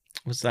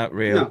 Was that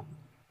real?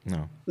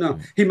 No.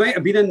 He might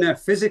have been in there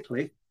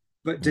physically,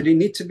 but did he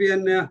need to be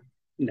in there?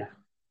 No.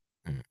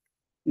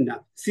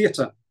 No.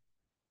 Theatre,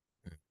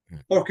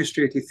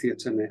 orchestrated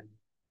theatre, man.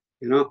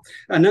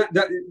 And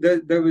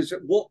that there was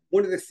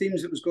one of the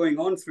themes that was going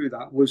on through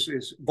that was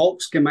his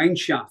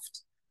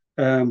Volksgemeinschaft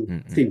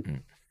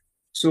theme.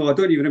 So I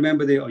don't even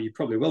remember you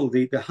probably will,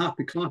 the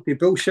happy clappy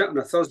bullshit on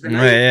a Thursday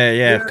night.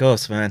 Yeah, of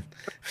course, man.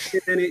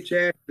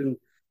 NHS and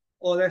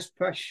all this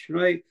push,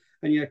 right?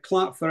 And you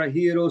clap for our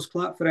heroes,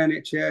 clap for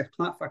NHS,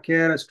 clap for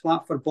carers,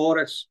 clap for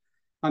Boris.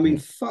 I mean,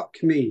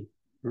 fuck me,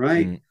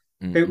 right?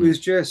 It was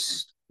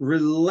just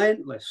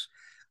relentless.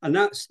 And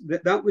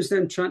that was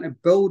them trying to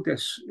build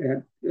this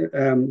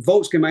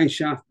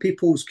Volksgemeinschaft,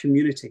 people's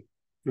community,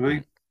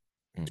 right?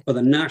 Or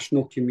the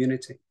national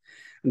community.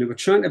 And they were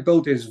trying to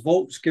build this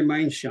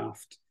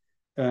Volksgemeinschaft,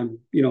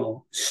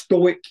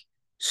 stoic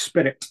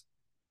spirit.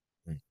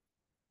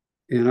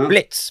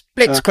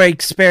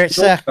 Blitzkrieg spirit,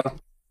 sir.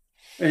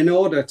 In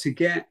order to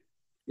get,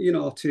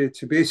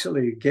 to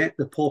basically get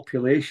the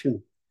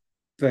population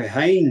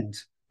behind.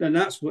 And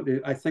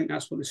I think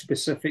that's what the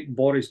specific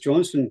Boris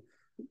Johnson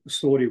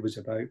story was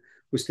about,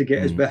 was to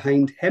get us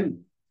behind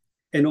him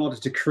in order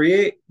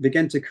to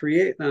begin to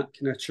create that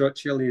kind of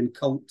Churchillian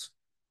cult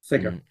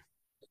figure.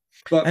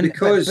 But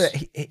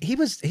he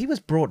was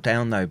brought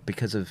down though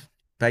because of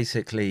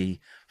basically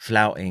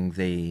flouting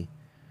the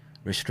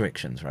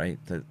restrictions, right?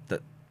 That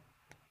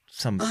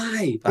I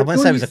want to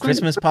say it was a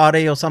Christmas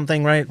party or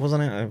something, right?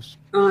 Wasn't it?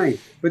 Aye,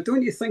 but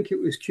don't you think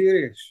it was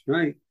curious,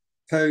 right?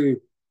 How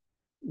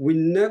we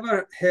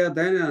never heard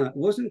any of that. It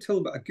wasn't until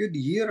about a good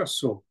year or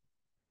so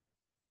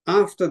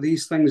after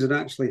these things had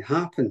actually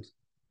happened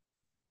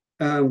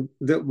that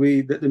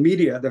the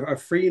media, our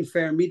free and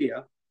fair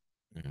media,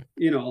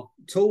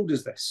 told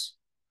us this,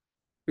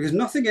 because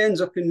nothing ends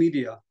up in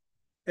media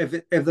if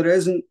it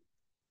isn't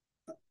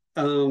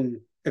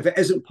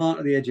part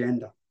of the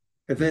agenda,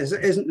 if it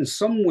isn't in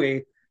some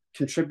way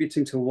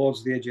contributing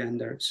towards the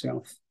agenda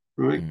itself,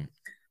 right?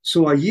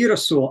 So a year or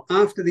so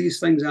after these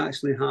things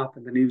actually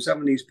happened, and he was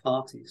having these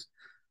parties,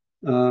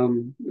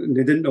 and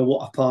they didn't know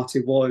what a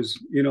party was.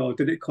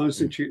 Did it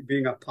constitute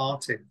being a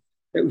party?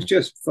 It was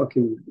just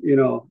fucking,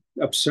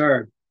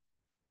 absurd.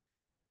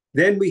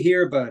 Then we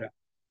hear about it.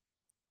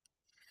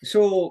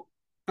 So,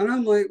 and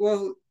I'm like,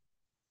 well,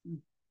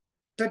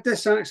 did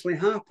this actually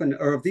happen,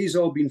 or have these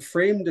all been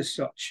framed as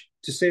such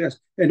to say this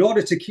in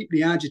order to keep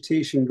the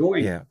agitation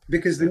going? Yeah.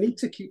 Because they need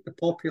to keep the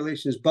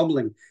populations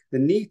bubbling. They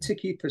need to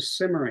keep us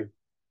simmering.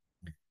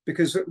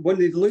 Because when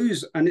they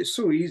lose, and it's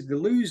so easy, they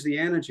lose the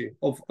energy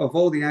of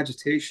all the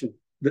agitation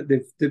that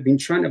they've been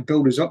trying to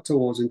build us up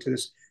towards into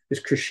this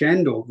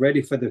crescendo,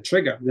 ready for the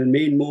trigger, the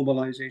main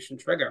mobilization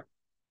trigger.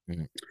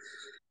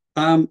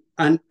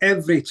 And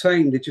every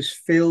time they just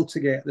fail to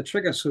get the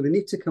trigger. So they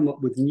need to come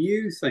up with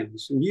new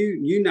things,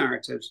 new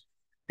narratives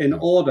in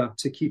order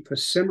to keep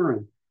us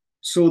simmering,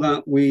 so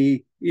that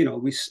we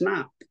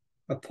snap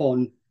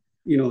upon,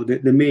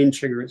 the main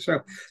trigger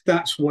itself.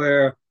 That's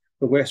where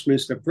the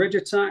Westminster Bridge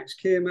attacks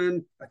came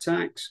in,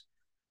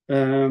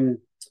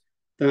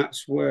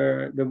 that's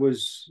where there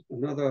was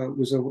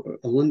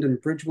a London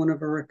Bridge one,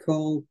 if I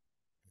recall.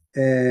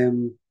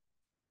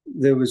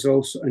 There was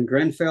also in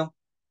Grenfell.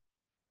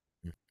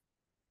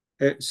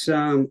 It's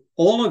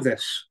all of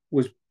this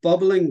was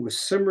bubbling, was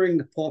simmering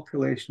the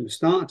population, was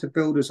starting to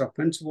build us up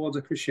in towards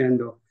a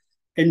crescendo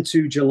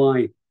into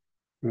July,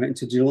 right?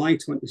 Into July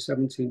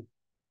 2017.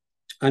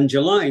 And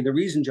the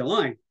reason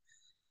July,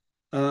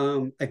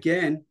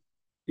 again,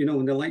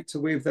 when they like to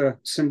wave their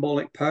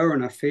symbolic power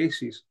in our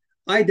faces,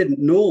 I didn't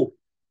know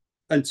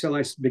until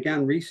I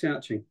began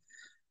researching.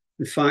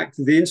 In fact,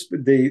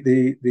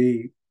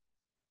 the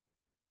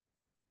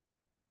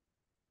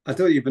I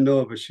don't even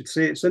know if I should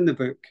say it's in the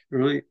book,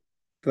 right?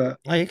 But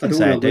Oh, you I can don't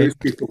say want it, to lose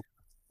dude. people.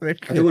 I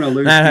don't want to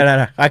lose No, no, people. no,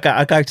 no.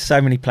 I go to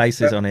so many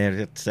places on here.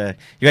 It's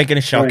you ain't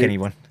gonna shock Right.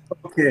 anyone.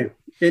 Okay,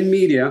 in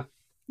media,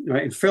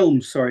 right, in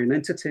film, sorry, in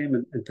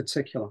entertainment in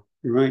particular,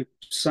 right,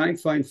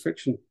 sci-fi and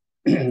fiction,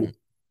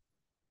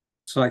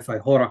 sci-fi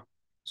horror,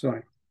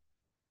 sorry.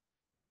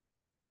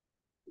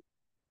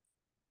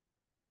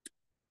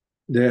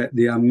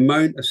 The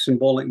amount of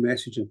symbolic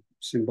messaging,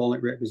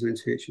 symbolic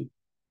representation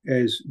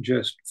is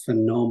just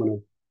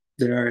phenomenal.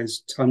 There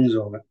is tons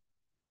of it,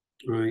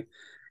 right?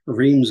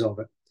 Reams of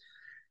it.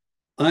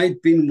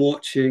 I've been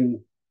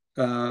watching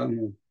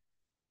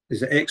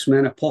is it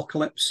X-Men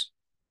Apocalypse?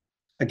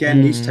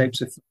 Again, these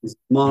types of films,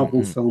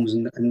 Marvel films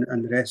and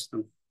the rest of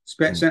them.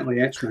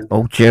 Certainly X-Men.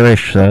 Oh,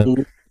 Jewish, though.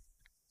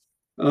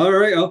 All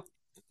right,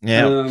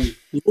 Yeah.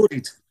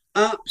 loaded,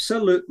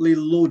 absolutely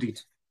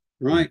loaded,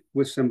 right,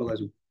 with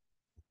symbolism.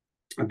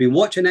 I've been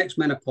watching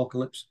X-Men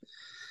Apocalypse,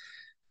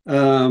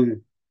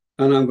 and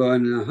I'm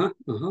going,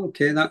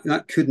 okay,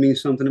 that could mean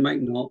something. It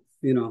might not,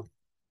 you know.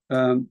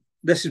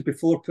 This is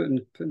before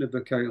putting the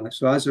book out.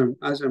 So as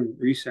I'm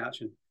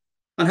researching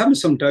and having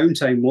some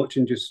downtime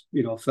watching just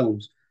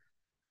films,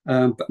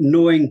 but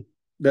knowing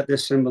that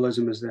this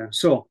symbolism is there.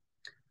 So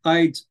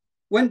I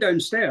went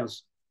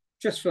downstairs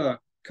just for a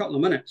couple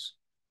of minutes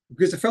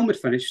because the film had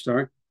finished.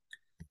 Sorry,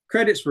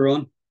 credits were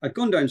on. I'd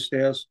gone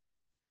downstairs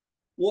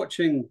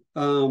watching.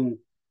 Sorry,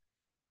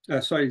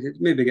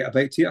 maybe get a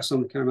bite to eat or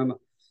something. Can't remember.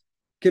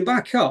 Came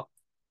back up,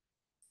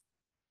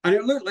 and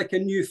it looked like a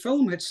new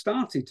film had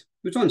started. It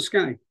was on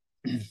Sky,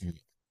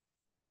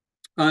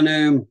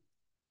 and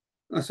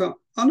I thought,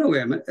 oh no,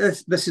 wait a minute,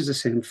 this is the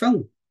same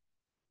film.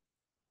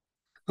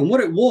 And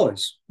what it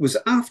was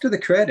after the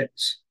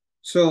credits.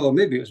 So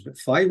maybe it was about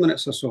 5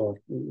 minutes or so,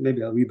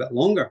 maybe a wee bit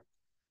longer,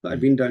 that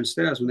I'd been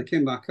downstairs. When they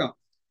came back up,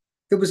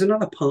 there was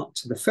another part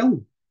to the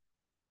film,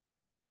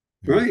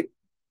 right?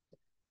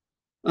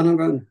 And I'm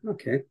going,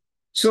 okay.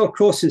 So of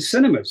course, in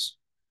cinemas,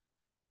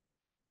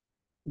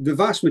 the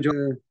vast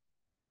majority,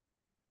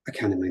 I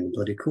can't remember the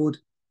bloody code.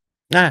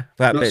 Nah,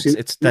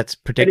 that's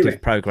predictive anyway,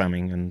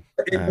 programming, and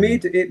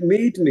it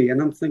made me,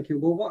 and I'm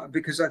thinking, well, what?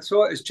 Because I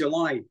thought it's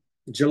July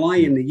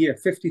in the year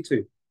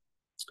 52.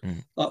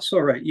 That's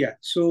all right, yeah.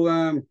 So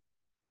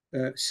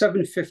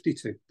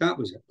 752, that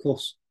was it, of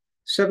course.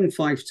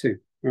 752,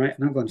 right?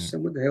 And I'm going,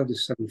 what the hell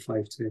does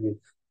 752 mean?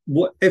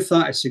 What if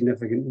that is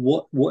significant?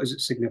 What is it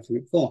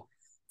significant for?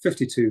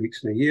 52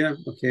 weeks in a year,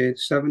 okay,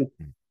 seventh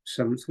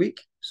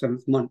week,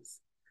 7th month.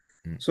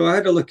 So I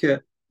had to look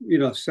at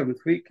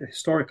 7th week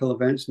historical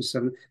events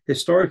and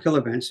historical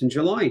events in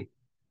July.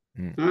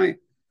 Right?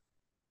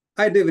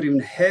 I'd never even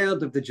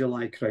heard of the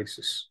July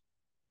crisis.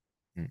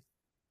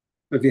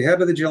 Have you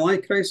heard of the July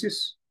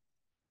crisis?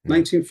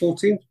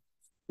 1914?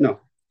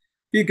 No.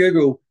 You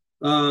Google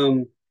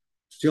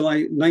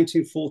July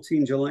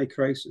 1914 July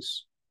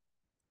crisis.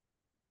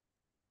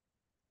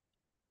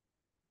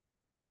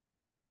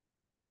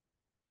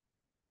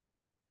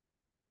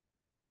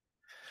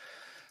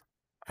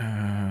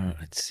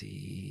 Let's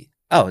see.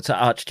 Oh, it's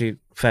Archduke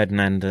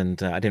Ferdinand,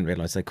 and I didn't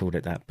realize they called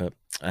it that, but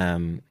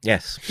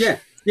yes. Yeah.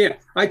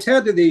 I'd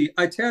heard of the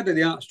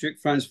Archduke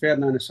Franz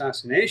Ferdinand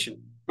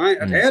assassination.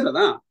 Right? I'd heard of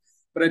that,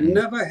 but I'd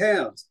never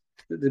heard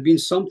that there'd been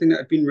something that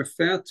had been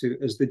referred to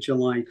as the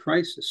July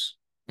crisis.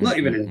 Not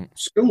even in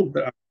school,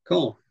 but I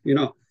recall,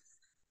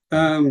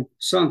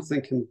 So I'm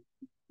thinking,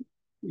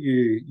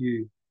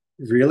 you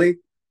really,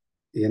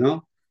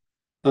 and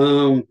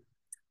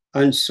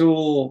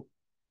so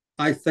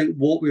I think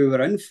what we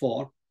were in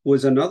for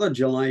was another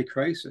July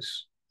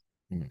crisis,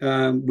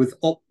 with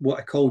what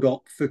I called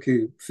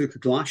Fuku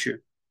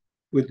Glacier,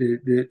 with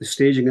the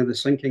staging of the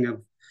sinking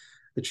of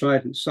the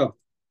Trident sub.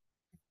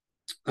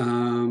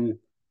 And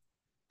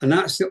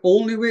that's the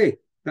only way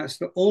I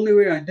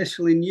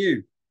initially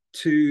knew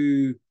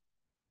to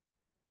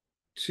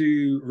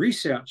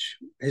research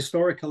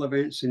historical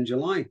events in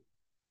July.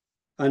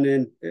 And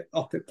then it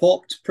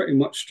popped pretty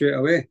much straight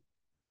away.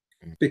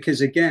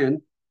 Because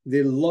again,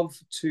 they love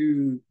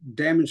to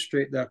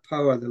demonstrate their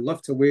power. They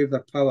love to wave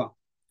their power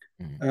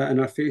in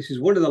our faces.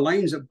 One of the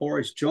lines that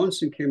Boris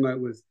Johnson came out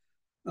with,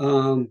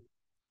 we're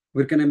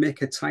going to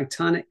make a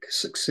titanic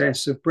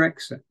success of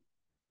Brexit.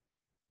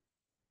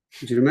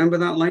 Do you remember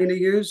that line he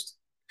used?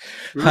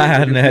 Right? I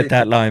hadn't heard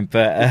that line,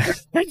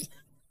 but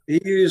he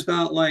used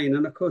that line,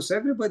 and of course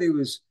everybody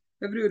was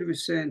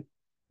saying,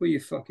 "Well,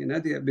 you fucking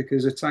idiot,"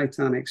 because the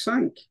Titanic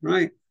sank,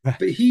 right?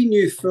 But he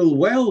knew full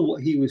well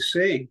what he was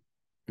saying,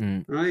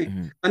 right?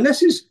 And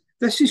this is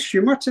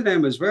humor to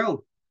them as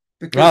well,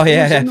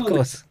 because of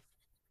course,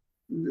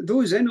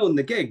 those in on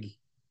the gig,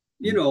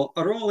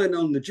 are all in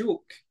on the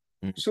joke.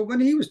 So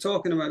when he was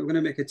talking about we're going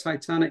to make a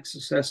Titanic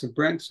success of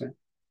Brexit,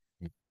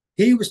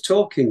 he was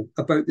talking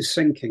about the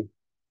sinking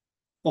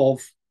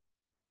of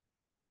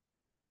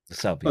the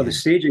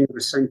staging of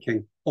the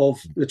sinking of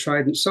the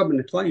Trident sub in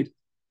the Clyde.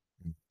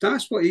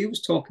 That's what he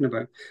was talking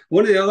about.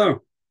 One of the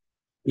other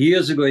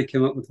Years ago, he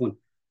came up with one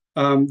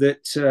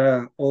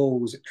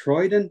was it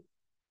Croydon?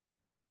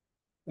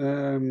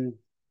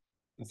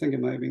 I think it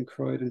might have been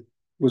Croydon.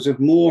 Was of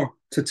more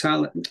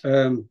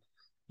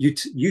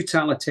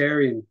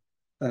utilitarian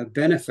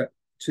benefit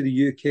to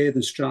the UK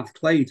than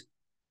Strathclyde,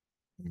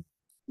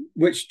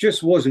 which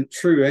just wasn't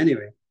true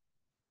anyway,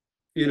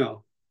 you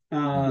know,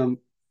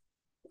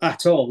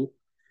 at all.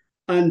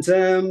 And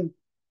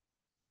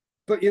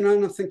but and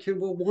I'm thinking,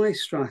 well, why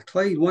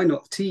Strathclyde? Why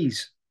not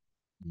Tees?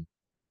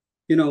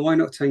 Why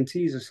not Tyne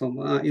Tees or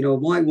something like that?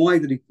 Why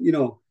did he?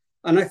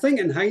 And I think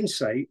in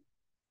hindsight,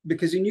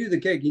 because he knew the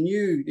gig, he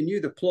knew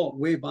the plot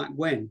way back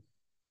when,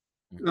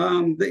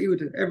 that he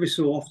would every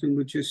so often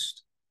would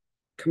just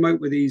come out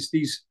with these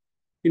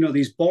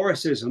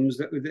Borisisms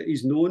that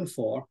he's known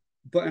for,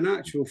 but in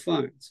actual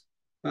fact,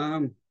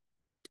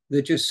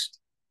 they're just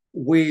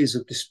ways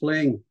of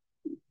displaying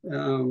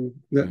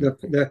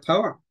their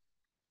power,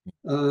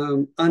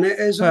 and it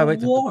is a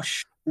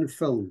wash in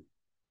film.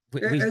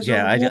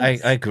 I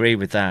agree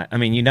with that. I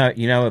mean, you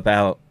know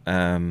about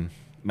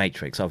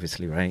Matrix,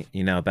 obviously, right?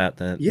 You know about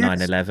the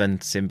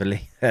 9/11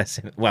 symbology.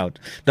 Well,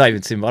 not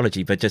even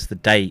symbology, but just the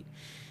date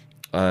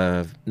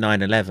of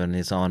 9/11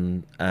 is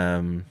on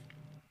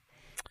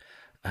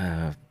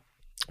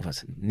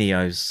what's it,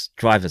 Neo's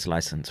driver's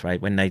license, right?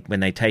 When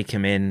they take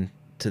him in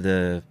to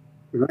the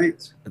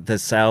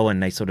cell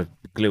and they sort of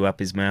glue up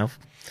his mouth,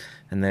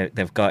 and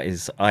they've got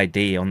his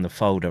ID on the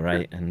folder,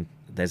 right? And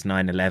there's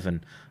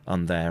 9/11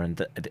 on there,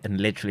 and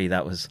literally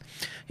that was,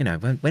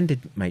 when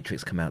did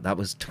Matrix come out? That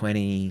was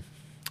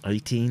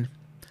 2018.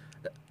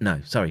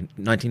 No, sorry,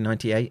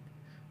 1998,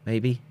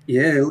 maybe.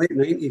 Yeah, late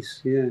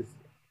 90s. Yeah,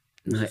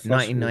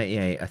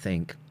 1998, I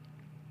think.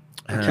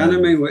 I can't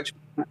remember which,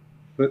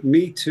 but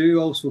Me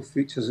Too also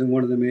features in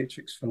one of the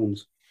Matrix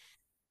films.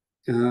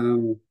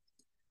 And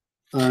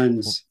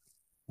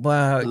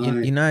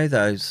well, you know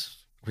those.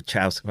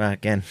 Wachowski, well,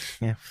 again,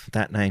 yeah,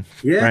 that name,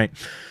 right.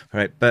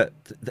 But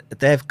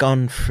they've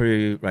gone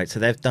through, right. So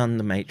they've done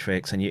the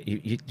Matrix, and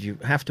you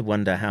have to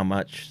wonder how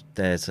much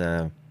there's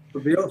a.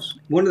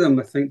 One of them,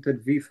 I think,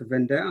 did V for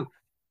Vendetta.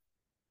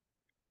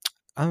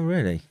 Oh,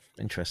 really?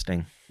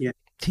 Interesting. Yeah.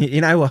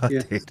 You know what,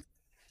 dude?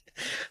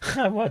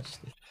 I watched.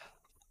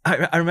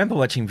 I remember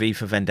watching V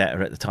for Vendetta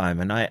at the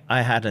time, and I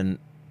hadn't,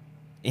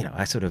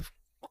 I sort of.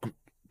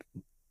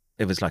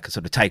 It was like a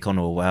sort of take on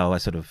Orwell. I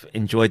sort of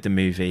enjoyed the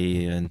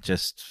movie and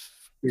just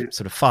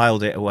sort of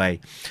filed it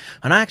away.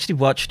 And I actually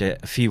watched it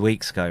a few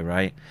weeks ago,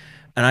 right?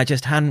 And I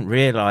just hadn't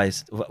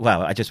realized,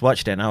 well, I just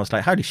watched it and I was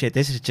like, holy shit,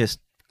 this is just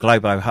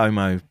globo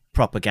homo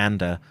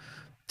propaganda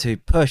to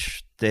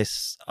push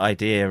this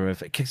idea of,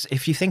 because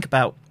if you think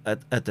about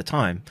at the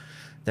time,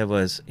 there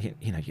was,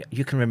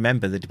 you can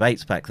remember the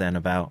debates back then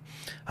about,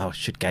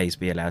 should gays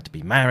be allowed to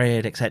be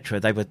married, etc.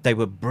 They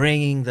were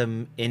bringing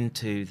them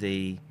into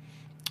the,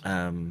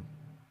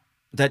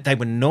 that they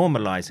were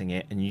normalizing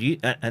it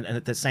and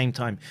at the same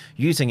time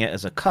using it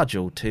as a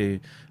cudgel to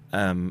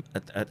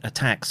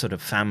attack sort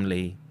of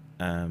family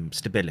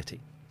stability,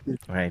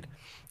 right?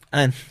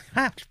 And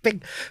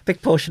big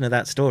portion of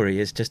that story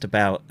is just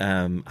about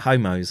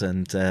homos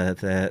and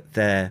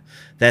their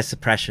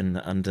suppression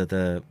under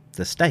the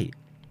state.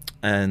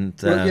 And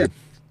I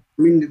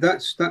mean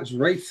that's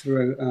right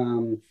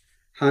through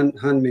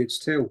Handmaid's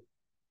Tale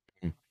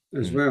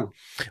as well.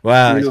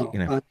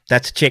 Well,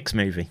 that's a chick's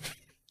movie.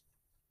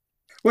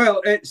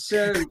 Well, it's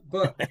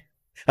but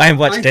I haven't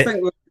watched it.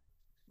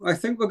 I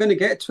think we're going to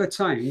get to a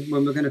time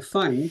when we're going to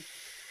find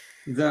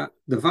that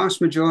the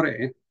vast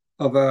majority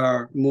of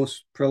our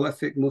most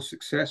prolific, most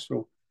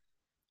successful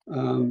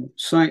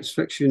science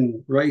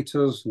fiction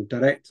writers and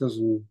directors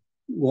and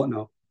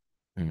whatnot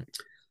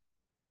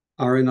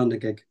are in on the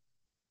gig.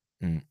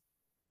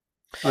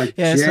 I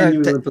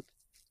genuinely believe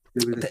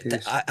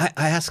I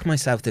ask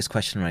myself this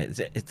question, right?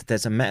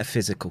 There's a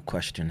metaphysical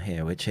question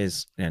here, which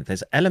is,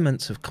 there's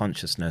elements of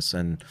consciousness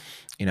and,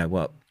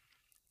 what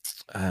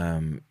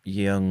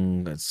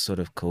Jung sort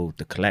of called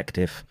the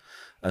collective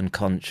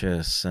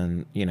unconscious,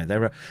 and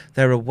there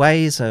are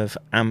ways of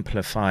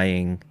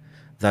amplifying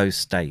those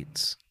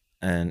states,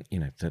 and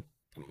the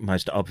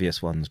most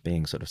obvious ones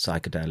being sort of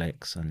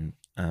psychedelics, and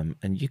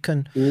you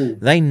can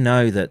they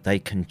know that they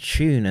can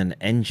tune and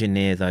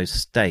engineer those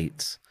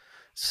states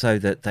so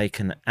that they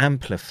can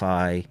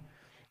amplify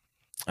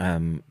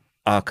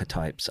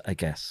archetypes, I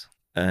guess,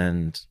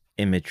 and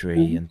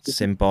imagery and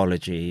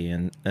symbology,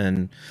 and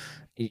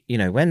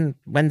when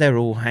they're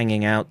all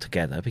hanging out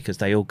together because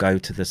they all go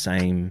to the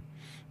same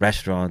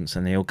restaurants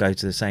and they all go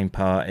to the same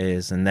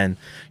parties, and then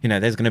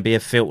there's going to be a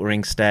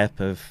filtering step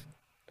of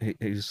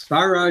who's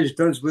Farage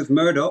does with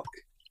Murdoch.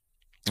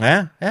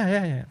 Yeah.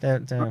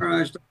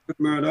 Farage does with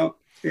Murdoch.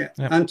 Yeah,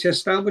 yep.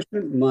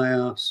 Anti-establishment, my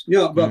ass.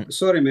 Yeah, but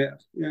sorry, mate.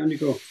 Yeah, on you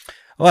go.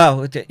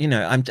 Well,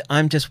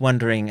 I'm just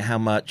wondering how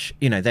much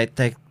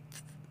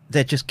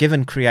they're just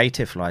given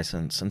creative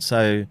license, and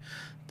so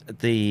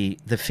the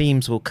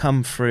themes will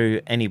come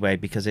through anyway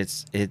because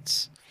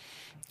it's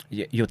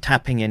you're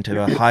tapping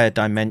into a higher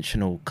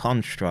dimensional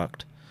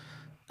construct,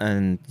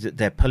 and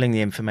they're pulling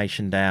the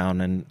information down,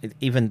 and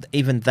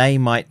even they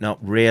might not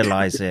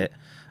realize it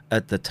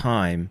at the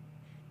time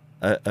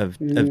of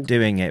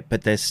doing it,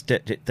 but there's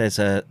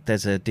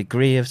a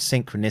degree of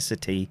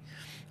synchronicity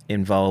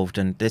involved,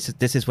 and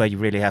this is where you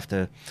really have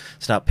to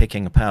start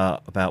picking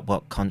apart about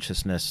what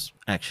consciousness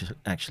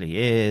actually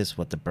is,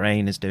 what the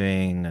brain is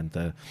doing,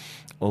 and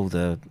all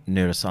the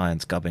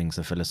neuroscience gubbings,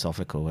 the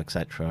philosophical,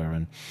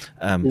 etc.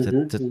 And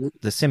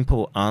the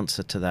simple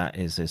answer to that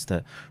is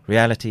that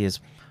reality is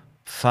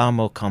far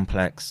more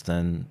complex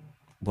than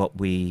what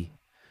we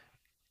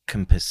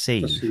can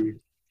perceive. Yeah,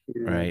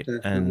 right?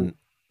 Definitely.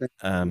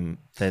 And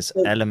there's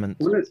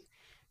elements.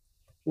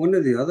 One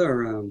of the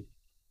other,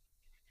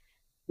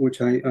 which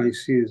I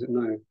see as it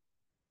now,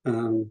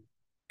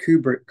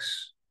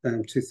 Kubrick's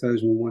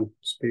 2001: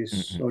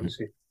 Space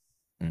Odyssey.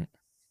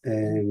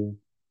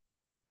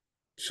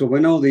 So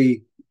when all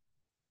the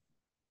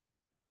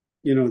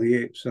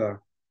apes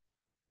are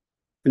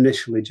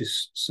initially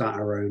just sat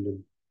around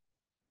and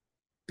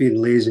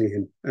being lazy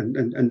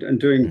and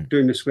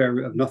doing the square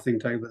root of nothing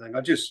type of thing,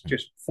 or just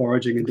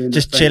foraging and doing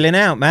just chilling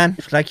out, man,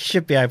 like you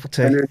should be able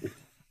to. And then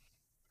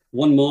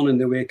one morning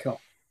they wake up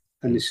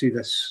and they see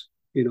this,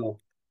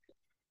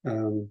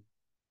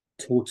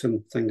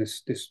 totem thing,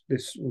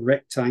 this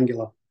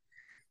rectangular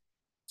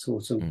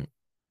totem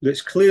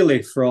that's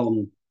clearly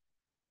from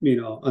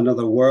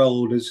another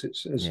world, as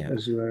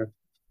we're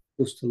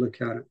supposed to look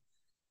at it.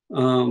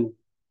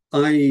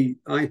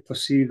 I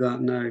perceive that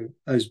now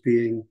as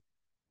being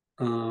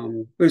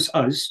it's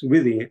us,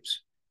 we're the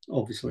apes,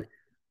 obviously.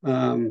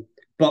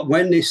 But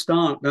when they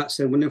start, that's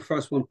when the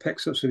first one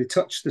picks up. So they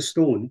touch the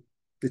stone,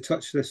 they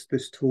touch this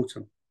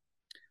totem,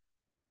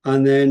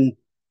 and then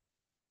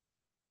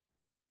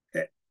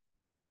it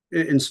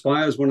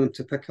inspires one of them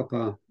to pick up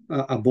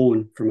a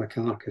bone from a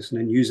carcass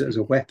and then use it as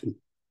a weapon,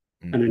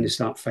 and then they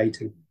start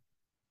fighting.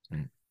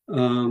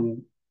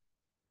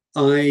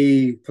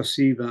 I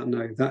perceive that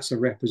now. That's a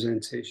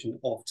representation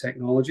of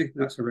technology.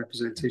 That's a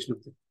representation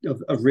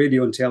of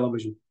radio and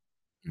television.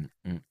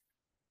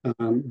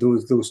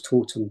 Those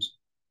totems.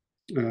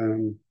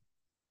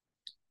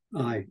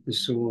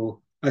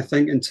 So I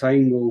think in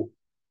time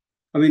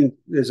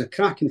there's a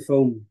cracking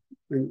film.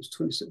 I think it's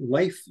 26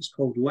 Life. It's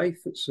called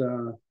Life. It's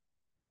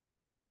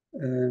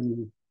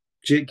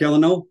Jake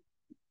Gyllenhaal.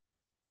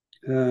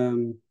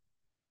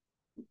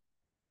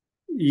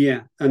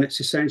 Yeah, and it's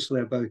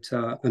essentially about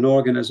an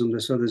organism.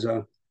 So there's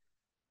a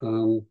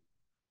can't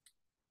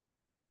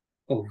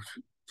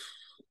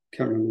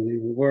remember the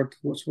name of the word.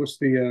 What's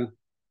the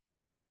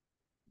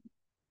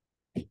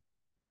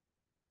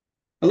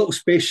a little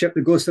spaceship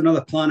that goes to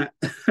another planet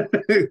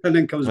and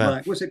then comes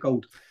back. What's it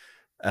called?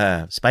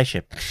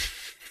 Spaceship.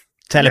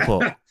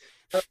 Teleport.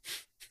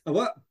 A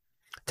what?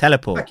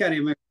 Teleport. I can't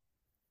even.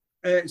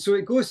 So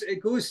it goes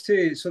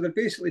to, so they're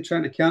basically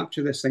trying to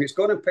capture this thing. It's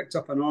gone and picked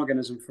up an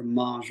organism from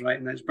Mars, right?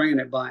 And it's bringing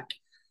it back.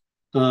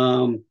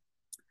 And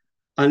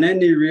then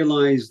they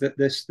realize that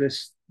this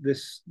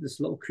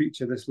little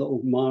creature, this little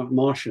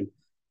Martian,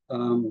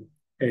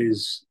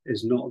 is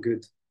not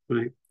good,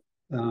 right?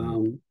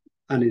 And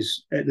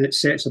it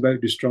sets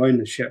about destroying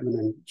the ship and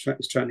then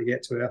it's trying to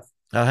get to Earth.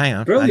 Oh, hang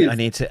on! I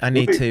need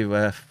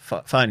to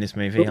find this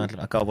movie. I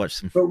gotta watch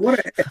some. But what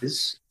it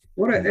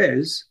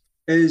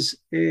is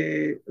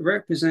a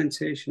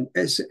representation.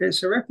 It's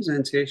a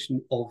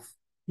representation of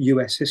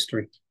U.S.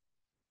 history,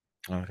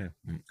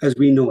 as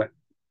we know it,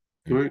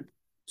 right?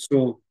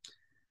 So,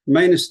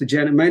 minus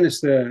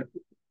the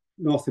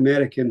North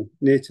American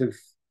Native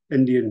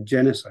Indian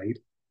genocide,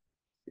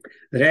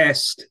 the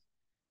rest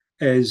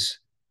is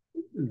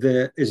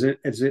a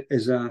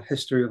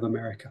history of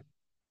America.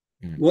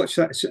 Watch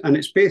that, and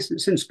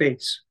it's in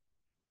space,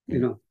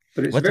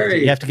 But it's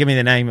you have to give me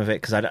the name of it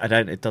because I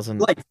don't. It doesn't.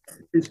 Life.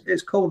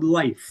 It's called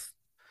Life.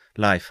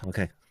 Life.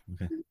 Okay.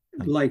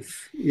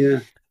 Life.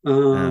 Yeah.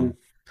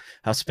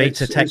 I'll speak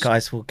to tech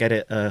guys. We'll get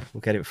it.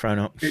 We'll get it thrown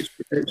up.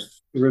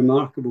 It's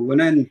remarkable. And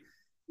then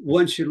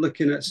once you're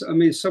looking at,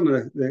 some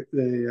of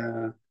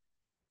the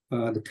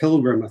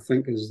Pilgrim, I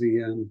think, is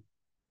the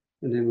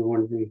name of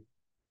one of the.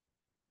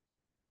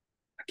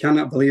 I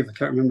cannot believe I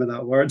can't remember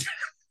that word.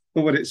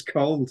 What it's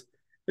called.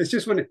 It's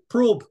just when it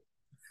probe.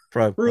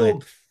 Right.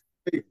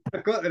 I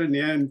got there in the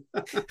end.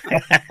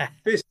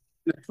 Basically,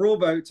 the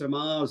probe out to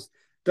Mars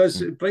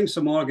brings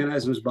some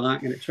organisms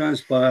back, and it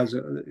transpires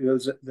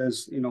that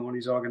there's one of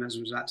these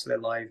organisms actually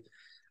alive.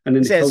 And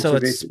then so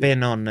it's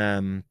spin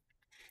on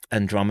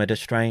Andromeda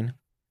Strain.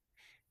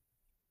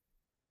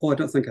 Oh, I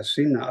don't think I've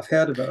seen that. I've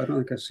heard of it. I don't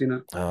think I've seen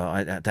it.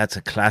 Oh, that's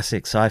a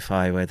classic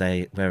sci-fi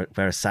where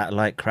a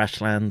satellite crash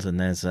lands, and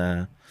there's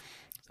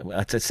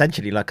it's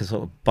essentially like a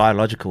sort of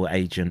biological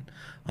agent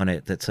on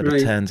it that sort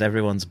of turns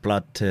everyone's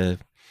blood to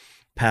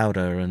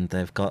powder, and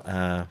they've got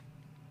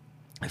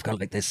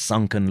like this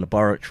sunken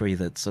laboratory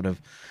that sort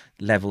of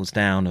levels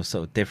down of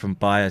sort of different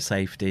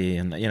biosafety.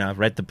 And I've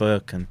read the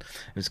book, and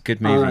it was a good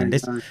movie. And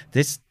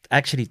this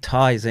actually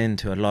ties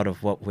into a lot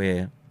of what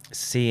we're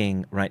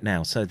seeing right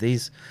now. So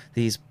these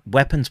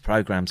weapons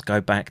programs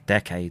go back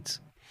decades,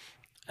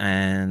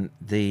 and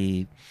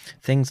the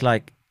things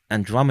like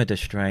Andromeda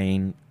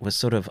Strain was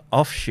sort of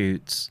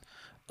offshoots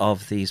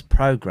of these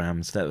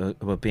programs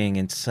that were being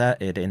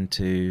inserted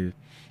into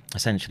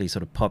essentially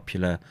sort of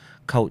popular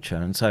culture.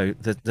 And so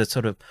the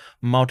sort of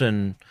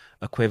modern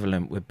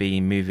equivalent would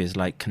be movies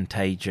like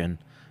Contagion,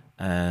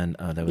 and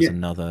there was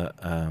another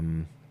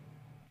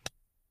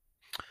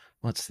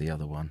what's the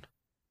other one?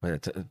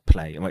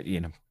 Play,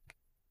 you know.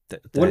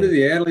 One of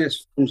the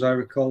earliest films I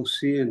recall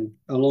seeing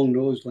along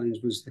those lines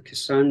was the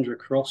Cassandra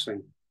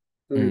Crossing.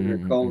 I don't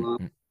recall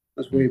that.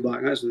 That's way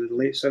back. That's in the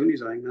late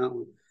 70s, I think, that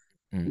one.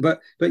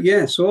 But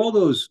yeah, so all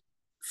those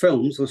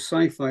films, those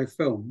sci-fi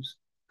films,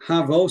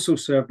 have also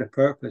served a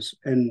purpose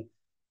in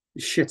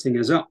shitting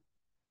us up,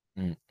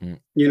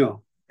 you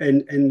know,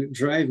 and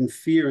driving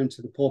fear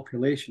into the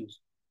populations,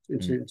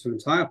 into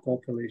entire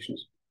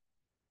populations.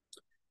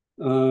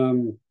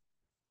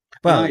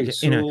 Well,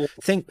 you know,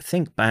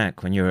 think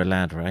back when you were a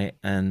lad, right?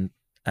 And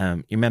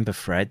you remember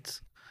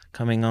Fred's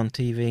coming on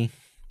TV?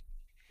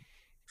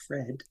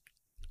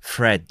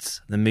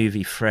 Fred's, the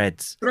movie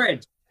Fred's.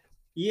 Fred,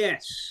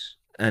 yes.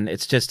 And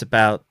it's just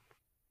about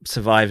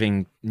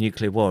surviving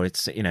nuclear war.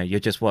 It's, you know, you're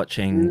just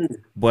watching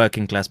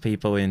working class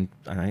people in,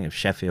 I think,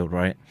 Sheffield,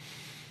 right?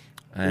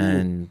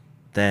 And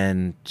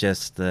then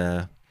just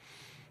the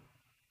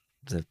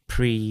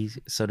pre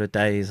sort of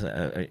days,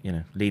 you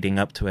know, leading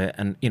up to it.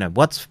 And, you know,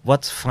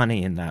 what's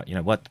funny in that, you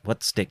know,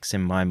 what sticks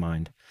in my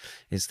mind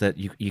is that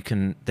you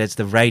can, there's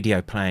the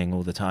radio playing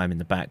all the time in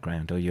the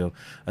background, or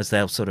as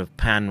they'll sort of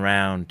pan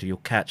round, you'll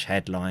catch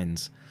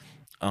headlines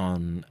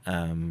on,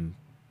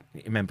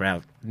 you remember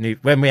how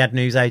when we had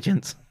news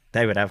agents,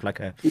 they would have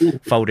like a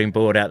folding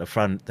board out the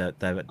front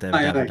that they would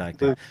have like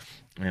that.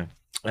 Yeah.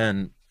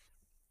 And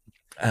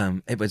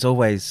it was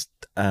always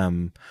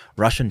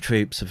Russian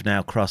troops have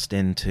now crossed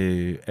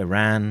into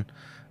Iran.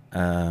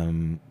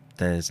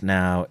 There's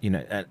now, you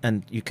know,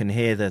 and you can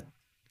hear the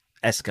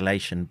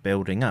escalation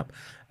building up,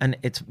 and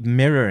it's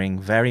mirroring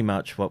very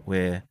much what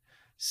we're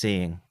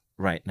seeing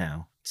right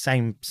now.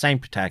 Same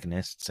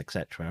protagonists,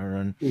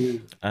 etc.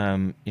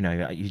 And you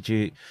know, you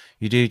do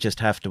just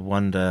have to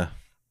wonder,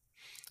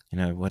 you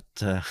know, what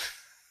at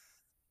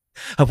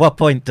what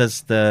point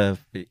does the,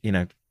 you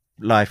know,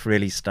 life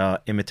really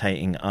start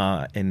imitating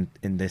art in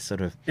this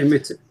sort of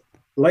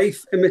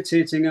life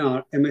imitating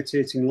art,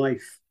 imitating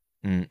life.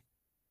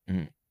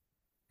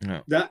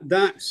 No.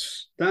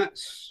 That's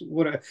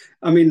what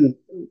I mean.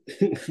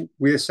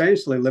 We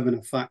essentially live in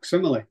a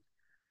facsimile.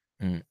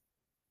 You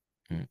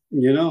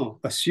know,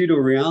 a pseudo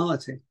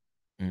reality.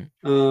 I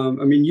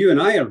mean, you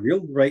and I are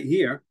real right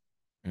here.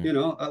 You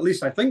know, at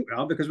least I think we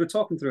are, because we're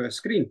talking through a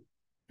screen.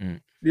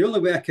 The only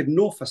way I could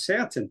know for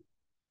certain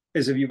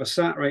is if you were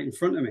sat right in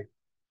front of me.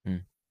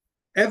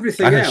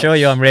 Everything else, I can assure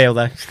you I'm real,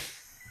 though.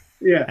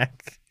 Yeah.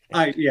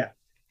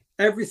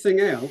 Everything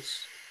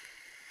else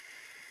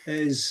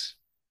is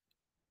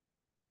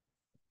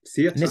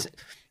theatre. So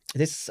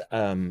there's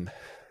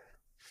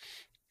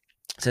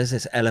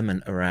this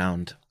element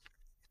around,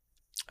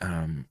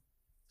 you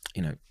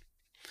know,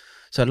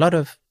 so a lot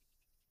of,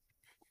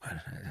 I don't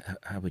know,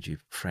 how would you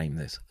frame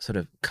this? Sort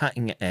of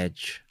cutting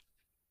edge,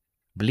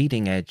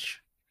 bleeding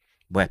edge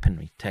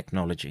weaponry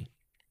technology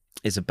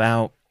is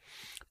about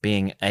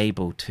being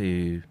able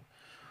to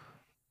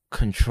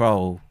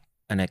control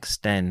and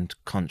extend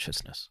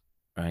consciousness,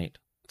 right?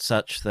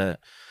 Such that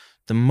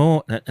the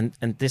more, and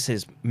this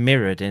is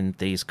mirrored in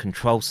these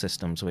control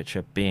systems which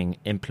are being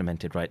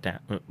implemented right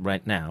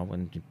now,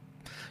 when you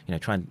know,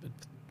 try and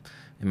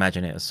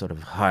imagine it as sort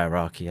of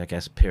hierarchy, I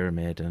guess,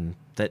 pyramid, and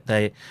that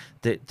the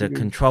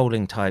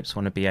controlling types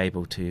want to be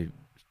able to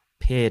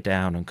peer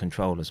down and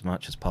control as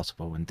much as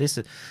possible, and this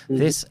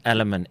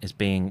element is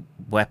being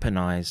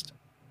weaponized,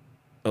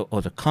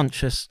 or the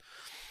conscious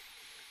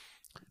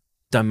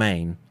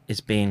domain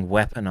is being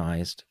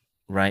weaponized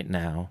right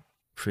now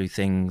through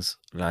things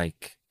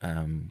like,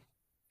 you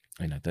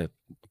know, the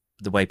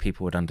way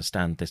people would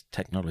understand this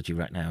technology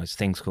right now is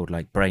things called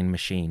like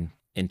brain-machine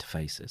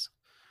interfaces,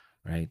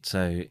 right?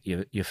 So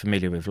you're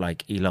familiar with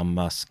like Elon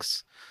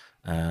Musk's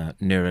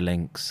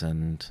Neuralinks,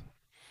 and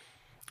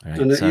right?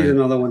 And so, here's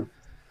another one.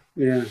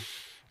 Yeah.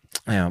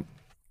 Well,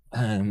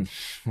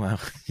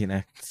 you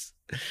know,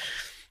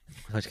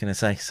 I was going to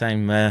say,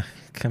 same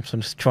comes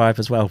from this tribe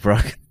as well,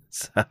 Brock.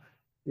 So.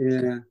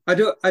 Yeah, I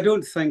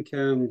don't think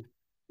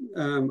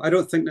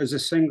there's a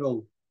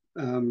single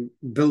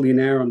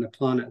billionaire on the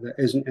planet that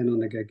isn't in on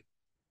the gig.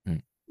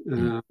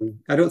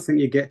 I don't think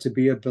you get to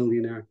be a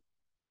billionaire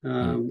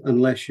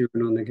unless you're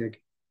in on the gig.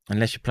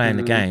 Unless you're playing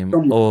the game,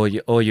 or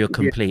you're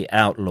complete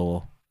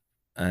outlaw,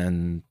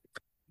 and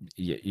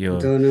you're. I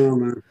don't know,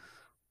 man.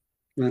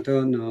 I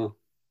don't know.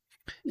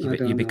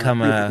 You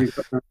become a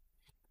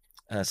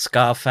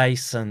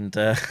Scarface, and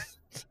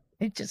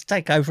you just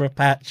take over a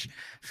patch,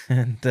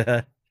 and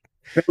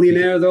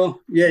billionaire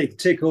though, yeah, you can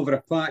take over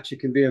a patch. You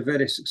can be a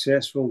very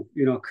successful,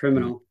 you know,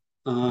 criminal,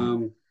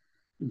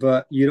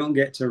 but you don't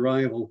get to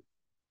rival.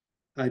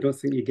 I don't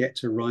think you get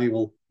to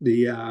rival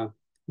the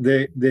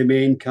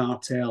main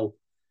cartel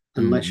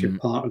unless you're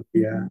part of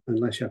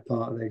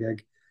the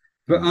gig.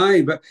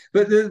 But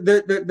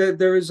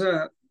there is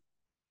a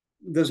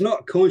there's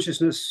not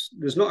consciousness.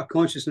 There's not a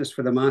consciousness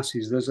for the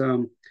masses. There's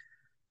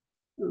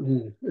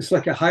it's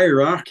like a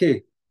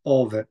hierarchy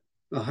of it,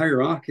 a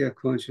hierarchy of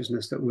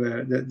consciousness that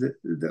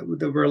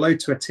we're allowed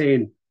to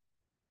attain.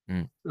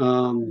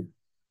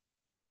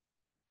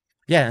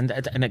 Yeah, and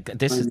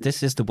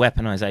this is the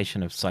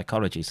weaponization of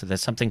psychology. So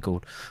there's something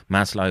called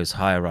Maslow's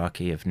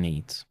hierarchy of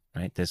needs,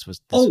 right? This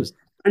was.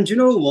 And you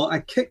know what? I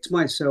kicked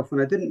myself when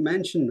I didn't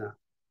mention that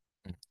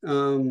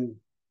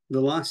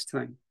the last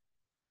time.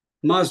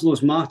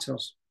 Maslow's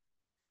Matters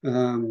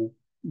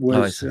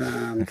was,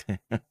 okay.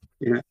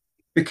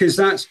 because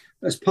that's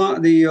as part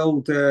of the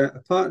old,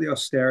 part of the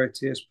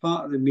austerity, as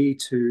part of the Me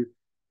Too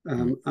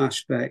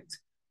aspect,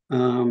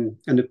 and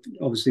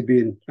obviously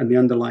being and the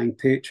underlying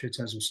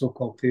patriotism,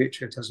 so-called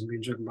patriotism,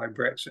 being driven by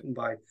Brexit and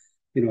by,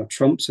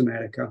 Trump's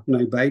America, now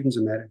Biden's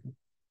America,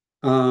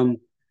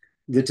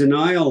 the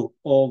denial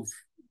of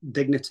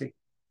dignity,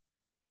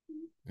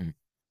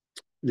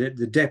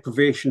 the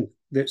deprivation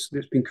that's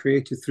been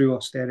created through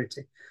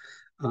austerity,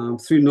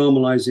 through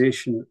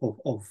normalization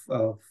of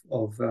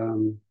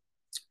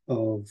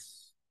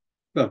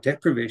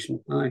deprivation,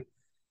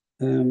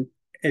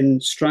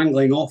 and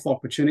strangling off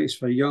opportunities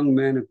for young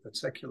men in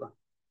particular,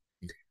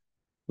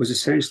 was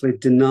essentially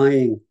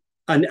denying,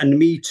 and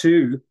Me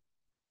Too,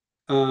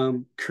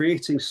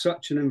 creating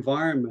such an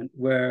environment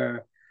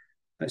where,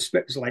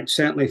 like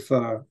certainly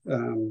for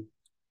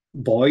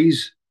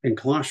boys in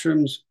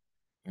classrooms,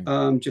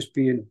 just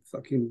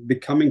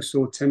becoming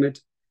so timid,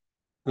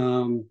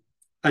 and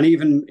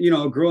even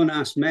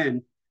grown-ass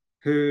men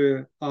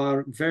who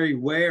are very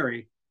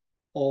wary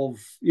of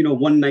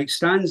one night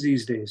stands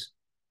these days,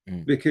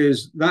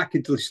 because that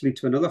could just lead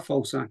to another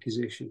false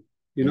accusation,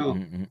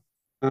 and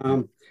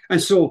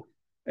so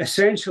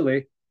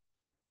essentially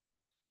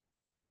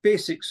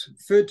basics: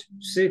 food,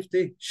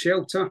 safety,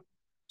 shelter,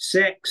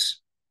 sex,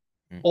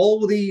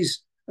 all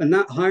these, and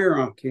that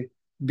hierarchy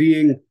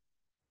being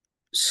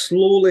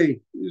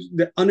slowly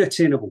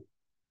unattainable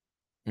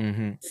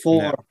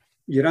for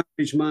your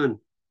average man,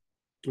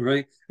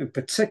 right? In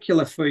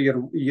particular for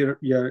your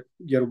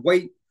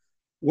white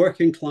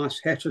working class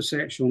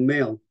heterosexual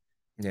male,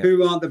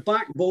 who are the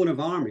backbone of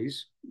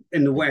armies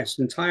in the West,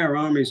 entire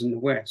armies in the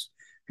West,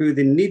 who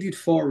they needed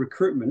for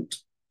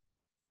recruitment.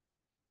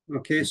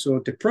 Okay, so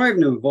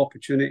depriving them of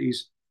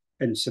opportunities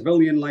in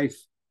civilian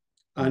life,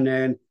 and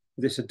then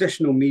this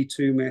additional Me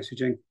Too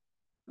messaging.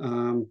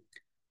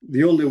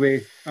 The only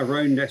way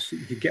around this,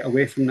 you could get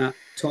away from that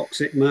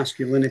toxic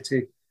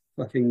masculinity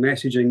fucking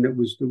messaging that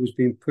was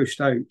being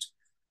pushed out,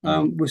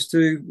 was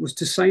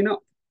to sign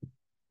up.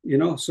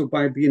 So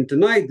by being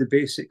denied the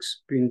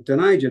basics, being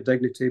denied your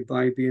dignity,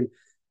 by being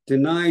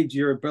denied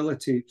your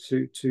ability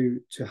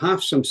to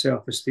have some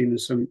self-esteem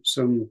and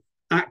some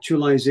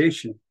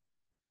actualization,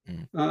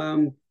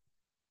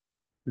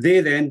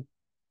 they then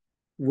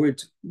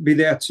would be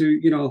there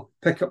to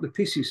pick up the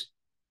pieces.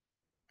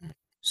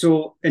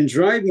 So in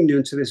driving you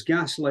into this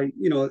gaslight,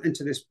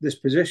 into this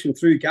position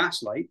through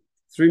gaslight,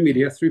 through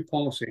media, through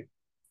policy,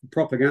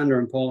 propaganda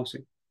and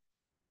policy,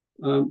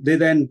 they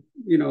then,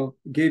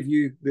 gave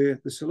you the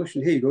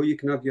solution. Here you go. You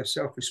can have your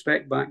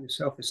self-respect back, your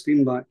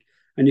self-esteem back,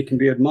 and you can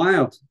be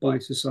admired by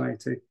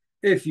society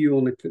if you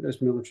only put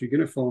this military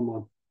uniform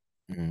on.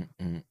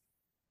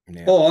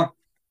 Yeah.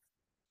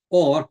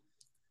 Or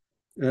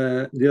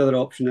the other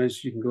option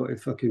is you can go to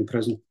fucking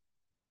prison,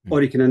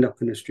 or you can end up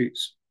in the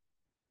streets.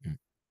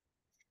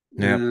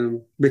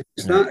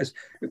 Because that is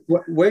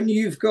when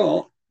you've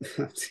got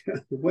a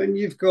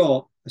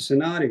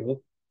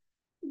scenario,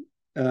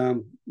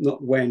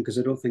 not when, because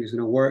I don't think it's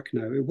going to work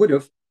now. It would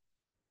have.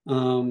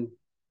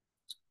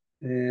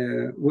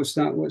 What's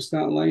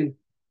that line?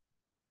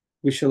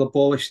 We shall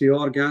abolish the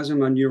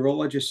orgasm, and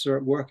neurologists are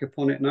at work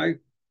upon it now.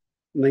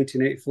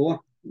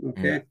 1984.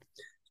 Okay,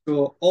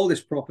 so all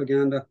this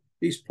propaganda,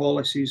 these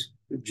policies,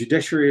 the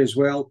judiciary as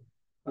well,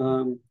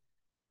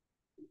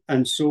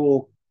 and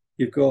so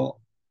you've got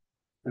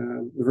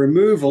the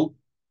removal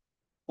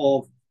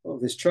of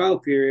this trial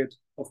period,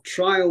 of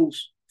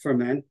trials for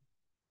men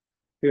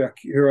who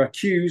are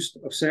accused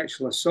of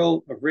sexual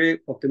assault, of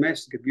rape, of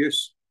domestic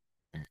abuse,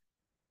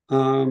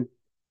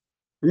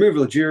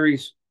 removal of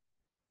juries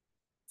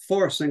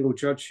for a single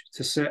judge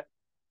to sit.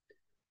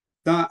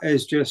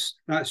 That's just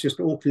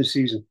open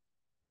season.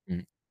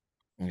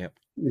 Yep.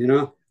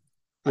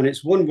 And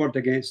it's one word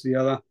against the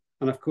other.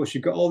 And of course,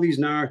 you've got all these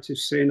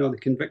narratives saying, the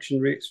conviction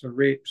rates for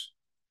rapes,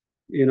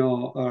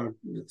 are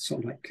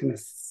something like kind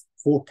of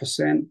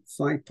 4%,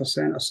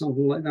 5% or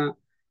something like that.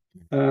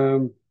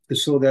 And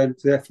so then,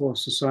 therefore,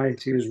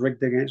 society is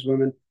rigged against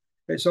women.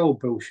 It's all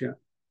bullshit.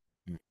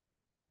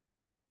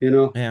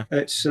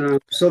 It's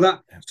so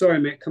that. Sorry,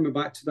 mate. Coming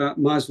back to that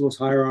Maslow's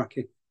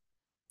hierarchy,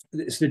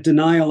 it's the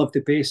denial of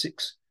the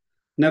basics.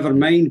 Never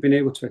mind being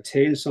able to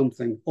attain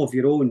something of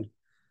your own.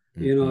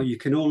 You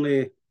can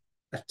only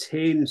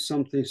attain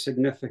something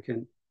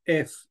significant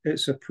if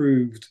it's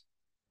approved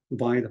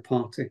by the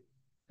party.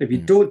 If you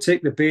don't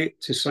take the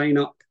bait to sign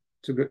up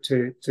to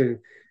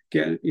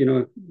get,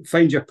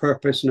 find your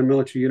purpose in a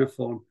military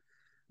uniform,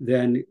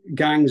 then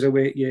gangs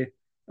await you,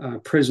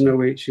 prison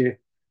awaits you,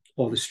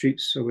 or the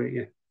streets await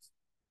you.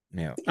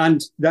 Yeah.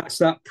 And that's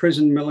that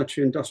prison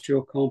military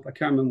industrial I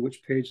can't remember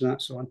which page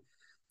that's on.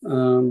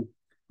 The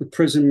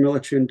prison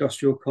military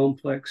industrial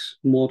complex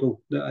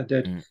model that I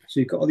did. So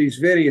you've got all these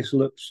various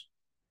loops.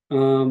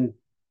 And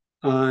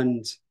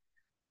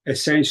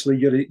essentially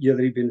you're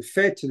either being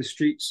fed to the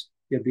streets,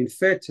 you're being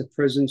fed to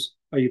prisons,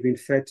 or you're being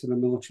fed to the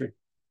military.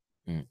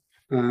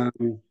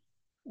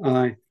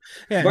 Aye.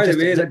 Yeah, By just,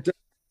 the way, that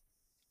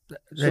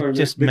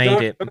just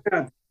made it. Go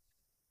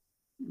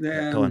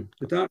on.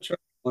 The dark triad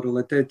model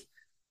I did.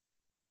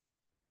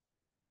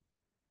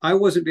 I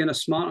wasn't being a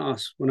smart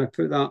ass when I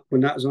put that,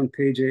 when that was on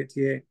page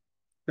 88.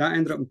 That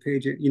ended up on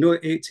page 8. You know,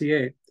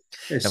 88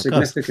 is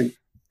significant.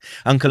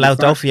 Uncle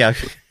Adolfo.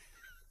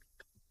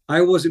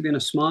 I wasn't being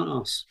a smart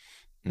ass,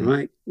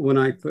 right, when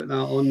I put that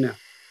on there.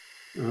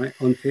 Right,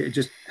 on page, it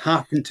just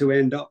happened to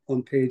end up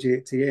on page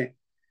 88.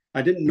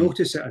 I didn't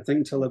notice it, I think,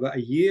 until about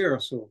a year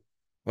or so.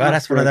 Well,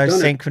 that's one of those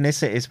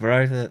synchronicities,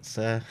 bro. That's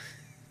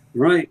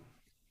right,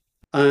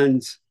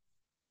 and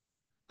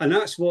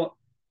that's what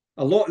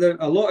a lot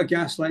of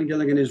Gaslighting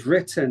Gilligan is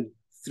written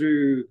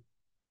through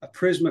a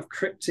prism of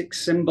cryptic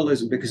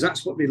symbolism, because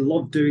that's what they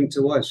love doing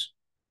to us.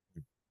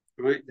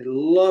 Right, they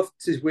love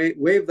to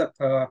wave their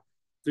power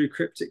through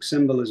cryptic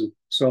symbolism.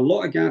 So a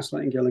lot of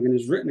Gaslighting Gilligan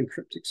is written in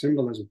cryptic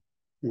symbolism.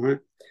 Right,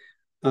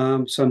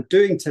 so I'm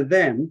doing to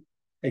them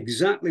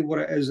exactly what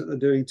it is that they're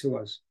doing to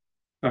us.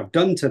 I've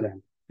done to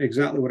them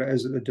exactly what it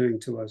is that they're doing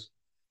to us.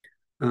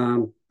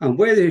 And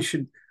where they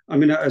should, I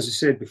mean, as I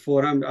said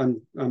before,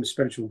 I'm a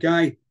spiritual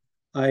guy.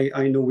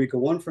 I know we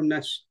go on from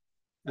this.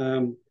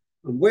 And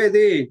where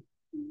they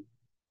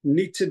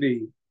need to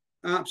be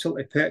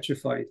absolutely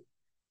petrified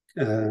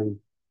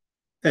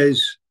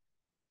is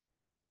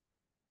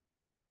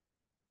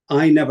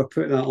I never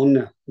put that on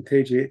there on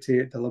page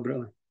 88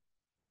 deliberately.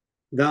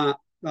 That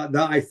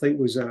I think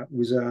was a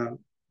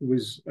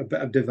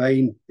bit of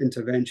divine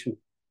intervention.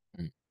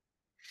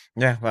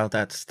 Yeah, well,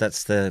 that's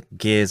the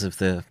gears of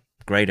the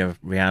greater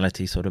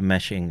reality sort of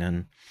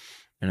meshing,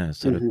 and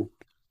sort of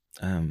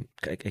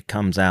it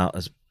comes out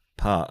as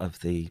part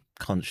of the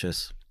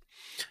conscious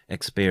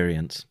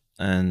experience,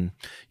 and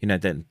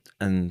then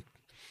and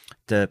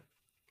the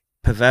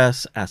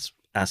perverse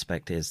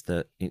aspect is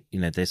that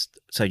this.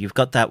 So you've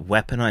got that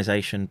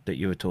weaponization that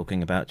you were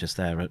talking about just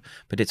there,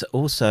 but it's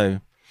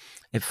also,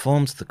 it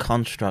forms the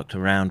construct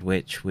around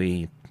which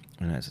we,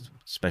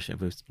 especially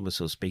we were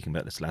sort of speaking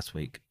about this last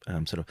week,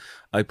 sort of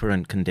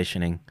operant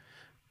conditioning,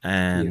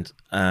 and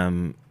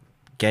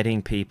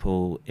getting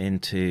people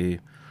into.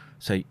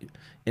 So,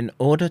 in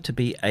order to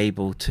be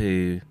able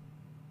to,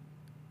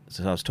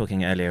 so I was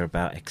talking earlier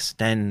about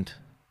extend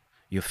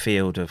your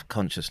field of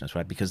consciousness,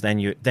 right? Because then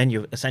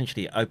you're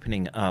essentially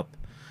opening up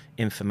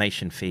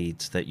information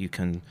feeds that you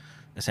can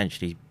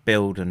essentially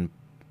build and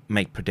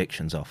make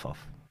predictions off of.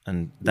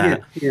 And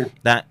that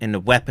in the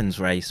weapons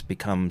race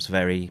becomes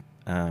very,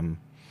 so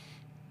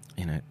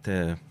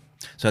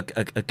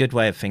a good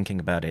way of thinking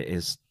about it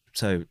is,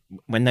 so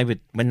when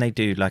they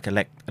do like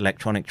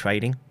electronic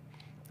trading,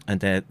 and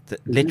they're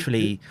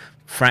literally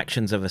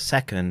fractions of a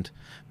second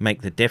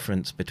make the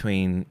difference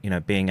between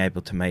being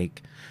able to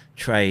make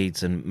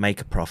trades and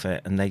make a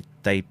profit, and they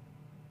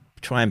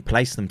try and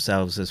place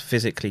themselves as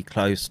physically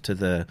close to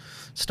the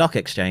stock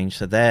exchange,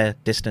 so their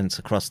distance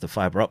across the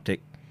fiber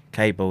optic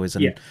cable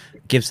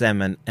gives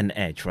them an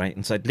edge, right?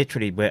 And so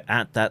literally we're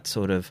at that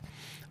sort of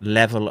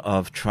level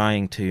of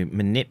trying to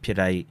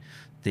manipulate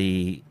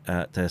the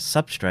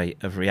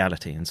substrate of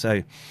reality. And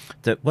so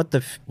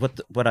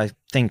what I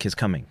think is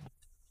coming,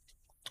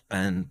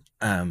 and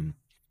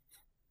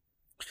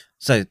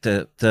so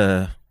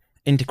the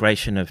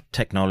integration of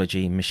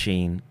technology,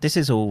 machine, this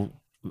is all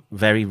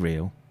very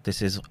real.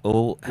 This is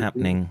all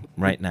happening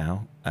right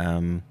now.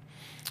 I'm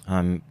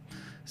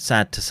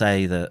sad to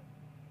say that,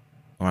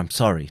 or I'm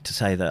sorry to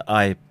say that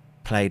I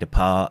played a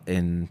part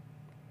in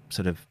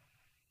sort of,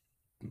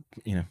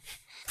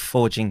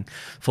 forging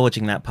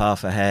that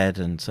path ahead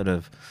and sort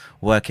of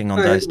working on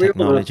those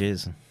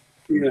technologies.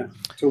 Yeah,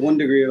 to one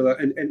degree or that,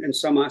 in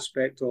some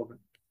aspect of it.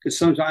 It's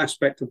some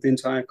aspect of the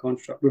entire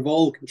construct. We've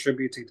all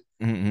contributed.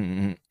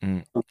 And,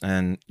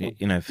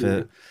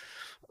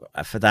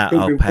 for that,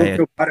 I'll pay it.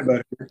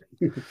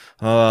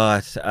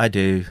 Oh, I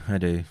do.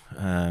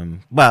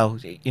 Well,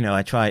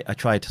 I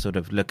try to sort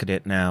of look at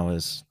it now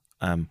as,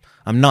 I'm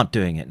not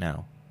doing it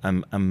now.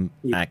 I'm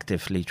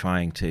actively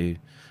trying to,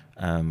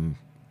 I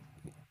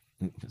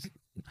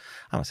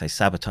won't say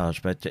sabotage,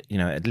 but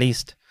at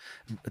least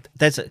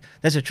there's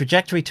a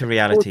trajectory to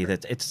reality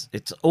that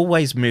it's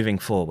always moving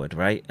forward,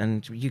 right?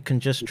 And you can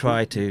just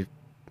try to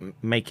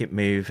make it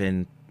move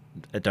in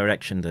a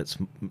direction that's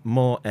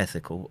more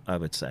ethical, I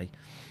would say,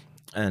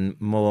 and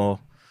more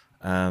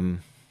that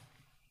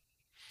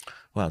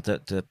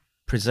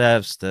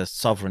preserves the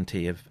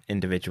sovereignty of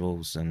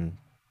individuals and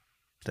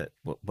that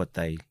what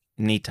they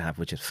need to have,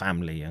 which is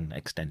family and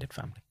extended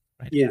family,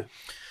 right? Yeah.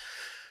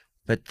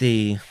 But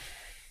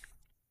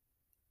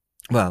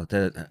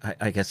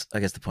I guess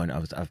the point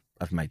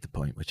I've made the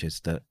point, which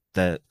is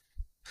that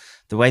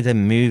they're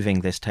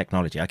moving this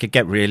technology. I could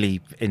get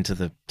really into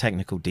the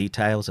technical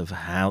details of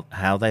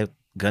how they're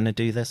going to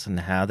do this and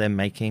how they're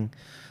making,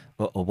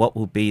 or what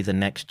will be the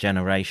next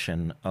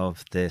generation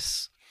of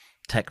this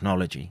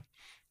technology,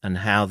 and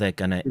how they're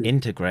going to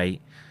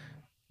integrate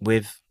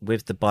with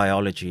the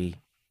biology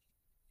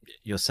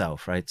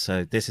yourself, right?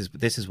 So this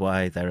is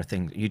why there are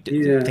things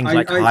things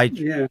like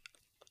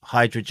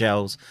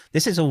hydrogels.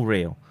 This is all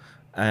real,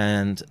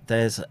 and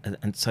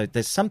so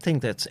there's something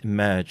that's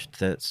emerged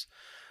that's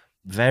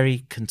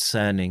very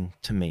concerning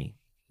to me,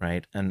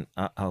 right? And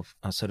I'll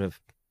sort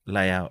of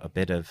lay out a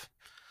bit of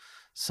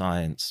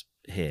science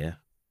here.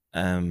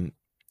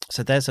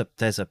 So there's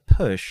a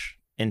push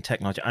in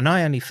technology, and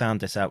I only found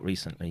this out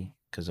recently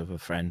because of a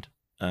friend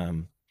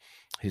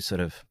who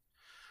sort of,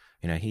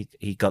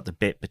 he got the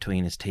bit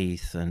between his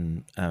teeth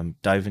and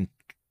dove into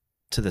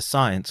the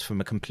science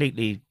from a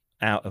completely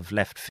out of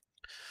left field.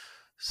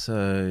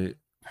 So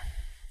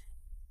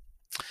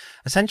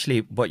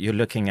essentially what you're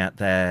looking at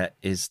there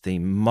is the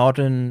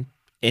modern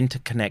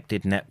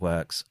interconnected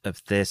networks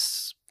of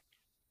this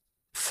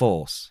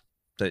force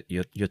that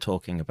you're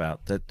talking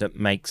about, that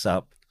makes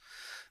up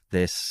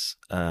this.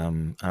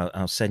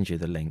 I'll send you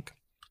the link.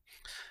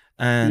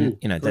 And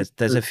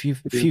there's a few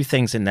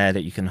things in there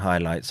that you can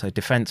highlight. So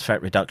Defense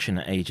Threat Reduction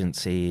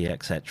Agency,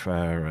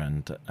 etc.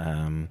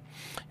 And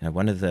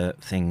one of the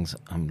things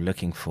I'm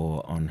looking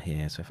for on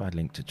here. So if I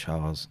link to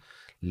Charles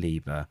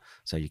Lieber,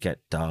 so you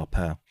get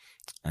DARPA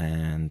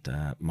and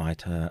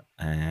MITRE,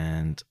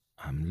 and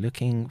I'm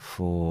looking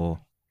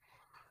for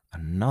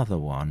another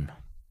one.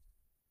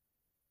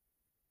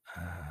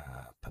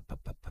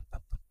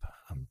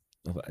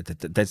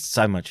 There's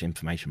so much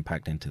information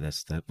packed into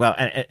this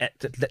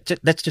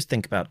let's just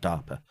think about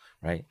DARPA,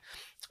 right?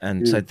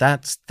 And so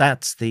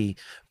that's the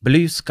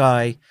blue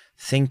sky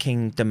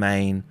thinking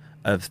domain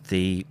of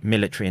the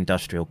military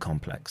industrial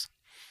complex.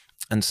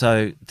 And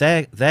so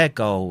their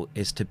goal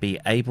is to be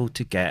able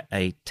to get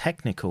a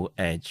technical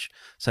edge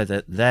so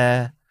that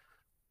their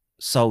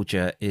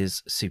soldier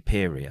is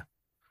superior,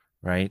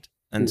 right?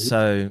 And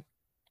so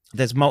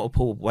there's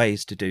multiple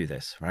ways to do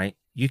this, right?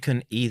 You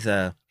can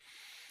either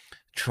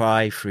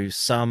try through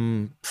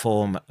some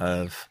form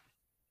of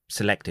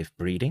selective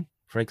breeding,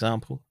 for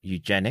example,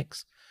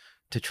 eugenics,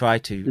 to try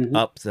to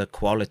up the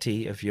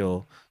quality of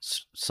your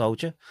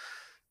soldier.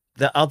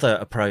 The other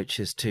approach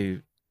is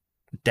to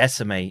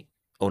decimate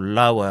or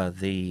lower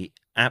the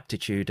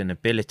aptitude and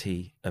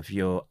ability of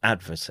your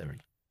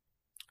adversary.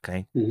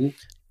 Okay.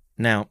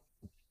 Now,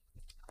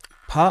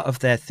 part of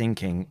their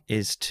thinking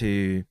is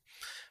to,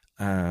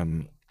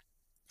 I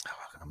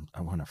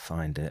want to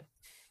find it.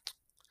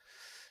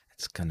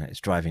 It's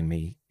driving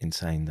me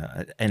insane.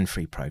 The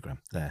N3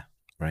 program there,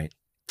 right?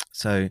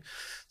 So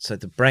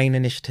the Brain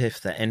Initiative,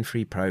 the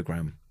N3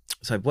 program.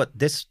 So what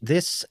this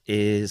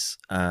is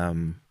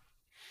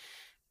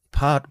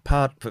part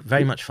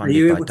very much funded by.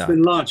 Are you able to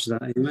enlarge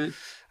that, mate?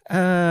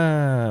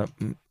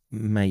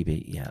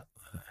 Maybe, yeah.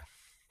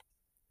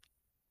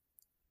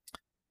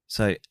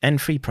 So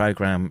N3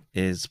 program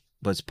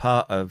was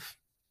part of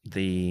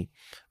the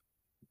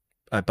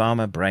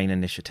Obama Brain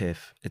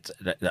Initiative. It's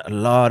a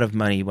lot of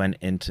money went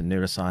into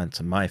neuroscience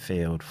in my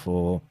field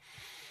for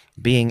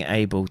being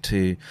able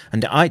to,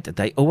 and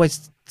they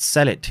always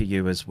sell it to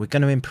you as, we're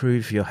going to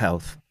improve your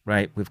health,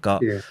 right? We've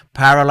got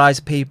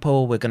paralyzed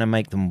people, we're going to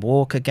make them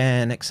walk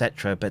again,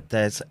 etc. But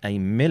there's a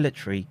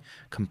military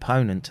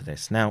component to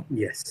this. Now,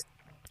 yes,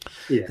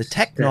 the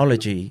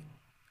technology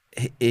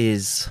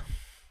is,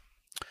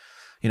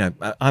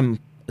 I'm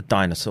a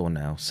dinosaur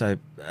now, so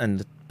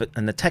and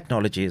the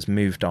technology has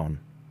moved on.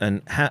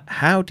 And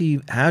how do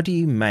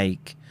you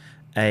make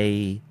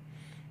a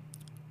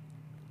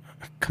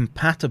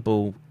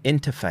compatible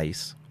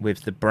interface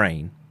with the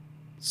brain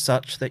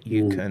such that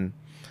you can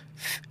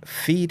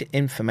feed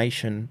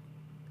information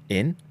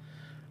in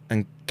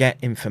and get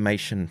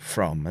information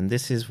from? And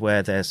this is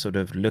where they're sort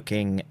of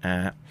looking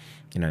at,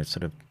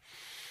 sort of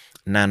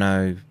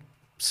nano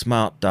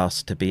smart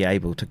dust to be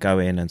able to go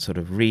in and sort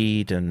of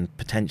read and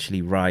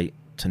potentially write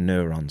to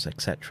neurons,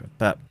 etc.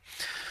 But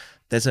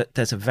there's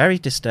a very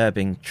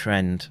disturbing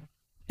trend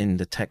in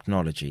the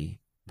technology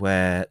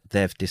where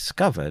they've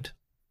discovered,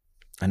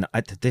 and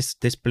this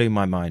blew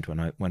my mind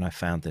when I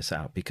found this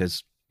out,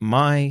 because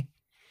my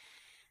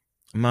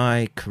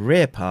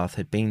career path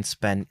had been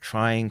spent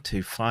trying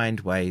to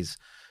find ways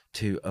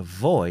to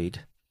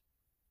avoid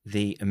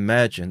the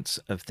emergence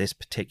of this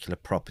particular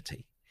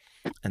property,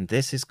 and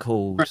this is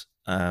called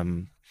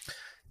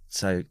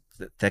so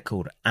they're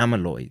called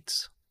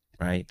amyloids,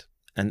 right?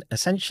 And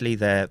essentially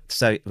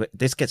so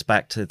this gets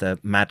back to the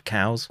mad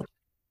cows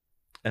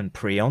and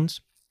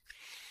prions.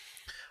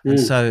 And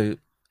so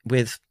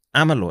with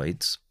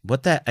amyloids,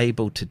 what they're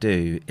able to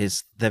do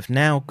is they've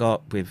now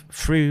got,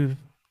 through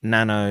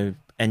nano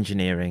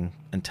engineering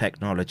and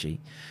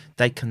technology,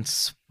 they can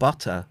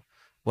sputter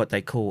what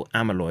they call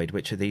amyloid,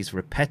 which are these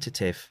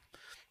repetitive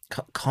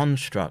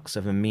constructs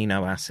of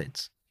amino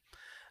acids.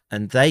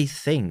 And they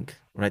think,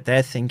 right,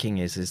 their thinking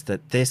is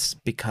that this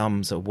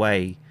becomes a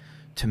way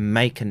to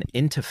make an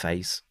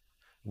interface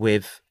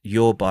with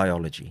your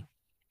biology.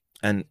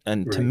 And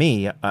Right. to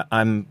me,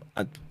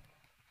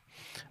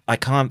 I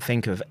can't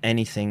think of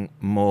anything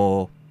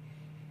more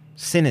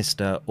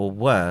sinister or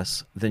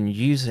worse than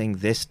using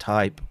this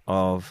type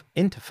of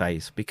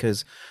interface,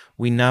 because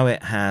we know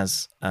it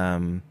has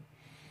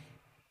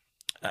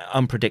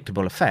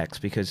unpredictable effects,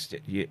 because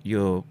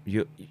you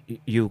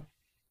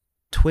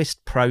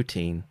twist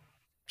protein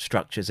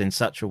structures in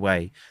such a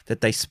way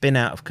that they spin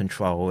out of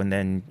control, and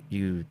then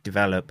you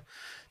develop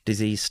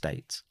disease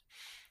states.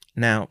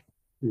 Now,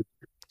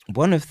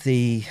 one of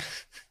the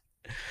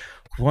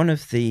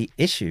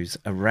issues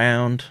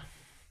around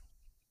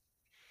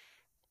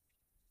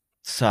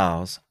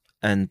SARS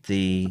and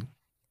the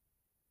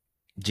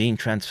gene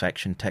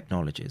transfection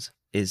technologies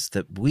is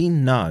that we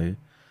know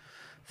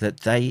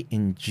that they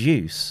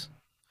induce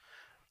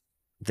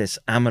this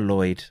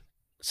amyloid.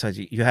 So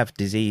you have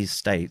disease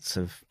states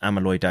of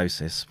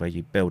amyloidosis where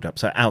you build up.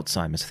 So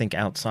Alzheimer's, think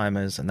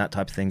Alzheimer's and that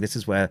type of thing. This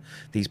is where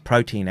these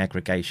protein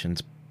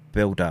aggregations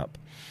build up,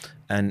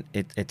 and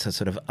it's a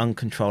sort of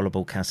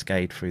uncontrollable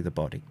cascade through the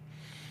body.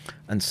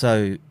 And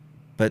so,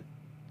 but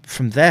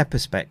from their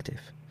perspective,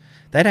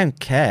 they don't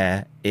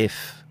care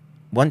if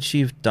once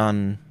you've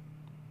done,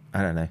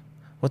 I don't know,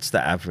 what's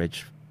the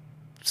average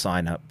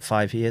sign up?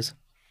 5 years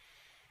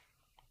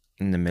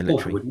in the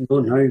military? I wouldn't know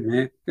now,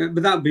 mate.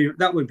 But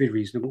that would be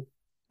reasonable.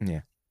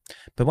 Yeah.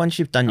 But once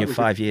you've done your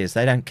 5 years,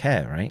 they don't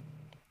care, right?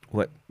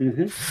 What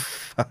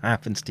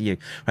happens to you,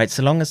 right?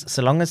 So long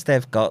as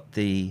they've got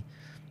the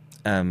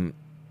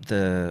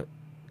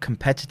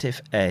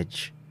competitive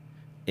edge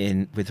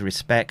in with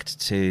respect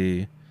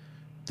to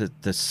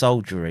the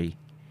soldiery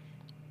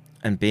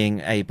and being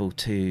able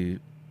to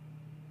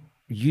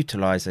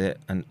utilize it,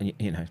 and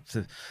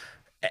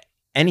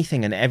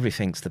anything and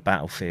everything's the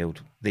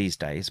battlefield these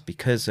days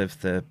because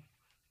of the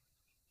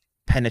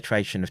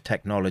penetration of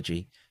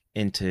technology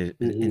into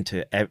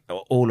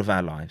all of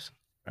our lives,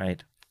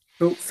 right?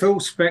 Full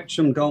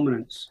spectrum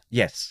dominance.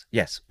 Yes,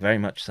 very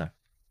much so.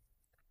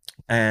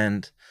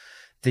 And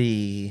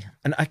I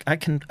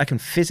can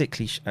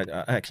physically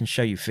I can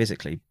show you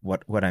physically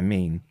what I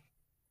mean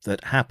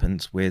that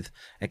happens with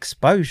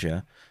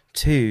exposure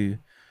to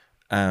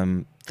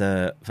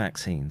the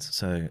vaccines.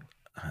 So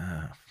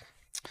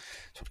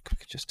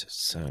just to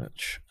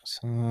search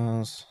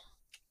SARS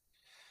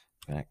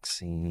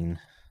vaccine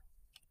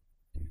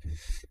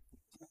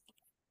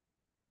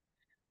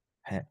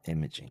PET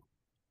imaging.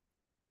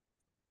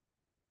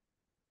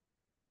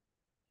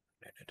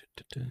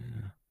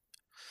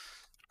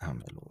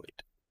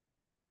 Amyloid.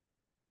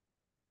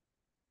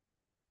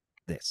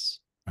 This,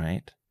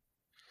 right?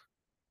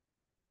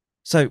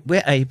 So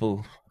we're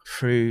able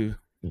through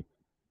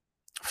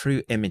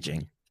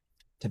imaging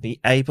to be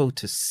able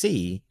to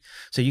see,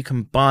 so you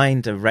can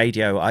bind a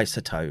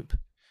radioisotope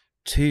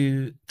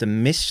to the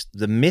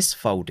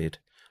misfolded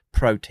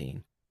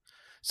protein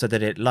so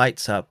that it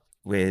lights up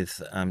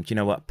with do you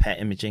know what PET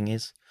imaging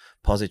is?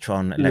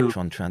 Positron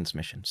electron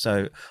transmission.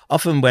 So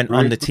often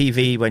on the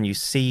TV, when you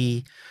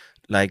see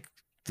like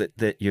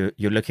that you're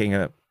looking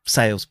at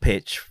sales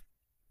pitch,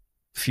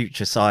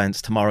 future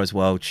science, tomorrow's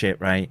world shit,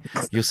 right?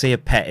 You'll see a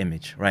PET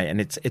image, right? And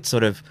it's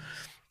sort of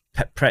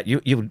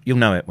you'll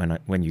know it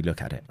when you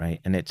look at it, right?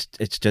 And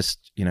it's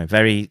just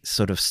very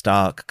sort of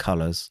stark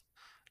colors,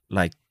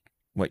 like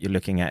what you're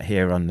looking at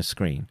here on the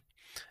screen.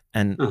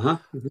 And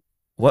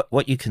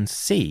what you can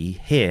see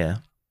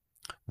here,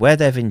 where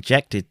they've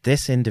injected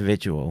this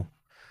individual,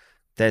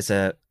 there's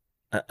a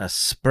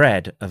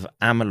spread of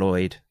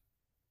amyloid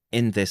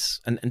in this,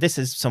 and this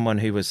is someone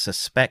who was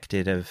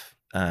suspected of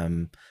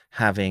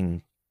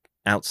having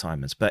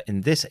Alzheimer's. But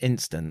in this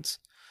instance,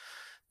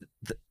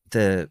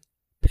 the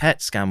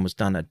PET scan was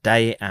done a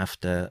day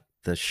after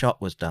the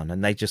shot was done,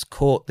 and they just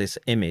caught this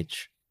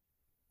image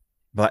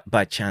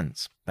by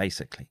chance,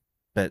 basically.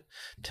 But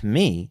to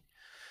me,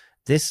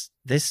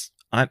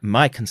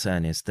 my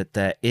concern is that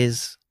there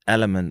is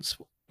elements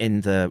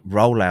in the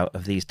rollout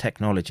of these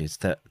technologies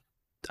that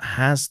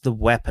has the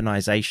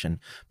weaponization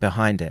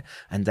behind it,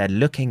 and they're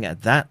looking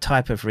at that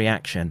type of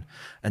reaction,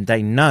 and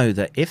they know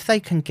that if they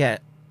can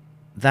get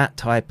that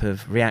type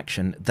of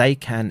reaction, they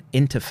can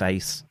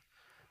interface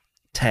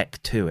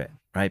tech to it,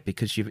 right?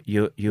 Because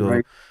you're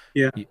right.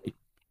 Yeah.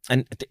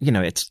 And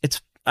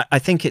it's I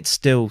think it's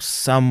still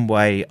some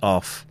way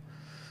off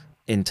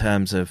in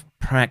terms of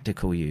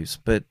practical use,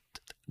 but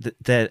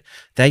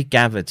they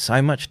gathered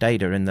so much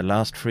data in the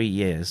last 3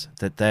 years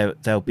that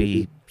they'll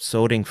be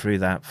sorting through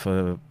that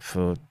for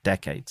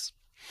decades.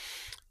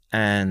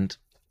 And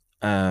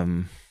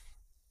well,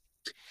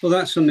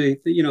 that's only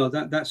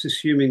that's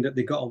assuming that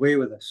they got away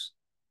with this,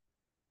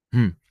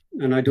 and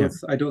I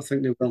don't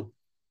think they will.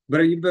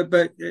 But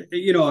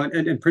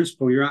in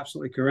principle, you're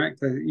absolutely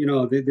correct.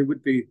 They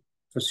would be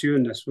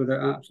pursuing this with it,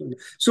 absolutely.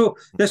 So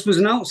this was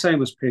an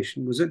Alzheimer's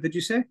patient, was it? Did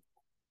you say?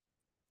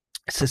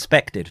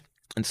 Suspected.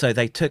 And so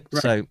they took.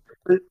 Right.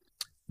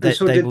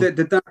 So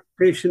did that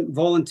patient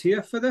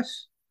volunteer for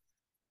this?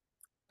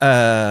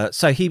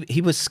 So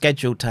he was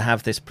scheduled to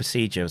have this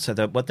procedure. So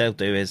what they'll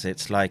do is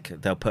it's like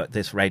they'll put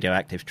this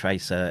radioactive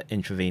tracer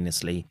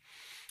intravenously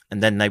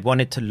And then they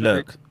wanted to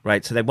look,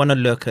 right? So they want to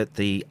look at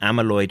the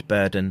amyloid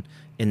burden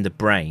in the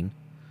brain,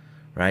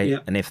 right? Yeah.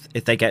 And if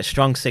they get a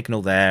strong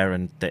signal there,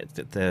 and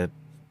the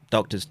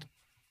doctor's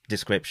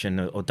description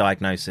or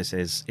diagnosis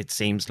is, it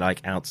seems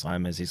like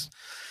Alzheimer's is,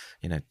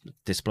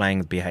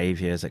 displaying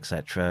behaviors,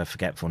 etc.,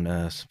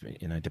 forgetfulness,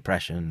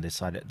 depression,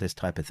 this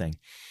type of thing.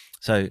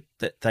 So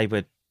that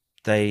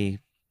they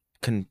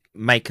can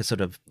make a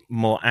sort of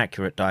more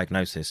accurate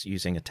diagnosis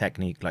using a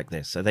technique like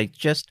this. So they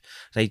just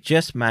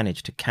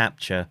managed to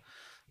capture,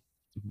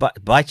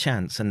 but by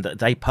chance, and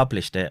they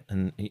published it,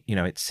 and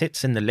it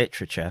sits in the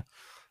literature.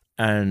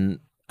 And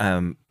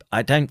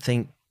I don't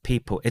think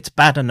it's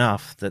bad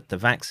enough that the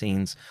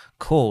vaccines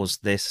cause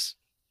this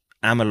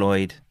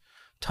amyloid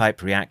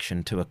type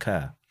reaction to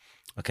occur,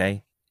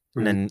 okay?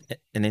 And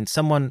in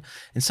someone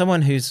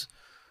who's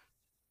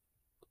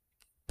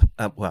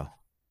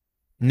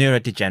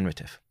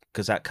neurodegenerative,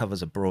 because that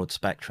covers a broad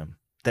spectrum,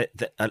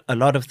 a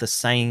lot of the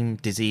same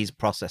disease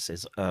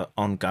processes are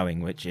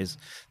ongoing, which is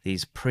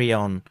these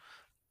prion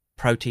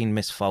protein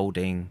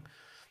misfolding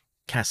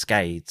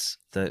cascades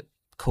that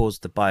cause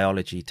the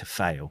biology to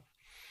fail.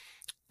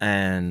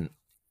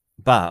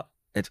 But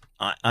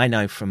I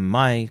know from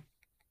my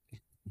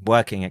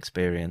working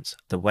experience,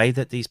 the way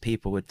that these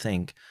people would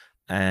think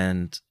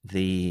and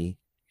the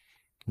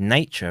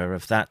nature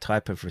of that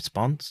type of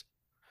response,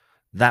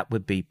 that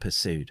would be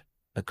pursued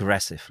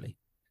aggressively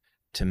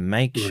to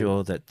make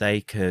sure that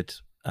they could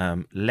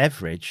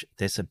leverage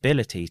this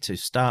ability to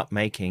start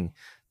making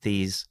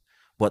these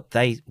what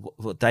they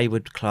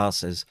would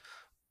class as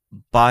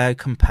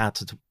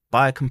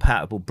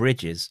biocompatible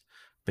bridges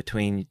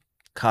between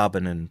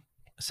carbon and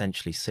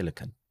essentially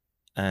silicon.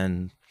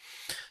 And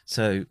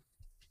so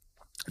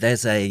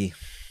there's a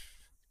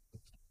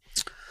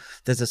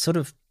sort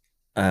of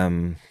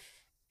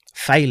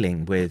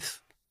failing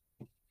with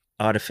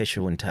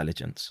artificial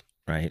intelligence,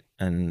 right?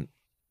 And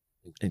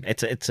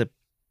it's a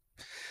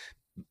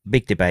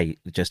big debate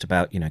just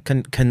about,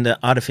 can the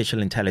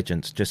artificial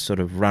intelligence just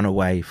sort of run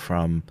away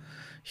from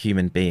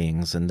human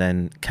beings, and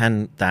then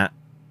can that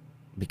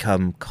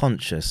become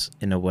conscious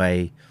in a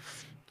way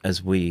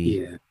as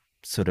we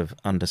sort of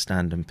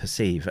understand and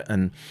perceive?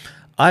 And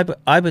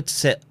I would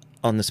sit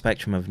on the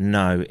spectrum of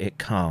no, it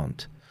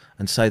can't.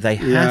 And so they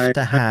have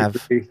to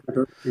have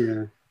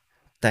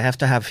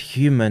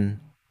human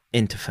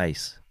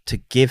interface to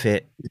give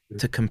it,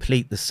 to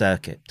complete the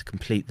circuit, to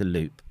complete the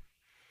loop.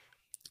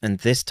 And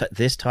this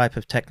type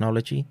of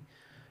technology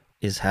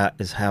is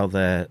how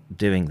they're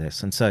doing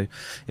this. And so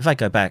if I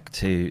go back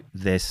to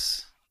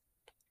this,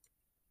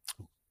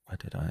 where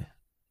did I?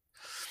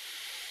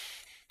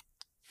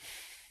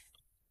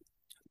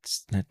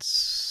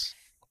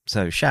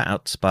 So shout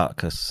out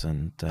Spartacus,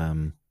 and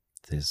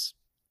there's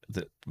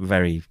the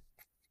very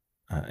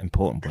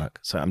important work.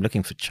 So I'm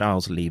looking for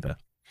Charles Lieber.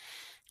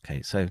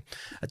 Okay, so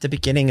at the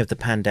beginning of the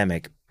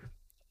pandemic,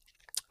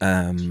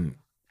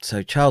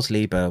 so Charles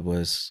Lieber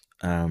was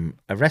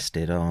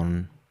arrested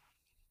on,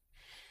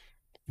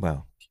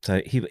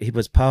 so he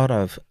was part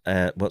of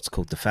what's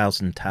called the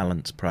 1,000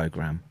 Talents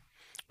program,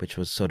 which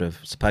was sort of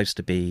supposed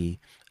to be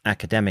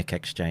academic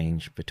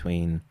exchange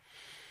between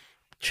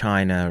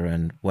China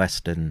and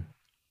Western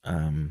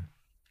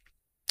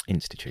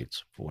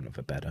institutes, for want of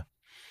a better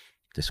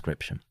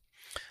description.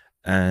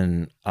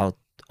 And I'll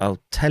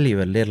tell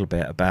you a little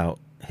bit about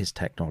his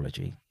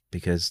technology,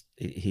 because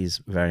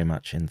he's very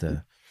much in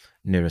the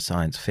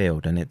neuroscience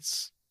field, and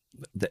it's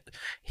that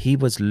he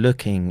was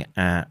looking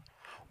at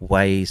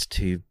ways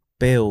to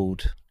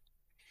build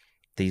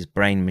these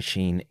brain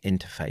machine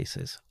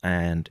interfaces.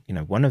 And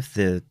one of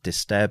the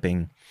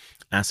disturbing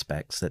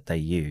aspects that they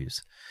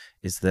use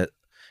is that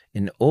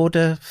in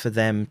order for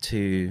them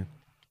to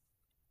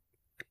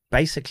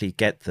basically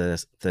get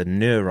the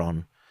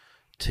neuron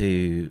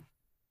to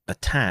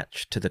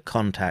attach to the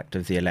contact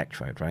of the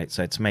electrode, right?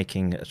 So it's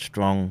making a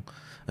strong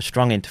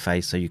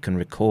interface so you can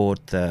record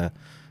the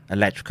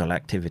electrical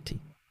activity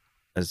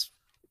as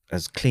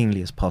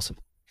cleanly as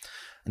possible.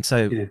 And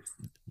so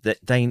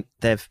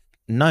they've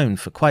known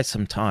for quite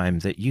some time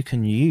that you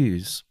can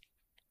use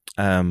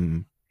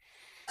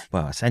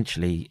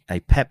essentially a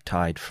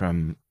peptide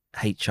from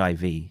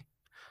HIV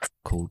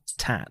called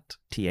TAT,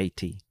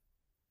 T-A-T,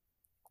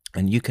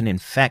 and you can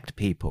infect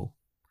people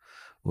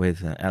with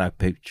hello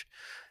pooch,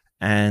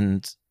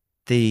 and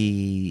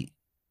this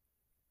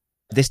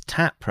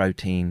TAT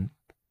protein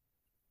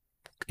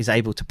is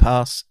able to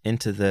pass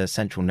into the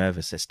central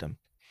nervous system,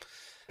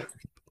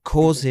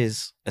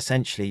 causes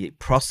essentially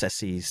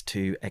processes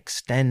to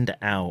extend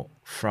out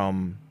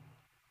from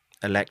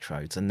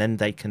electrodes, and then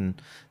they can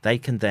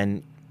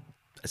then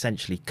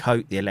essentially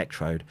coat the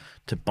electrode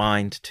to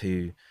bind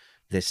to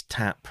this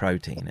TAT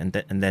protein, and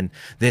then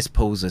this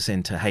pulls us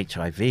into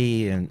HIV,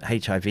 and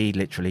HIV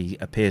literally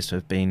appears to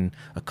have been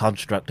a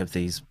construct of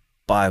these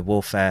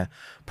biowarfare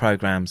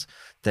programs.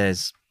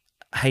 There's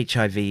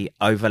HIV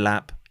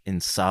overlap in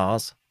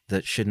SARS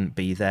that shouldn't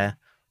be there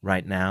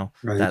right now.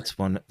 Right. That's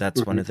one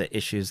of the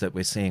issues that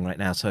we're seeing right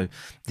now. So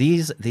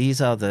these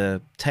are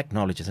the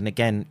technologies, and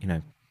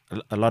again,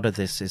 a lot of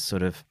this is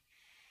sort of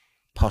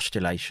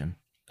postulation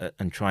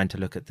and trying to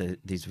look at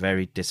these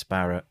very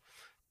disparate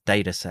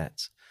data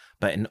sets.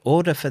 But in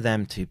order for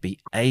them to be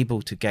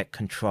able to get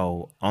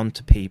control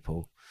onto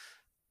people,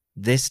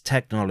 this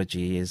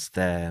technology is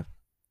their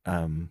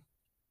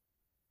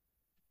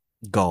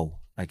goal,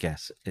 I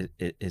guess,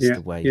 is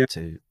the way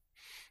to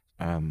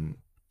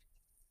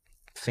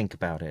think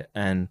about it.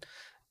 And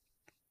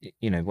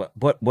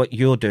what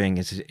you're doing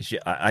is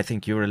I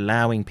think you're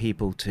allowing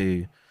people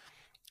to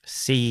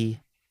see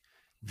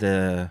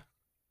the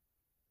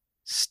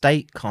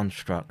state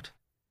construct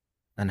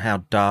and how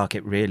dark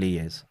it really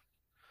is,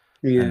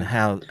 and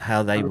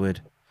how they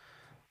would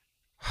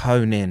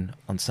hone in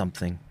on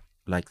something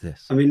like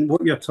this. I mean,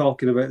 what you're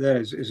talking about there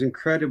is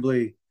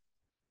incredibly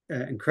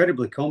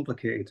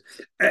complicated.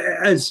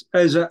 As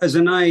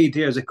an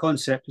idea, as a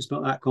concept, it's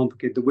not that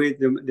complicated. The way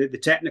the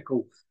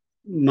technical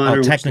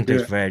manner, technically,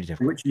 it's very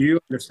different. Which you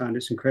understand,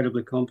 it's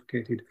incredibly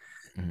complicated.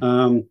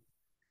 Mm-hmm.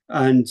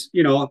 And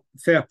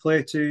fair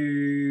play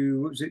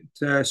to, what was it,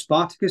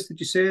 Spartacus? Did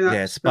you say that?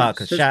 Yeah,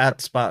 Spartacus. Shout out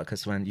to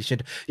Spartacus, man. You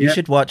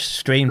should watch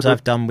streams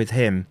I've done with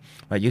him.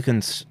 Like, you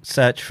can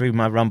search through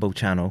my Rumble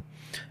channel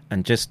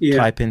and just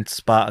type in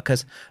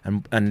Spartacus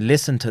and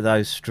listen to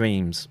those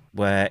streams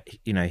where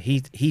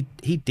he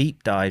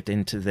deep dived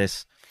into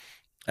this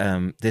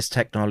this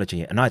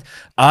technology. And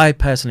I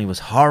personally was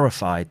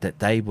horrified that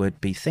they would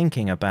be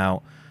thinking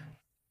about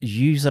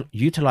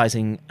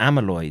utilizing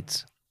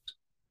amyloids.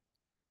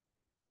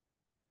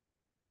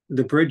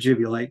 The bridge, if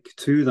you like,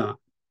 to that,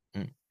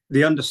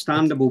 the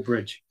understandable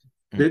bridge,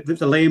 the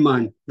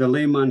layman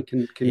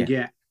can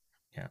get.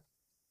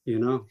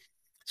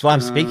 That's why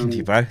I'm speaking to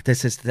you, bro.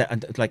 This is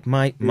like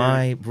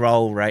my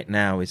role right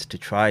now is to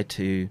try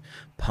to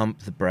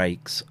pump the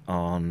brakes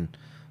on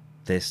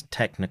this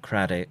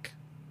technocratic,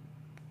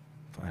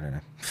 I don't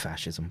know,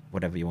 fascism,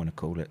 whatever you want to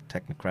call it,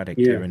 technocratic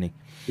tyranny.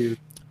 Yeah.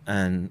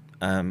 And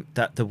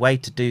that the way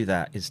to do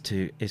that is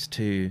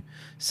to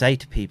say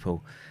to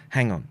people,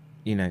 hang on,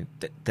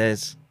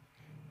 there's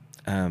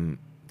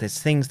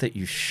things that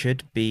you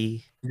should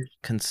be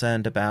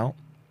concerned about,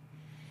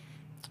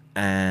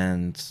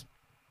 and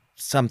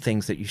some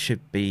things that you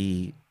should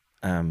be,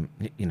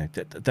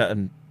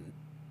 that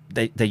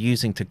they're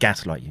using to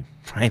gaslight you,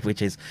 right?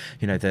 Which is,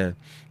 so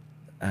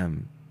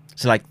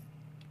like,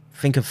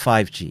 think of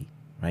 5G,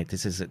 right?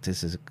 This is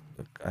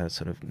a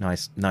sort of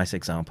nice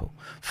example.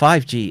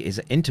 5G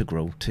is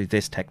integral to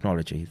this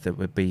technology that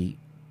would be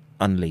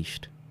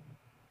unleashed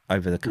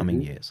over the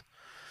coming years.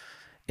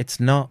 It's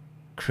not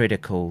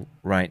critical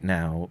right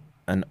now,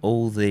 and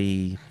all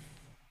the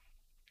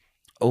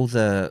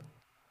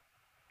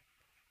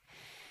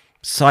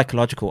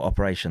psychological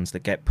operations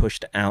that get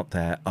pushed out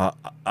there are,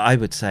 I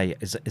would say,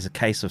 is a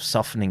case of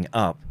softening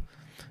up,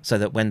 so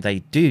that when they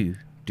do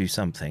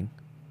something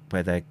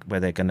where they're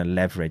going to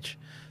leverage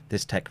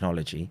this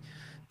technology,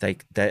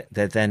 they're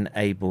then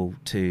able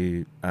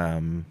to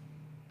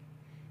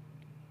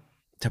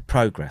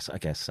progress, I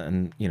guess.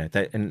 And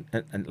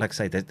and like I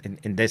say,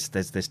 in this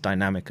there's this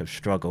dynamic of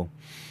struggle.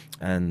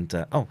 And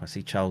I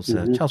see Charles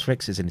Charles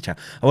Ricks is in the chat.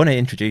 I want to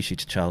introduce you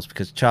to Charles,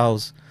 because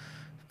Charles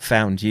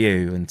found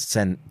you and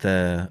sent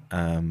the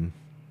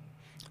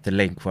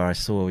link where I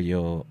saw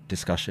your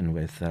discussion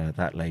with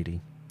that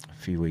lady a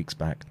few weeks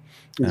back.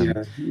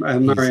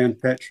 Marianne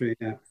Petrie.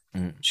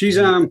 She's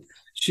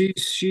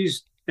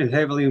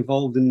heavily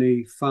involved in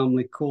the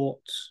family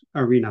court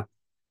arena.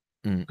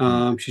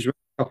 She's written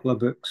a couple of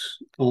books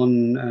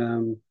on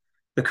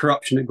the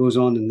corruption that goes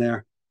on in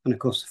there, and of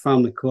course the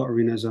family court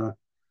arena is a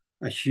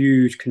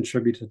huge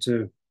contributor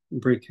to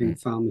breaking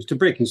families, to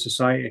breaking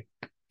society.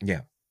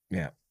 Yeah,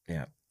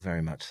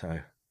 very much so.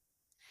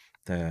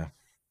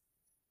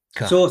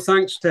 So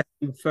thanks to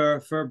him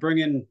for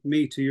bringing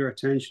me to your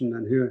attention,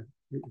 and who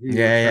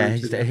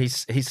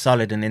he's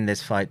solid and in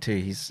this fight too.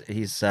 He's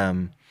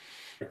a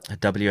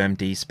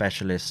WMD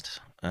specialist.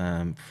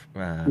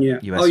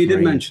 US you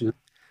did mention it.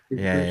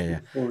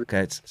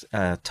 Okay, it's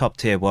top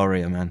tier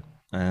warrior, man,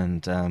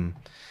 and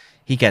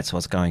he gets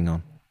what's going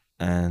on,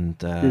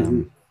 and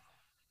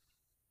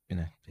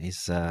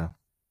he's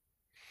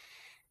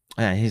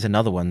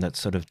another one that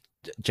sort of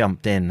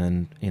jumped in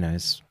and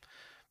is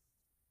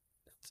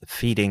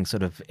feeding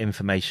sort of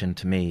information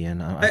to me,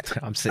 and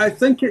I'm sitting.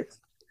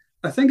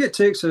 I think it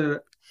takes an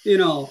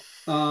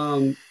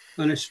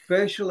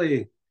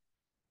especially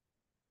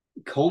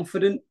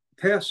confident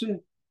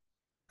person.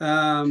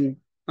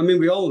 I mean,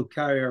 we all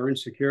carry our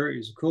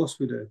insecurities, of course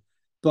we do,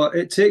 but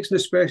it takes an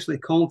especially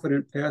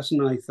confident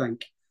person, I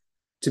think,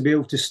 to be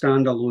able to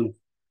stand alone,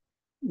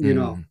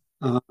 and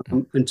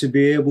to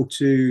be able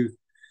to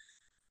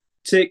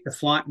take the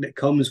flack that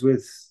comes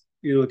with,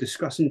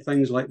 discussing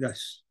things like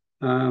this.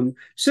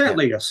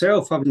 Certainly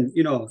yourself, having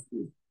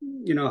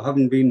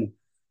been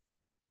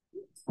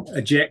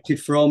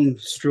ejected from,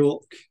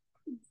 stroke,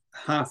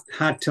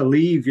 had to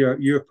leave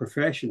your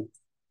profession,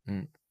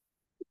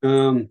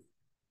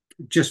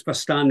 just for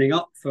standing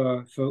up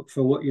for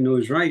what you know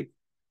is right.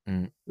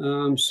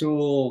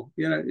 So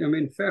I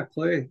mean, fair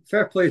play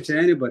to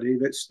anybody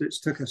that's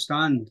took a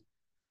stand.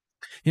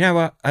 You know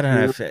what? I don't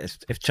know Yeah.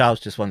 if Charles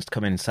just wants to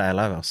come in and say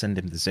hello. I'll send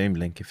him the Zoom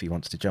link if he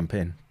wants to jump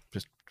in.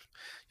 Just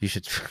you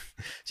should.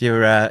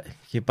 You're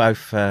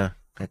both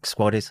like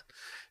squaddies.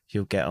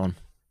 You'll get on.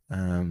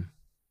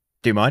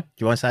 Do you mind?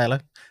 Do you want to say hello?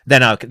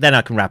 Then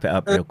I can wrap it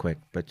up real quick.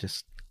 But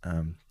just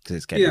because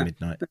it's getting Yeah.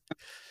 midnight.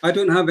 I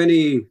don't have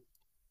any.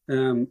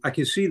 I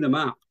can see the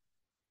map.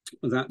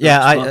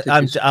 Yeah,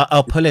 Spartacus.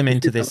 I'll pull him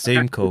into this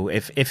Zoom call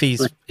if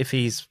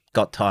he's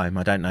got time.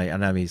 I don't know. I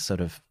know he's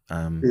sort of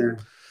Yeah.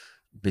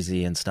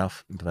 busy and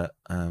stuff, but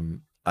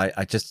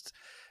I just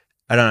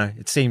I don't know.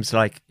 It seems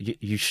like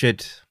you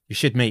should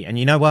meet. And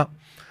you know what?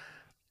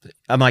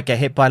 I might get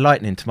hit by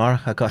lightning tomorrow.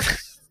 I got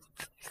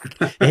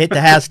it hit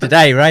the house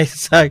today, right?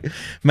 So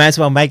may as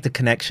well make the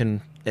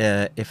connection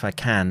if I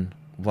can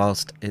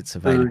whilst it's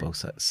available.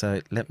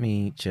 So let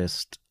me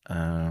just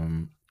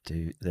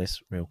do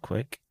this real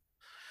quick.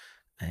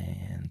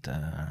 And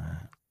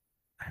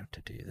how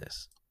to do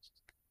this.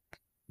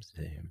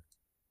 Zoom.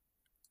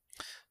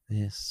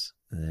 This.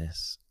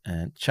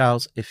 And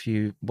Charles, if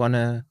you want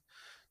to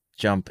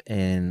jump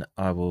in,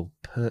 I will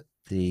put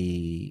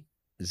the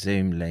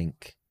Zoom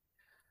link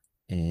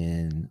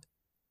in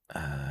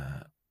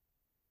our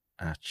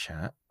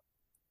chat.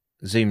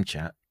 Zoom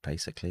chat,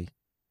 basically.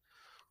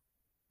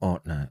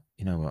 Or no,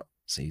 you know what?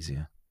 It's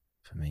easier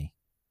for me.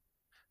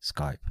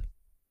 Skype.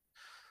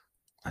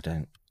 I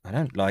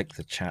don't like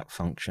the chat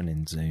function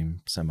in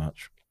Zoom so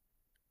much,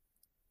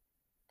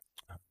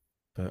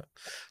 but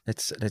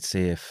let's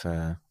see if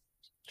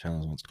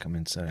Charles wants to come in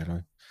and say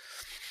hello.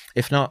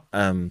 If not,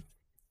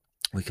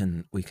 we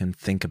can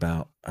think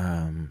about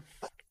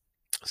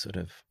sort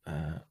of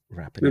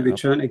wrapping Maybe it up.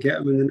 trying to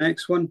get him in the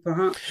next one,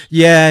 perhaps.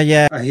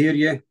 Yeah. I hear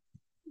you.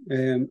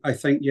 I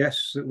think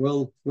yes, it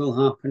will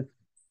happen.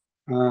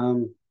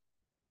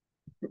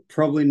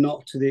 Probably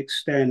not to the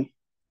extent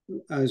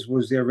as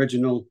was the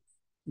original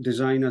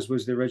design, as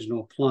was the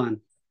original plan.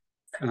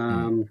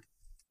 And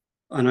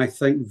I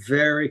think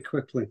very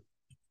quickly,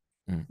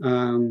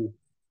 the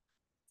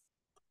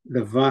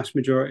vast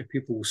majority of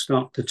people will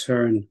start to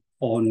turn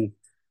on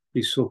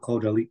these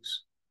so-called elites.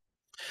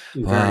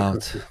 Wow,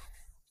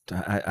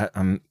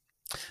 I'm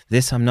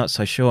not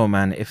so sure,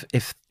 man.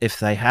 If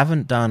they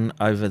haven't done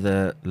over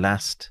the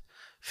last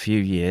few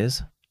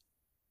years,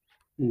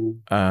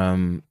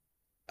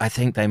 I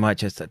think they might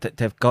just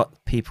they've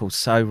got people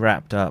so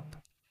wrapped up.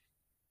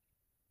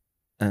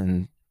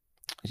 And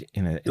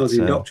you know, the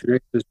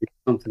indoctrination has been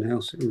something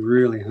else. It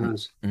really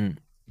has. And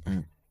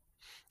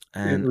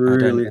it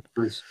really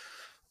has.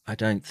 I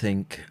don't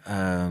think.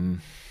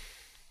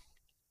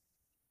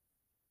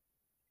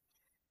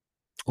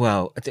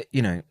 Well,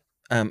 you know,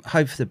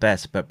 hope for the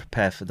best, but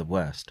prepare for the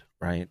worst.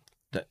 Right?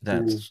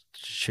 That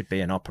should be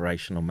an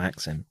operational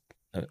maxim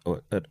at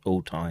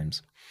all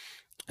times.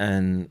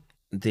 And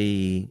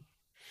the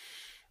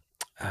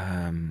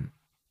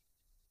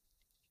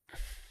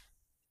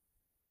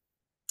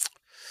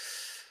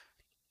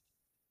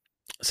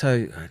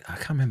so I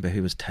can't remember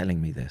who was telling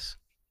me this,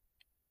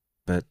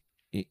 but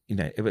you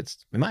know, it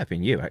might have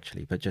been you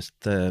actually, but just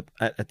at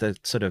the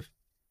sort of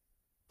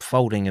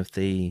folding of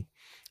the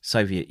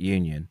Soviet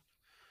Union,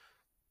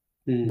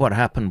 what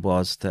happened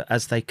was that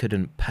as they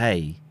couldn't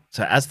pay,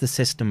 so as the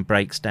system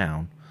breaks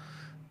down,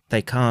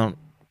 they can't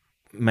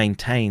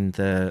maintain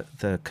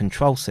the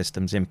control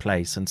systems in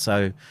place, and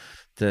so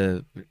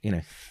you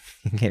know,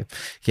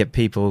 get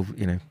people,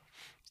 you know,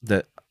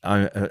 that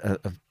are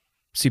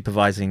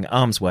supervising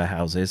arms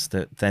warehouses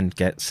that then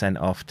get sent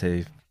off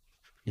to,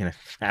 you know,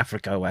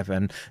 Africa or whatever,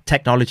 and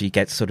technology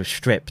gets sort of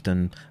stripped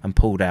and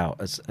pulled out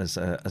as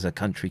a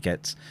country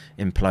gets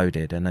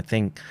imploded. And I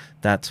think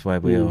that's where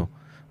we'll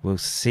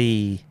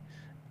see.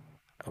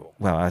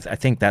 Well, I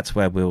think that's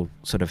where we'll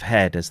sort of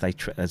head as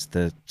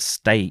the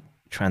state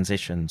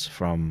transitions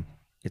from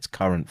its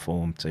current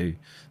form to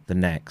the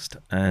next.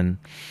 And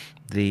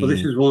well,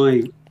 this is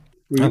why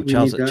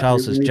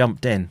Charles has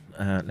jumped in.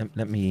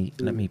 Let me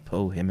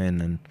pull him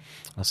in, and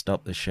I'll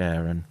stop the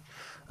share and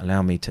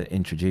allow me to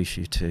introduce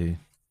you to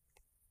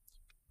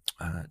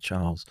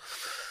Charles.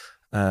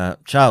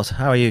 Charles,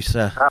 how are you,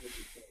 sir?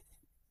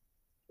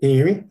 Can you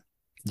hear me?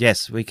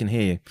 Yes, we can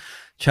hear you.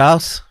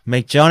 Charles,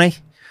 meet Johnny.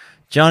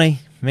 Johnny,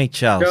 meet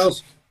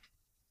Charles.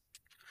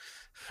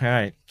 All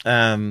right.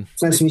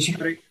 Nice to meet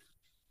you.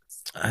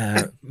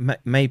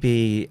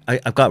 Maybe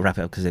I've got to wrap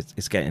it up because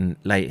it's getting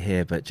late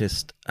here, but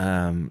just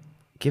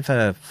give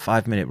a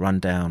 5-minute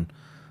rundown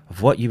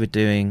of what you were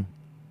doing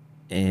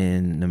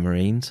in the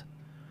Marines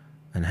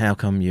and how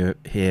come you're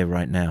here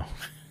right now.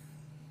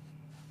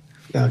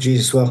 Oh,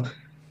 Jesus. Well,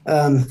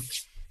 I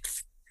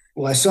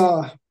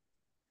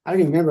don't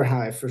even remember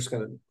how I first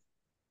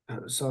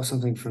saw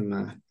something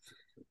from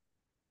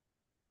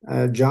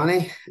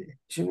Johnny,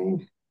 is your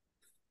name?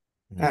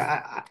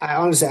 I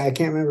honestly, I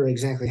can't remember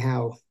exactly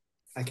how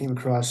I came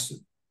across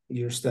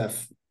your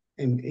stuff,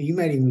 and you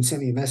might even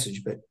send me a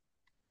message, but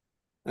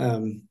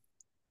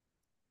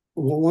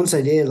once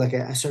I did, like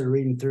I started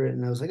reading through it,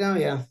 and I was like, oh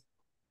yeah,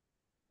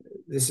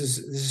 this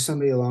is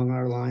somebody along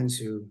our lines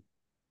who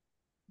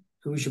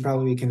we should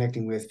probably be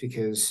connecting with,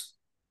 because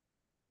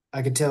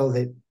I could tell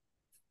that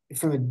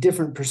from a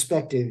different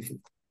perspective,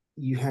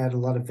 you had a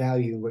lot of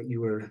value in what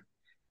you were,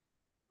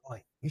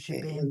 Boy, you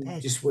should be in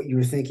bed. just what you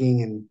were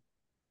thinking, and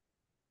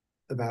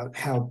about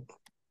how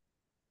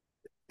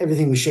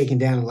everything was shaken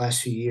down in the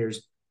last few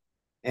years.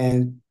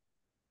 And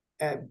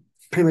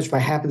pretty much by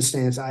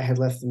happenstance, I had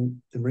left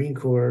the Marine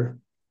Corps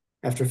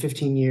after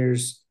 15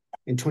 years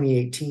in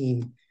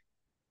 2018.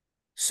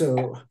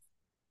 So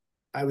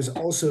I was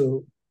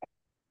also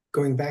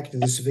going back into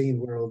the civilian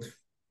world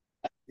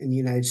in the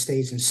United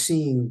States and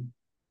seeing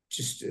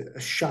just a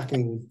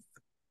shocking,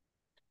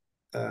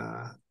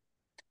 well,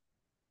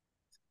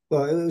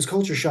 it was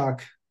culture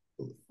shock,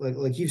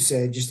 like you've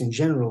said, just in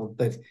general,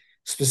 but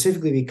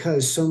specifically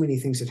because so many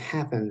things had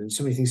happened and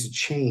so many things had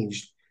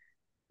changed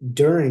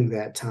during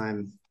that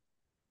time.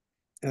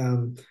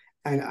 And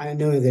I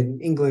know that in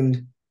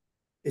England,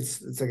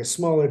 it's like a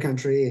smaller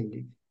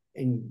country,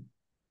 and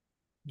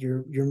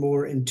you're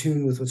more in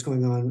tune with what's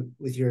going on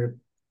with Europe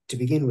to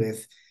begin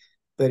with.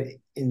 But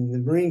in the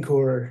Marine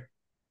Corps,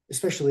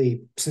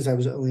 especially since I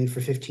was only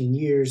for 15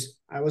 years,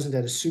 I wasn't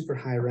at a super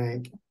high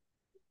rank.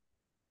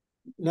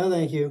 No,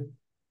 thank you.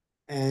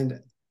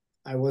 And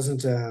I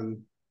wasn't,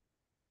 and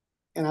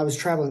I was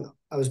traveling,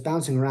 I was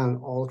bouncing around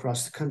all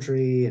across the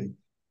country. And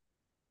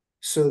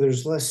so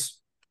there's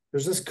less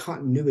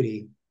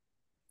continuity.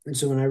 And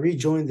so when I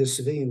rejoined the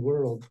civilian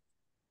world,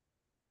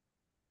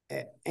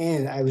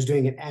 and I was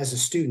doing it as a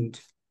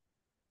student,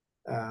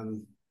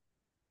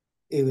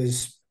 it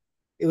was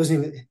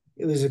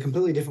a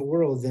completely different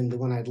world than the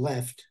one I'd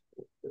left,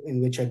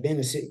 in which I'd been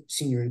a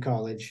senior in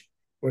college,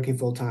 working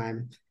full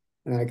time,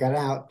 and I got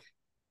out,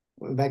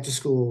 went back to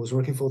school, was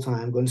working full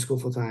time, going to school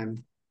full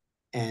time,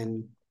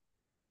 and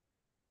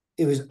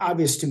it was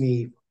obvious to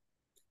me,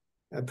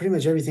 pretty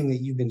much everything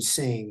that you've been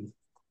saying,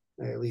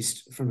 at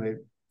least from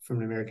an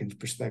American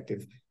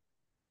perspective.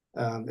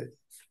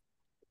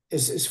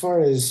 As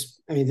far as,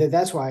 I mean,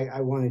 that's why I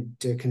wanted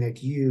to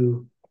connect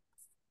you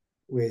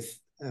with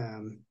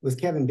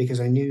Kevin, because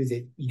I knew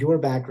that your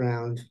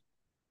background,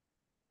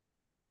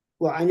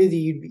 well, I knew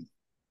that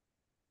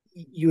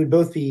you would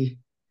both be,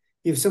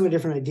 you have somewhat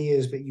different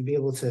ideas, but you'd be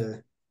able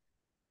to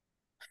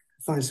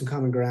find some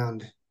common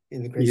ground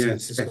in the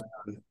craziness that's going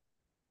on.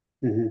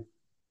 Mm-hmm.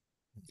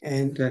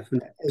 And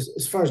Definitely.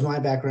 as far as my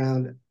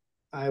background,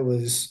 I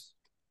was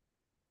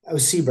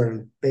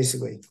Seaburn,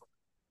 basically.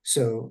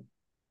 So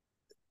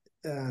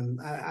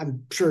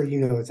I'm sure you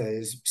know what that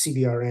is,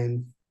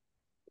 CBRN,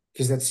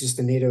 because that's just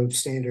the NATO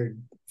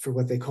standard for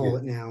what they call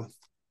it now.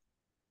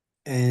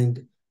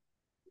 And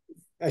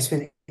I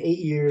spent 8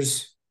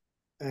 years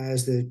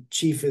as the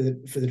chief for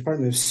the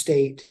Department of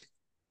State.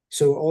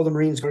 So all the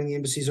Marines guarding the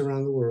embassies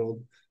around the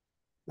world,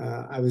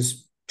 I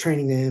was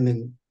training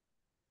them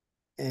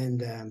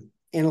and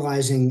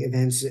analyzing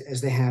events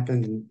as they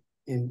happened,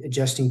 and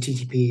adjusting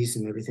TTPs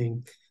and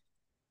everything.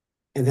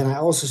 And then I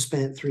also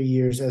spent 3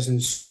 years as an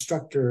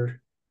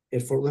instructor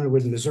at Fort Leonard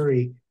Wood,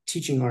 Missouri,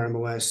 teaching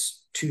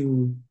RMOS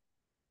to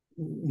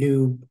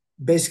new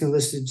basic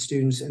enlisted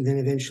students, and then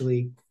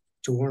eventually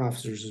to warrant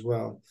officers as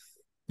well.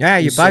 Yeah,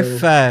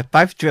 you're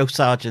both drill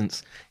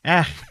sergeants.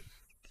 Yeah.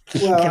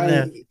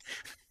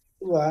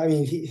 Well, I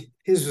mean,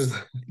 his was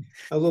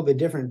a little bit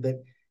different,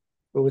 but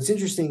what's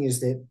interesting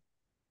is that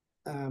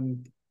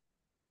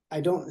I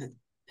don't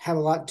have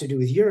a lot to do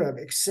with Europe,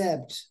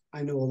 except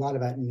I know a lot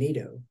about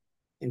NATO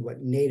and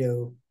what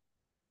NATO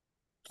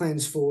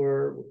plans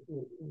for,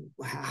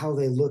 how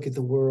they look at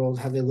the world,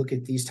 how they look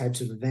at these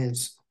types of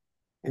events.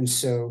 And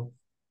so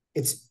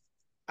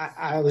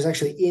I was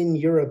actually in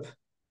Europe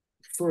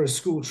for a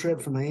school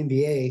trip for my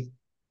MBA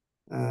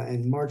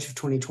in March of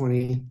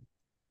 2020.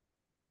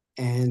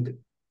 And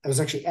I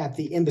was actually at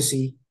the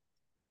embassy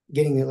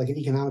getting like an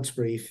economics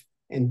brief.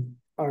 And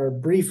our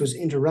brief was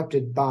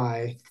interrupted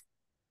by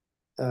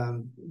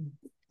a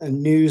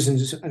news and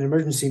an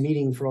emergency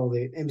meeting for all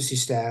the embassy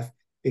staff,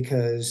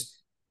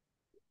 because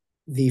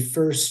the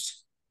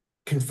first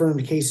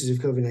confirmed cases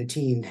of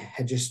COVID-19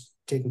 had just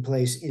taken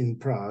place in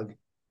Prague,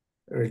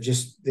 or they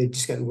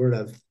just gotten word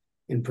of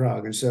in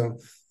Prague. And so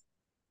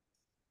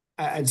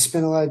I'd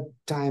spent a lot of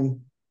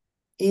time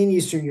in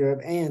Eastern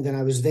Europe, and then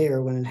I was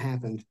there when it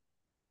happened.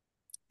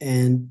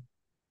 And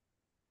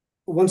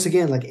once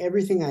again, like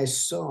everything I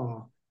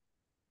saw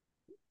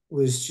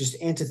was just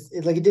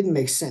like it didn't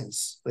make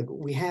sense. Like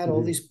we had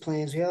all these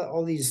plans, we had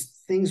all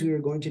these things we were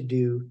going to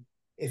do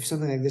if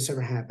something like this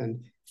ever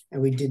happened,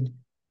 and we did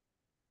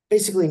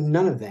basically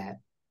none of that,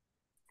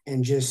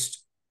 and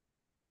just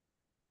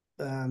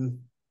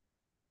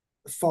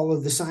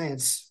followed the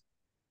science.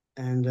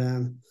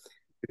 And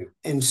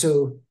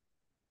so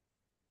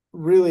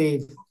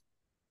really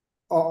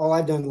all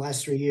I've done the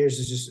last 3 years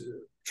is just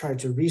try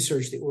to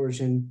research the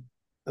origin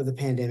of the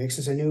pandemic,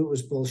 since I knew it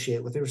was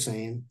bullshit what they were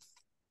saying.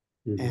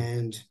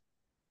 And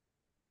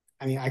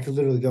I mean, I could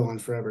literally go on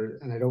forever,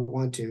 and I don't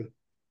want to,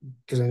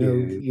 because I know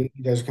you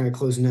guys are kind of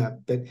closing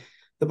up. But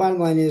the bottom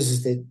line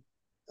is that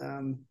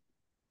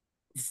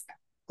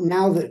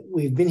now that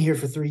we've been here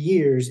for 3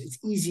 years, it's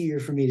easier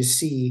for me to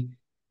see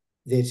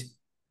that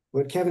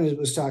what Kevin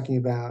was talking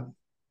about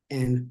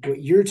and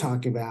what you're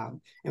talking about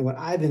and what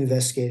I've been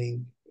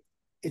investigating,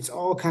 it's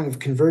all kind of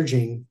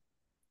converging.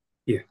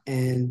 Yeah.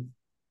 And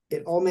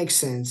it all makes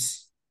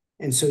sense.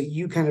 And so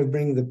you kind of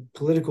bring the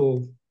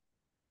political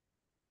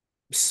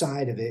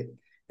side of it,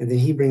 and then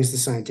he brings the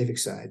scientific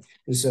side.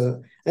 And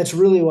so that's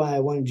really why I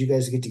wanted you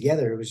guys to get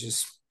together. It was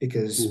just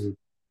because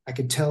I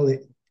could tell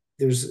that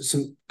there's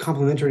some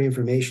complementary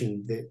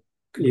information that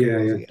could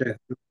go well together.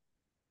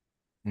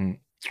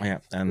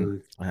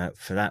 Definitely.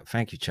 For that,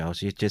 thank you,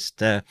 Charles. You just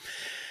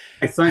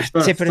thanks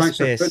for tip of the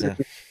spear, sir.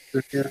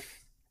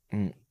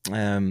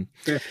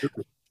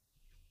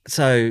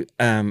 So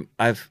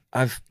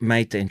I've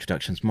made the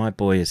introductions. My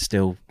boy is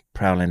still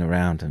prowling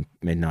around at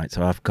midnight,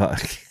 so I've got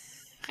to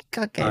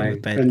get him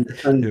to bed.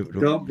 And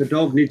the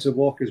dog needs a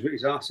walk.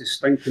 His ass is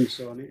stinking,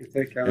 so I need to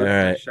take care of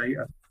that shite.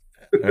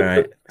 All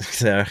right.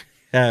 So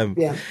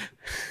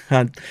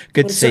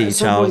good to see you,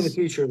 Charles. In the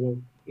future,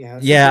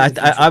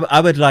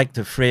 I would like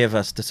the three of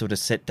us to sort of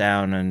sit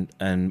down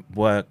and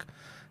work,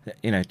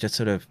 just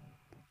sort of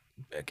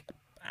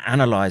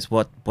analyze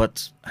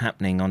what's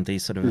happening on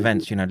these sort of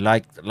events,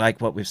 like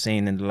what we've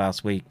seen in the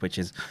last week, which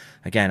is,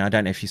 again, I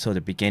don't know if you saw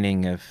the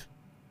beginning of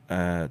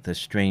the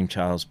stream,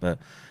 Charles, but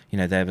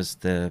there was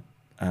the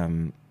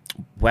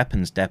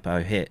weapons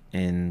depot hit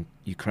in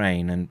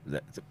Ukraine,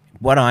 and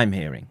what I'm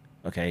hearing,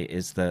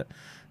 is that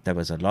there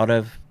was a lot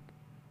of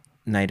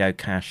NATO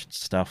cached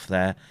stuff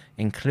there,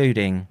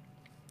 including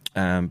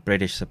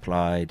British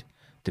supplied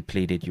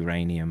depleted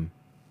uranium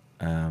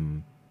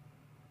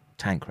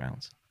tank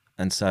rounds.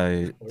 And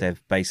so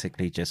they've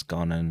basically just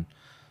gone and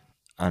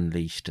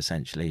unleashed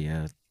essentially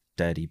a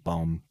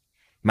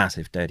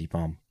massive dirty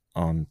bomb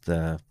on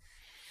the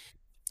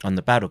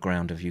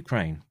battleground of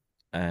Ukraine.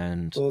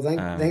 And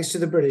thanks to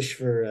the British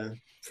for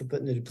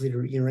putting the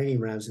depleted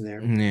uranium rounds in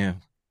there. Yeah.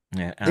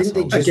 Didn't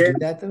they just do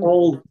that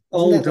though?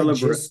 All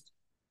deliberate.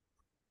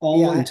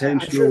 All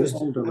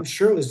intentional. I'm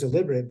sure it was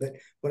deliberate,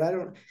 but I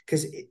don't,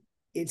 because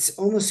it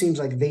almost seems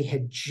like they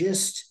had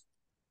just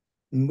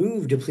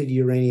moved depleted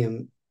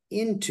uranium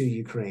into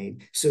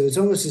Ukraine. So it's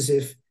almost as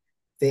if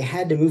they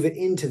had to move it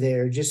into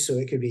there just so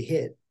it could be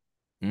hit.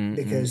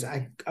 Because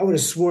I would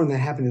have sworn that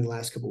happened in the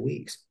last couple of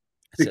weeks.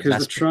 Because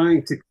they're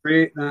trying to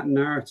create that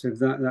narrative,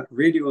 that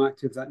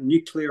radioactive, that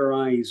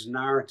nuclearized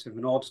narrative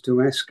in order to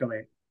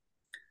escalate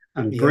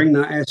and bring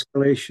that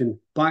escalation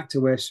back to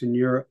Western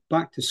Europe,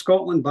 back to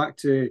Scotland, back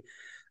to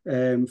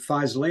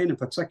Faslane in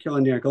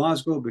particular near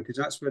Glasgow, because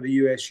that's where the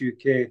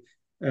US-UK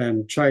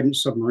Trident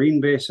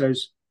submarine base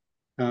is.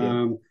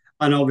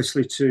 And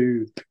obviously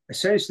to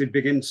essentially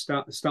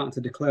starting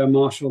to declare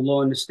martial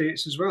law in the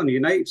States as well, in the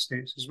United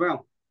States as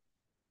well.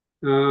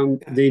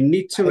 They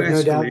need to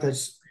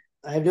escalate.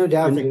 I have no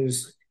doubt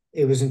that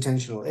it was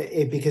intentional.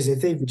 Because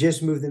if they've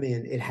just moved them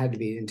in, it had to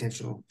be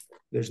intentional.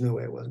 There's no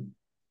way it wasn't.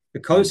 The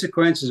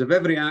consequences of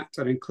every act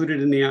are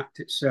included in the act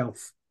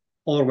itself.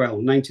 Orwell,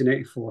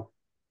 1984.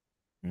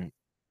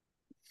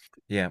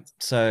 Yeah.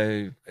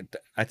 So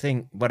I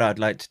think what I'd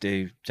like to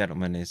do,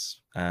 gentlemen,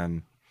 is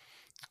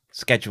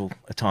schedule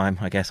a time.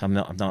 I guess I'm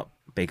not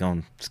big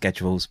on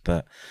schedules,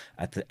 but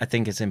I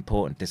think it's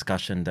important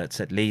discussion that's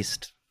at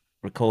least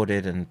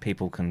recorded and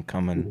people can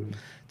come and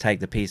take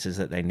the pieces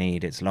that they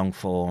need. It's long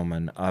form,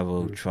 and I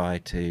will try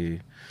to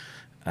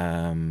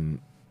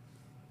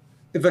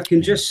if I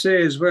can just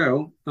say as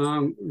well,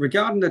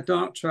 regarding the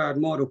dark triad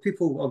model,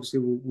 people obviously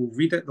will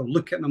read it, they'll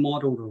look at the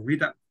model, they'll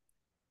read it,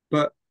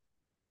 but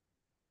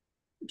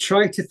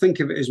try to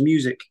think of it as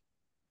music.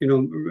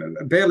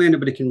 Barely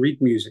anybody can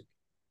read music.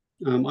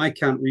 I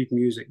can't read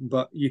music,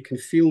 but you can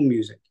feel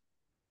music.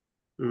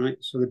 All right.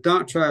 So the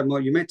dark triad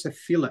model, you're meant to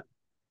feel it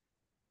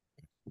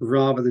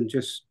rather than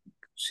just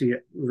see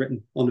it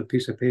written on a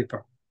piece of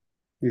paper.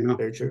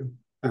 Very true.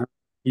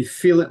 You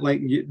feel it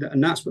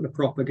and that's what the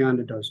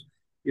propaganda does.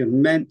 You're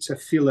meant to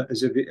feel it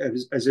as if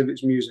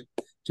it's music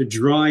to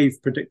drive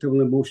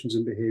predictable emotions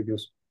and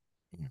behaviors.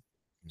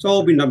 It's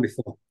all been done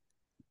before.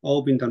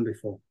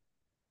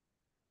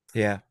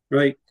 Yeah.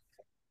 Right.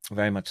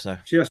 Very much so.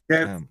 Cheers,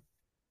 Kev.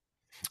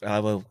 I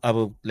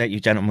will let you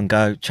gentlemen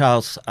go.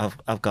 Charles,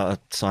 I've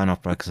got to sign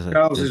off, bro.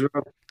 Charles as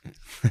well.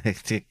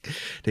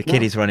 the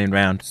kiddies running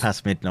around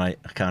past midnight.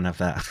 I can't have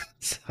that.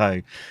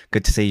 So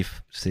good to see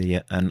you,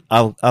 and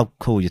I'll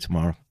call you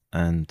tomorrow.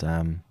 And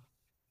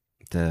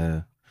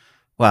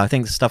I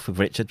think the stuff with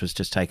Richard was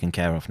just taken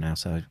care of now,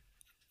 so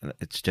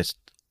it's just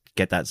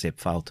get that zip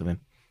file to him.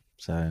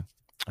 So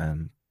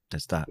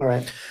there's that.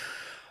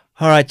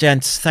 All right,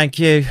 gents. Thank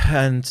you,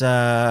 and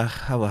I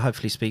will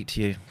hopefully speak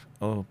to you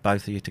or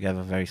both of you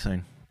together very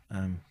soon.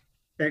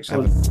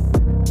 Excellent.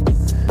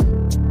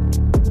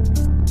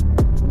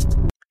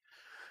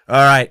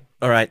 All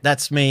right.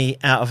 That's me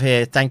out of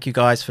here. Thank you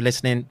guys for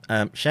listening.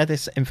 Share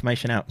this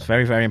information out. It's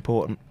very, very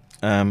important.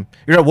 You're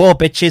at war,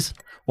 bitches.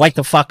 Wake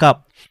the fuck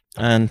up.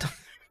 And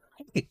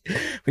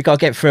we got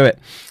to get through it.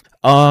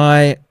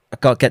 I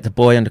got to get the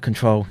boy under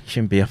control. He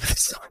shouldn't be up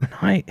this time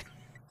of night.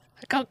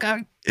 I got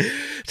to go.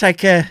 Take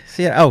care.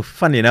 See ya. Oh,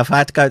 funny enough, I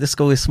had to go to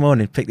school this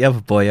morning, pick the other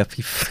boy up.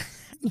 He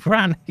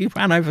ran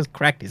over,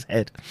 cracked his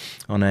head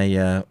on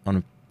a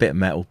bit of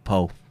metal,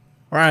 Paul.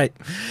 All right.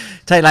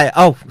 Take later.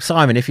 Oh,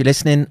 Simon, if you're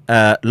listening,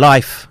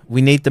 Life.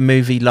 We need the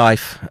movie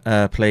Life,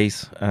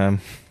 please. I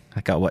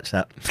got to watch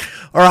that.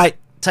 All right.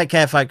 Take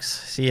care, folks.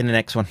 See you in the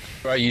next one.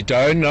 Bro, you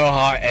don't know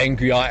how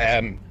angry I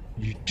am.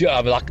 You do,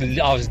 I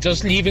was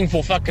just leaving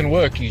for fucking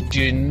work. You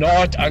do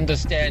not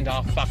understand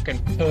how fucking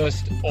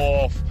pissed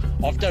off.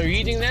 After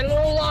reading that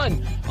little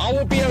line, I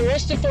will be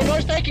arrested for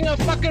not taking a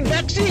fucking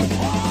vaccine.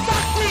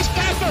 Fuck these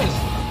Kaffers!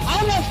 I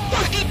will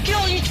fucking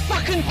kill each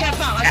fucking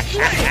Kaffa, I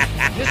swear!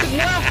 This is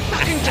not a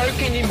fucking joke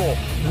anymore.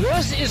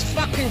 This is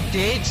fucking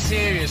dead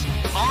serious.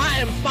 I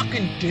am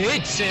fucking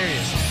dead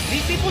serious.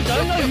 These people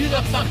don't know who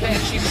the fuck they're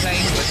actually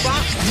playing.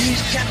 Fuck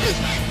these Kaffas.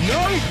 No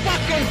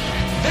fucking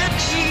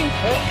vaccine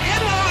or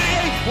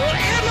MRA will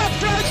ever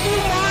flow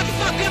through my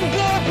fucking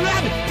blood.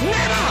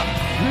 Never!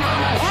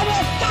 I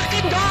will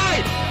fucking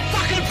die!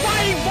 Fucking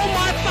fighting for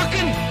my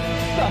fucking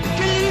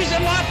beliefs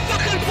and my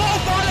fucking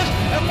forefathers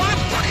and my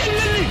fucking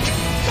lineage!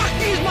 Fuck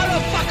these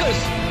motherfuckers!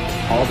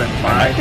 All them five.